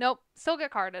 LOL. Nope. Still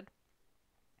get carded.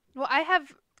 Well, I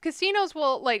have... Casinos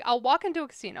will, like, I'll walk into a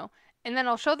casino, and then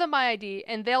I'll show them my ID,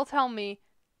 and they'll tell me,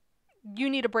 you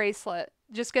need a bracelet.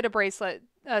 Just get a bracelet.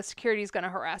 Security's gonna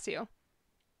harass you.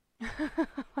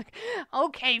 Like,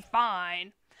 okay,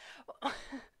 fine.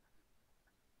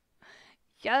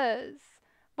 Yes.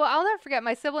 Well, I'll never forget,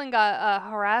 my sibling got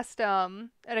harassed at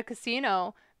a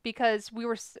casino because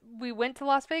we went to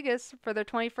Las Vegas for their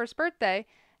 21st birthday,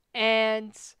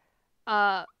 and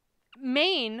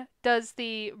Maine does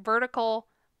the vertical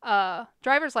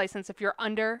driver's license if you're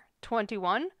under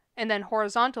 21, and then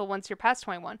horizontal once you're past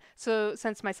 21. So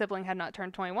since my sibling had not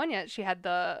turned 21 yet, she had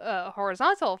the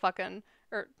horizontal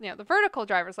the vertical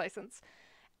driver's license.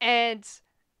 And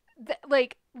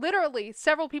like literally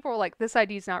several people were like, this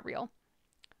ID is not real.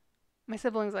 My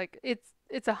sibling's like, it's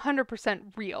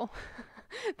 100% real.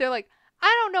 They're like,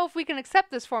 I don't know if we can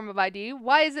accept this form of ID.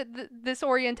 Why is it this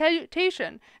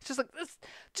orientation? It's just like, this,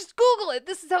 just Google it.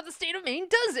 This is how the state of Maine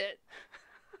does it.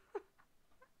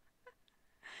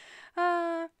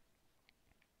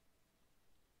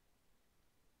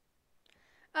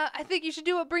 I think you should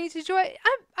do what brings you joy.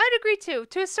 I'd agree too,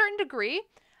 to a certain degree.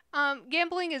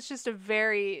 Gambling is just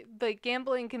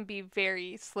gambling can be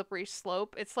very slippery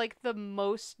slope. It's like the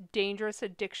most dangerous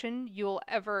addiction you'll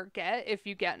ever get if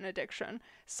you get an addiction.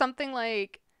 Something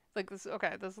like this,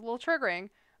 okay, this is a little triggering,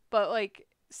 but like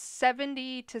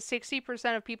 70 to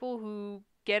 60% of people who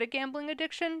get a gambling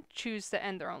addiction choose to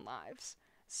end their own lives.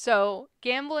 So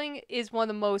gambling is one of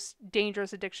the most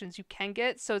dangerous addictions you can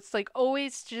get. So it's like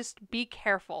always just be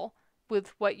careful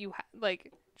with what you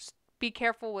like. Just be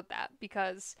careful with that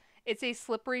because it's a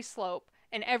slippery slope,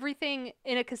 and everything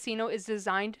in a casino is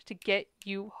designed to get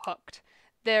you hooked.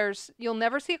 You'll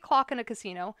never see a clock in a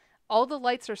casino. All the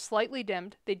lights are slightly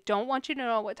dimmed. They don't want you to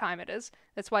know what time it is.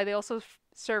 That's why they also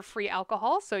serve free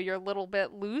alcohol, so you're a little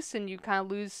bit loose and you kind of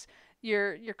lose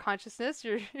your consciousness.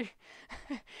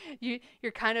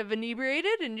 You're kind of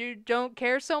inebriated and you don't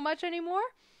care so much anymore.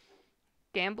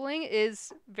 Gambling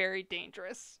is very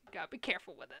dangerous. You gotta be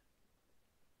careful with it.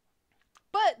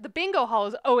 But the bingo hall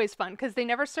is always fun because they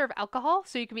never serve alcohol,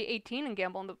 so you can be 18 and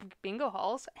gamble in the bingo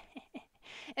halls.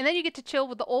 And then you get to chill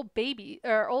with the old baby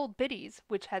or old biddies,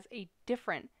 which has a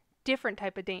different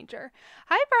type of danger.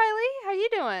 Hi, Briley. How you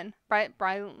doing?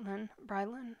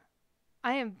 Brylan.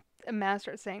 I am a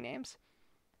master at saying names.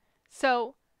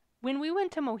 So, when we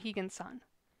went to Mohegan Sun,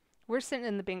 we're sitting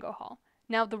in the bingo hall.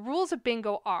 Now, the rules of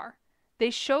bingo are they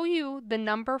show you the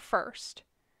number first.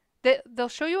 They'll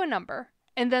show you a number,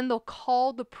 and then they'll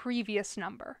call the previous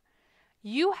number.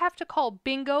 You have to call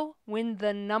bingo when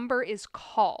the number is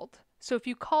called. So if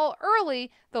you call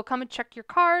early, they'll come and check your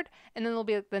card, and then they'll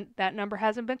be like, that number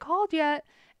hasn't been called yet.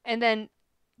 And then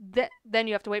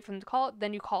you have to wait for them to call it,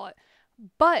 then you call it.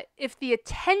 But if the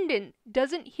attendant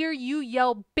doesn't hear you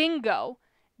yell bingo,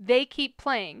 they keep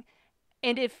playing.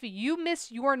 And if you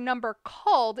miss your number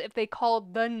called, if they call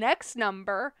the next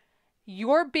number,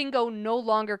 your bingo no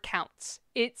longer counts.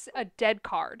 It's a dead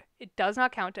card. It does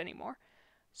not count anymore.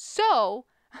 So,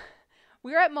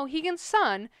 we were at Mohegan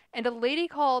Sun, and a lady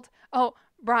called, oh,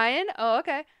 Brian? Oh,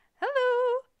 okay.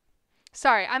 Hello.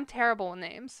 Sorry, I'm terrible with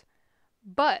names.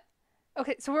 But,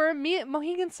 okay, so we're at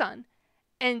Mohegan Sun,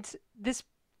 and this,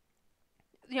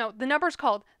 the number's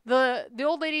called. The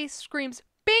old lady screams,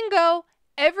 bingo!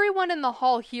 Everyone in the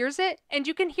hall hears it, and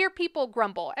you can hear people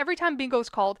grumble. Every time bingo's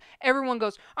called, everyone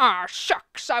goes, ah,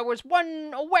 shucks, I was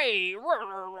one away.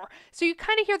 So you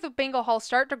kind of hear the bingo hall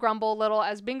start to grumble a little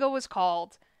as bingo was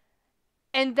called.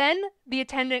 And then the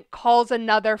attendant calls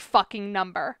another fucking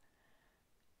number.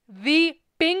 The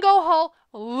bingo hall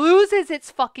loses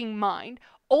its fucking mind.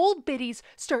 Old biddies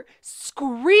start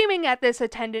screaming at this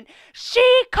attendant,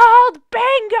 she called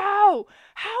bingo!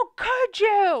 How could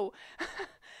you?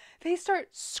 They start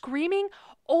screaming.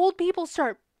 Old people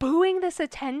start booing this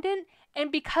attendant.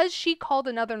 And because she called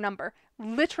another number,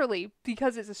 literally,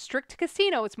 because it's a strict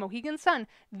casino, it's Mohegan Sun,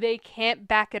 they can't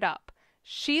back it up.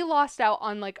 She lost out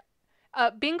on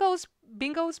bingos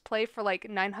play for like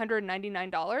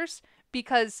 $999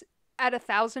 because at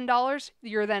 $1,000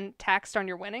 you're then taxed on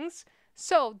your winnings.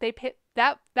 So they pay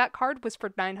that card was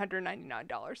for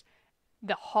 $999.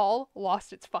 The hall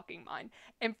lost its fucking mind.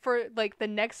 And for like the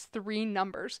next 3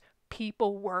 numbers,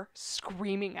 people were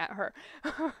screaming at her.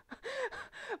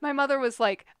 My mother was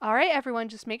like, all right, everyone,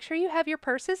 just make sure you have your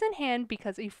purses in hand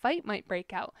because a fight might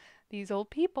break out. These old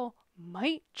people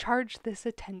might charge this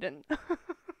attendant.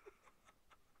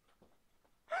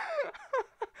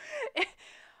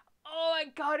 Oh my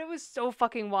god, it was so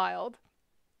fucking wild.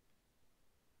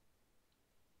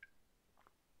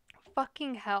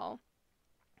 Fucking hell.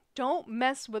 Don't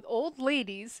mess with old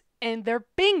ladies and their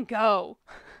bingo.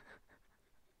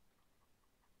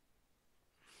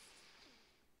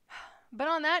 But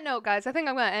on that note, guys, I think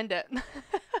I'm going to end it.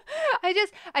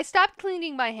 I stopped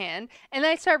cleaning my hand and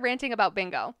then I started ranting about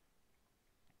bingo.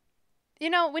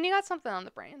 When you got something on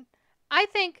the brain, I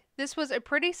think this was a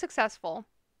pretty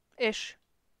successful-ish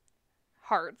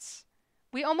hearts.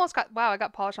 We almost got, wow, I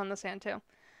got polish on this hand too.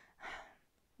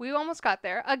 We almost got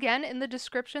there. Again, in the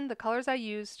description, the colors I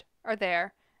used are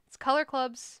there. It's Color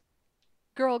Clubs,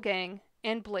 Girl Gang,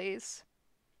 and Blaze.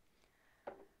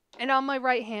 And on my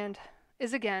right hand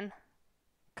is again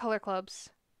Color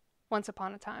Clubs, Once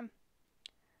Upon a Time.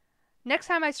 Next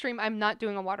time I stream, I'm not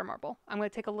doing a water marble. I'm going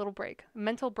to take a little break.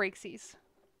 Mental breaksies.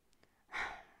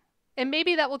 And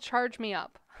maybe that will charge me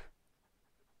up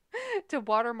to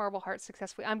water marble hearts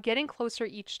successfully. I'm getting closer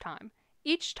each time.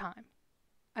 Each time,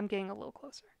 I'm getting a little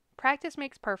closer. Practice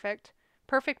makes perfect.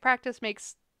 Perfect practice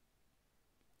makes...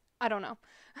 I don't know.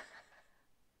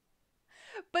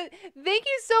 But thank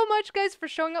you so much, guys, for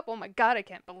showing up. Oh my god, I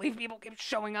can't believe people keep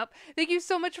showing up. Thank you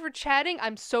so much for chatting.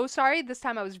 I'm so sorry. This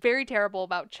time I was very terrible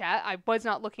about chat. I was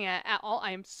not looking at it at all.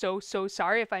 I am so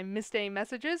sorry if I missed any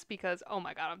messages because, oh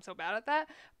my god, I'm so bad at that.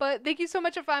 But thank you so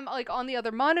much if I'm, on the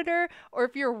other monitor or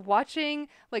if you're watching,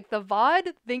 the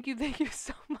VOD. Thank you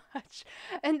so much.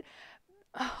 And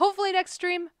hopefully next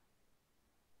stream,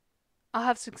 I'll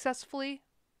have successfully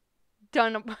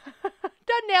done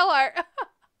nail art.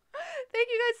 Thank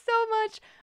you guys so much.